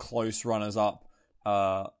as close runners up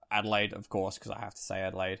Adelaide, of course, because I have to say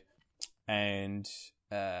Adelaide. And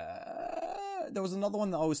there was another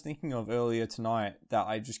one that I was thinking of earlier tonight that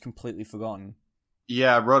I just completely forgotten.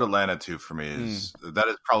 Yeah, Road Atlanta too for me is that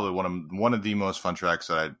is probably one of the most fun tracks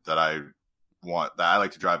that I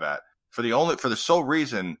like to drive at for the sole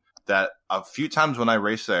reason that a few times when I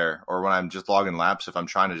race there or when I'm just logging laps, if I'm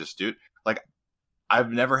trying to just do it,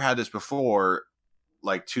 I've never had this before,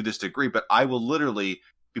 to this degree, but I will literally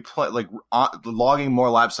be logging more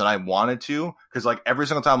laps than I wanted to, because every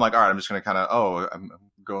single time I'm all right, I'm just gonna kind of I'm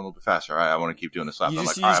going a little bit faster. All right, I want to keep doing this lap. I'm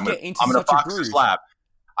gonna box this lap.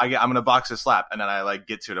 I'm gonna box this lap, and then I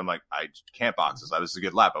get to it. I'm like, I can't box this lap. This is a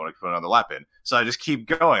good lap. I want to put another lap in. So I just keep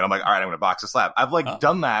going. I'm like, all right, I'm gonna box this lap. I've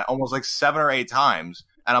done that almost 7 or 8 times,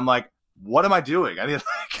 and I'm like, what am I doing? I need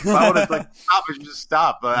if I want to stop, I should just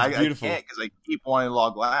stop. But I can't because I keep wanting to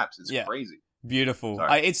log laps. It's crazy. Beautiful.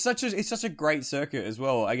 It's such a great circuit as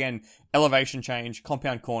well. Again, elevation change,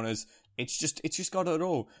 compound corners. It's just got it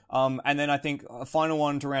all. And then I think a final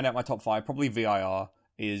one to round out my top 5, probably VIR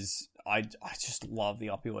is. I just love the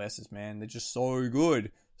uphill S's, man. They're just so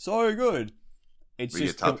good. So good. It's we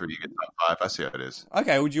just get top 3, you get top 5. I see how it is.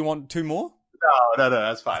 Okay, would you want 2 more? No,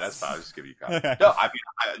 that's fine. I'll just give you a couple. No, I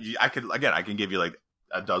mean, I can give you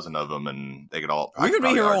a dozen of them, and they could all. We could be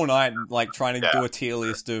here all night, trying to do a tier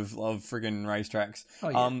list of friggin' racetracks. Oh,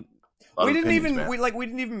 yeah. We didn't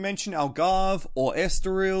even mention Algarve or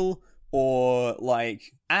Estoril or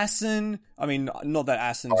Assen. I mean, not that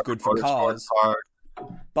Assen's good for cars.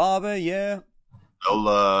 Barber, yeah.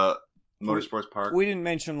 Lola Motorsports Park. We didn't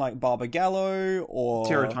mention Barber Gallo or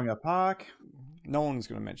Taratonga Park. No one's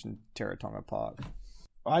going to mention Taratonga Park.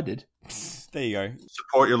 I did. There you go.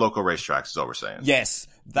 Support your local racetracks is all we're saying. Yes,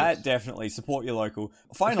 definitely. Support your local.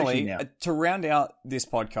 Finally, to round out this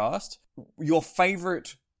podcast, your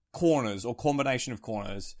favorite corners or combination of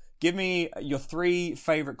corners. Give me your 3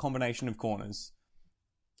 favorite combination of corners.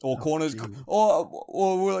 Or corners, or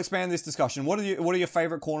we'll expand this discussion. What are your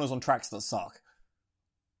favorite corners on tracks that suck?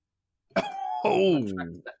 Tracks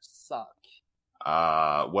that suck.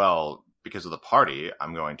 Well, because of the party,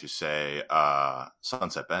 I'm going to say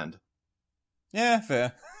Sunset Bend. Yeah,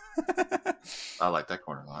 fair. I like that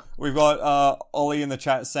corner a lot. We've got Ollie in the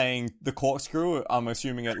chat saying the corkscrew. I'm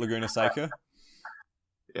assuming at Laguna Seca.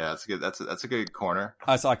 Yeah, that's good. That's a good corner.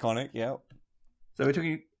 That's iconic. Yeah. So we're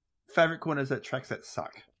talking favorite corners at tracks that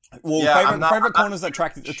suck. Well, favorite corners that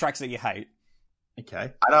tracks that you hate.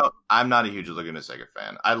 Okay. I'm not a huge Laguna Seca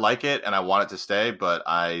fan. I like it and I want it to stay, but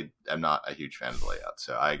I am not a huge fan of the layout.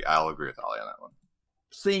 So I'll agree with Ollie on that one.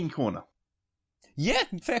 Scene corner. Yeah,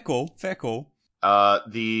 fair call. Oh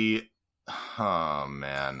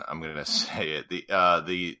man, I'm gonna say it.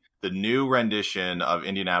 The new rendition of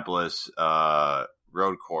Indianapolis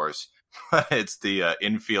road course. It's the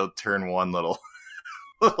infield turn 1 little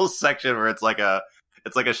section where it's like a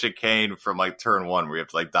chicane from turn 1 where you have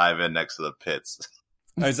to dive in next to the pits.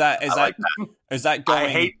 Is that going? I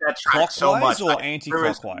hate that track so much. Or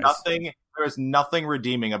anti-clockwise? There is nothing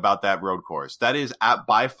redeeming about that road course. That is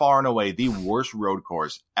by far and away the worst road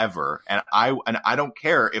course ever. And I don't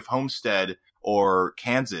care if Homestead or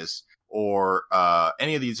Kansas or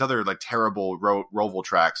any of these other terrible roval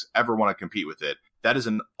tracks ever want to compete with it. That is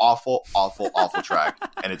an awful, awful, awful track,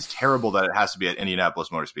 and it's terrible that it has to be at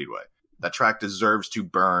Indianapolis Motor Speedway. That track deserves to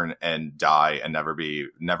burn and die and never be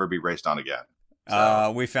raced on again.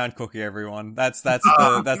 So. We found Cookie, everyone. That's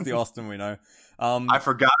the Austin we know. I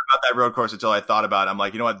forgot about that road course until I thought about it. I'm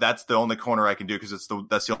like, you know what? That's the only corner I can do because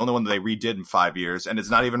that's the only one that they redid in 5 years, and it's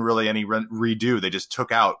not even really any redo. They just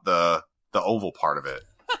took out the oval part of it.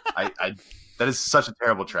 That is such a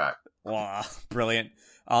terrible track. Wow, brilliant.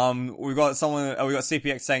 We got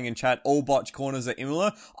CPX saying in chat, all botch corners are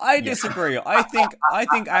Imola. I disagree. I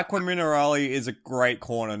think Aqua Minerale is a great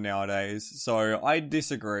corner nowadays. So I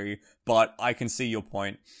disagree, but I can see your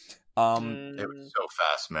point. It was so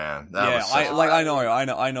fast, man. I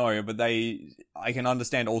know, but I can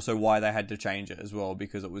understand also why they had to change it as well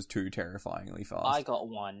because it was too terrifyingly fast. I got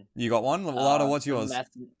one. You got one? Lada, what's yours? The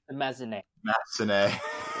Mazinet.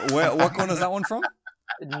 What corner is that one from?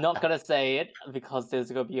 Not gonna say it because there's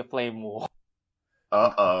gonna be a flame war.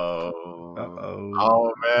 Uh-oh. Uh-oh.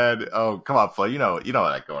 Oh, man. Oh, come on, Flo. You know what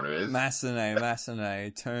that corner is.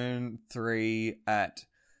 Massenet. Turn 3 at...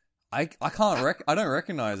 I don't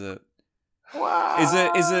recognize it. Wow.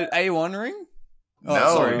 Is it A1 ring? Oh,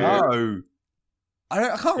 No. sorry. No.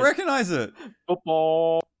 I can't recognize it.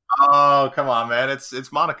 Football. Oh, come on, man.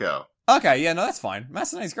 It's Monaco. Okay, yeah, no, that's fine.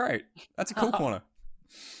 Massenet's great. That's a cool corner.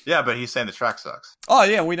 Yeah, but he's saying the track sucks. Oh,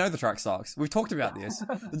 yeah, we know the track sucks. We've talked about this.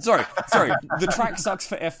 Sorry. The track sucks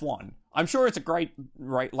for F1. I'm sure it's a great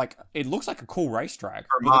it looks like a cool racetrack.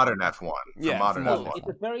 For modern F1. Yeah, Modern for modern F1. It's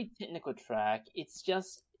a very technical track.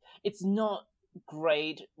 It's not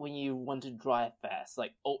great when you want to drive fast,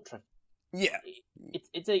 like ultra. Yeah.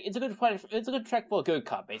 It's a good track for a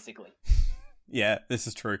go-kart, basically. Yeah, this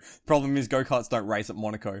is true. Problem is, go-karts don't race at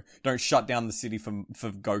Monaco. Don't shut down the city for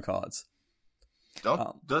go-karts.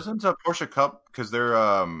 Doesn't Porsche Cup, because they're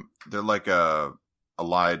like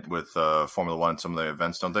allied with Formula One in some of the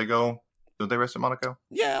events, don't they race at Monaco?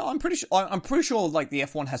 Yeah, I'm pretty sure like the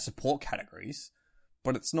F1 has support categories,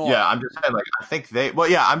 but it's not. Yeah, I'm just saying, like, I think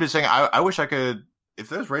I'm just saying, I wish I could, if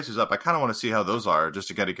there's races up, I kind of want to see how those are, just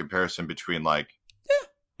to get a comparison between, like,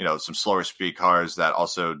 some slower speed cars that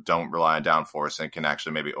also don't rely on downforce and can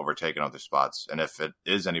actually maybe overtake in other spots. And if it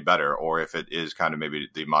is any better, or if it is kind of maybe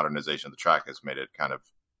the modernization of the track has made it kind of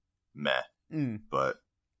meh. But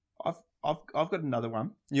I've got another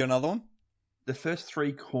one. You another one? The first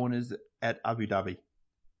 3 corners at Abu Dhabi.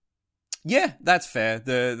 Yeah, that's fair.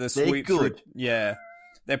 The sweep good. through, yeah,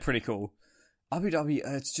 they're pretty cool. Abu Dhabi,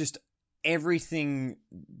 it's just everything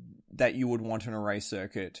that you would want in a race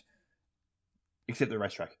circuit. Except the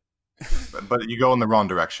racetrack. but you go in the wrong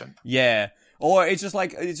direction. Yeah. Or it's just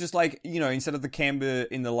like, instead of the camber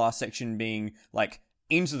in the last section being like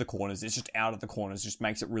into the corners, it's just out of the corners, just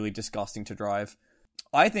makes it really disgusting to drive.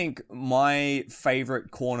 I think my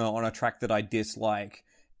favorite corner on a track that I dislike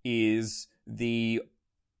is the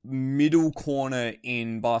middle corner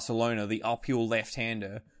in Barcelona, the uphill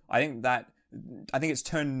left-hander. I think it's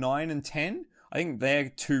turn 9 and 10. I think they're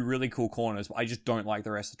 2 really cool corners, but I just don't like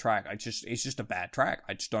the rest of the track. It's just a bad track.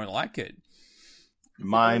 I just don't like it.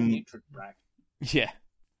 Mine, yeah,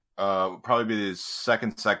 probably be the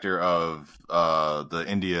second sector of the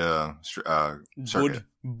India circuit.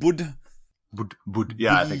 Bud.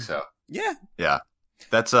 Yeah, I think so. Yeah.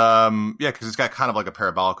 That's because it's got kind of like a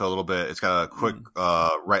parabolica a little bit. It's got a quick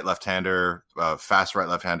right left-hander, fast right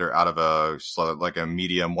left-hander out of a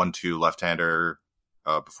medium 1-2 left-hander.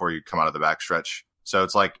 Before you come out of the backstretch, so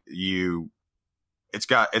it's like it's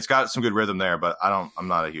got some good rhythm there, but I'm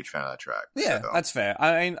not a huge fan of that track. Yeah, so. That's fair.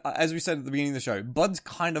 I mean, as we said at the beginning of the show, Bud's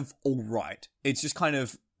kind of all right. It's just kind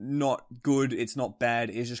of not good. It's not bad.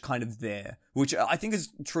 It's just kind of there, which I think is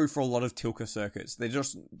true for a lot of Tilke circuits.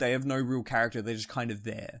 They have no real character. They're just kind of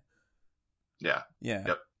there. Yeah.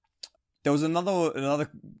 Yep. There was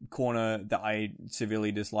another corner that I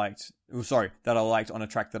severely disliked. Oh, sorry, that I liked on a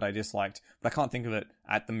track that I disliked, but I can't think of it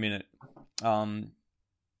at the minute. I'm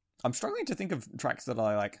struggling to think of tracks that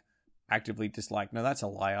I like actively dislike. No, that's a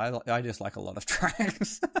lie. I dislike a lot of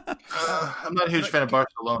tracks. I'm not a huge fan of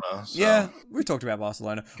Barcelona. So. Yeah, we talked about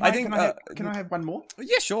Barcelona. Can I have one more?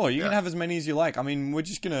 Yeah, sure. You can have as many as you like. I mean, we're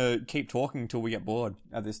just gonna keep talking until we get bored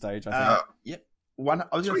at this stage. I think. Yep.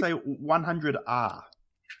 I was gonna say 100R.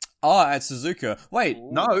 Oh, at Suzuka. Wait,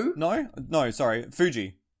 No, sorry,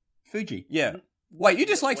 Fuji. Yeah. Wait, you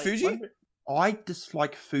dislike Fuji? I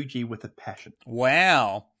dislike Fuji with a passion.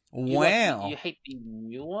 Wow. You hate the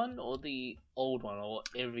new one or the old one or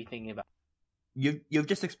everything about? You've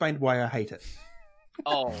just explained why I hate it.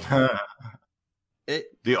 Oh,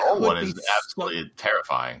 the old one is absolutely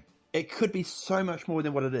terrifying. It could be so much more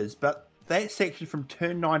than what it is, but that section from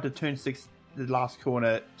turn 9 to turn 6, the last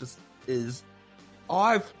corner, just is.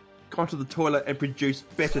 I've gone to the toilet and produced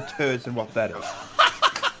better turds than what that is.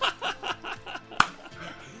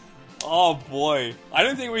 Oh boy, I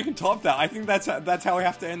don't think we can top that. I think that's how we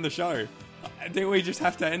have to end the show. I think we just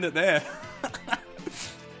have to end it there.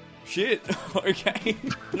 Shit. Okay.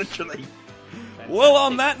 Literally. Well,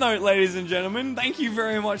 on that note, ladies and gentlemen, thank you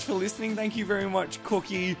very much for listening. Thank you very much,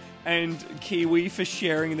 Cookie and Kiwi, for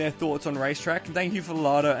sharing their thoughts on Racetrack. And thank you for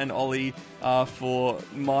Lada and Ollie for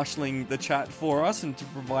marshalling the chat for us and to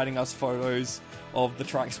providing us photos of the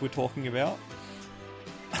tracks we're talking about.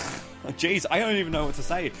 Jeez, I don't even know what to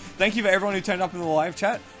say. Thank you for everyone who turned up in the live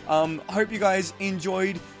chat. Hope you guys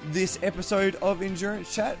enjoyed this episode of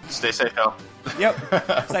Endurance Chat. Stay safe, y'all. Yep.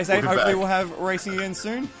 Stay safe. We'll be Hopefully back. we'll have racing again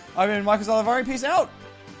soon. I've been Michael Zalavari. Peace out.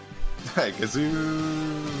 Hey,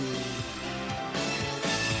 kazoo.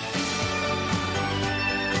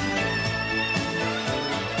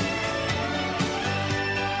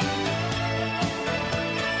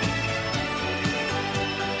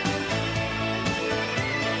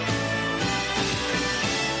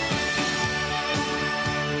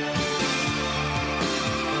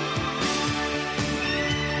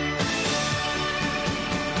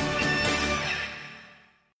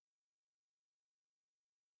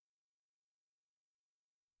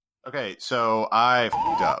 Okay, so I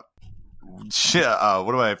f***ed up. Shit,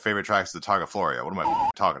 one of my favorite tracks is the Targa Floria. What am I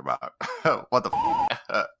talking about? What the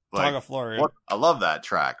f***? Targa Floria. What? I love that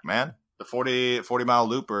track, man. The 40 mile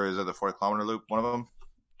loop, or is it the 40 kilometer loop? One of them.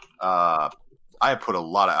 I put a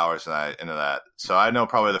lot of hours into that, so I know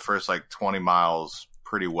probably the first like 20 miles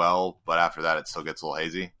pretty well, but after that it still gets a little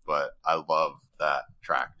hazy. But I love that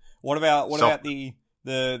track. What about the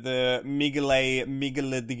Migale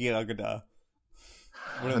de Gagada?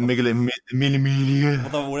 Whatever the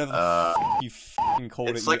you fucking called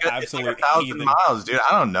It's it, like you it's like absolute 1,000 heathen. miles, dude.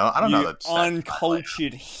 I don't know. You that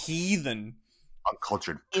uncultured heathen.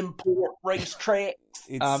 uncultured. Import racetrack.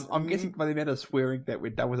 It's, I'm guessing by the amount of swearing that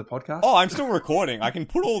we're done with the podcast. Oh, I'm still recording. I can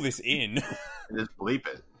put all this in. Just bleep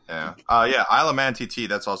it. Yeah. Yeah. Isle of Man TT.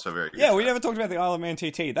 That's also very good. Yeah, we never talked about the Isle of Man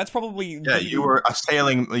TT. That's probably Yeah, you were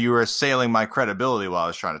assailing my credibility while I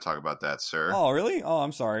was trying to talk about that, sir. Oh, really? Oh,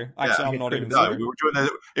 I'm sorry. Actually, I'm not even No, sorry. we were doing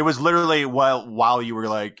that. It was literally while you were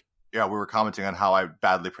like, yeah, we were commenting on how I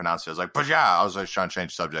badly pronounced it. I was like, but yeah, I was like trying to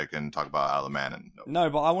change subject and talk about Isle of Man. And No,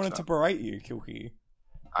 but I wanted to berate you, Kilky.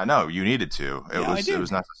 I know you needed to. It Yeah, I was did.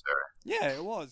 necessary. Yeah, it was.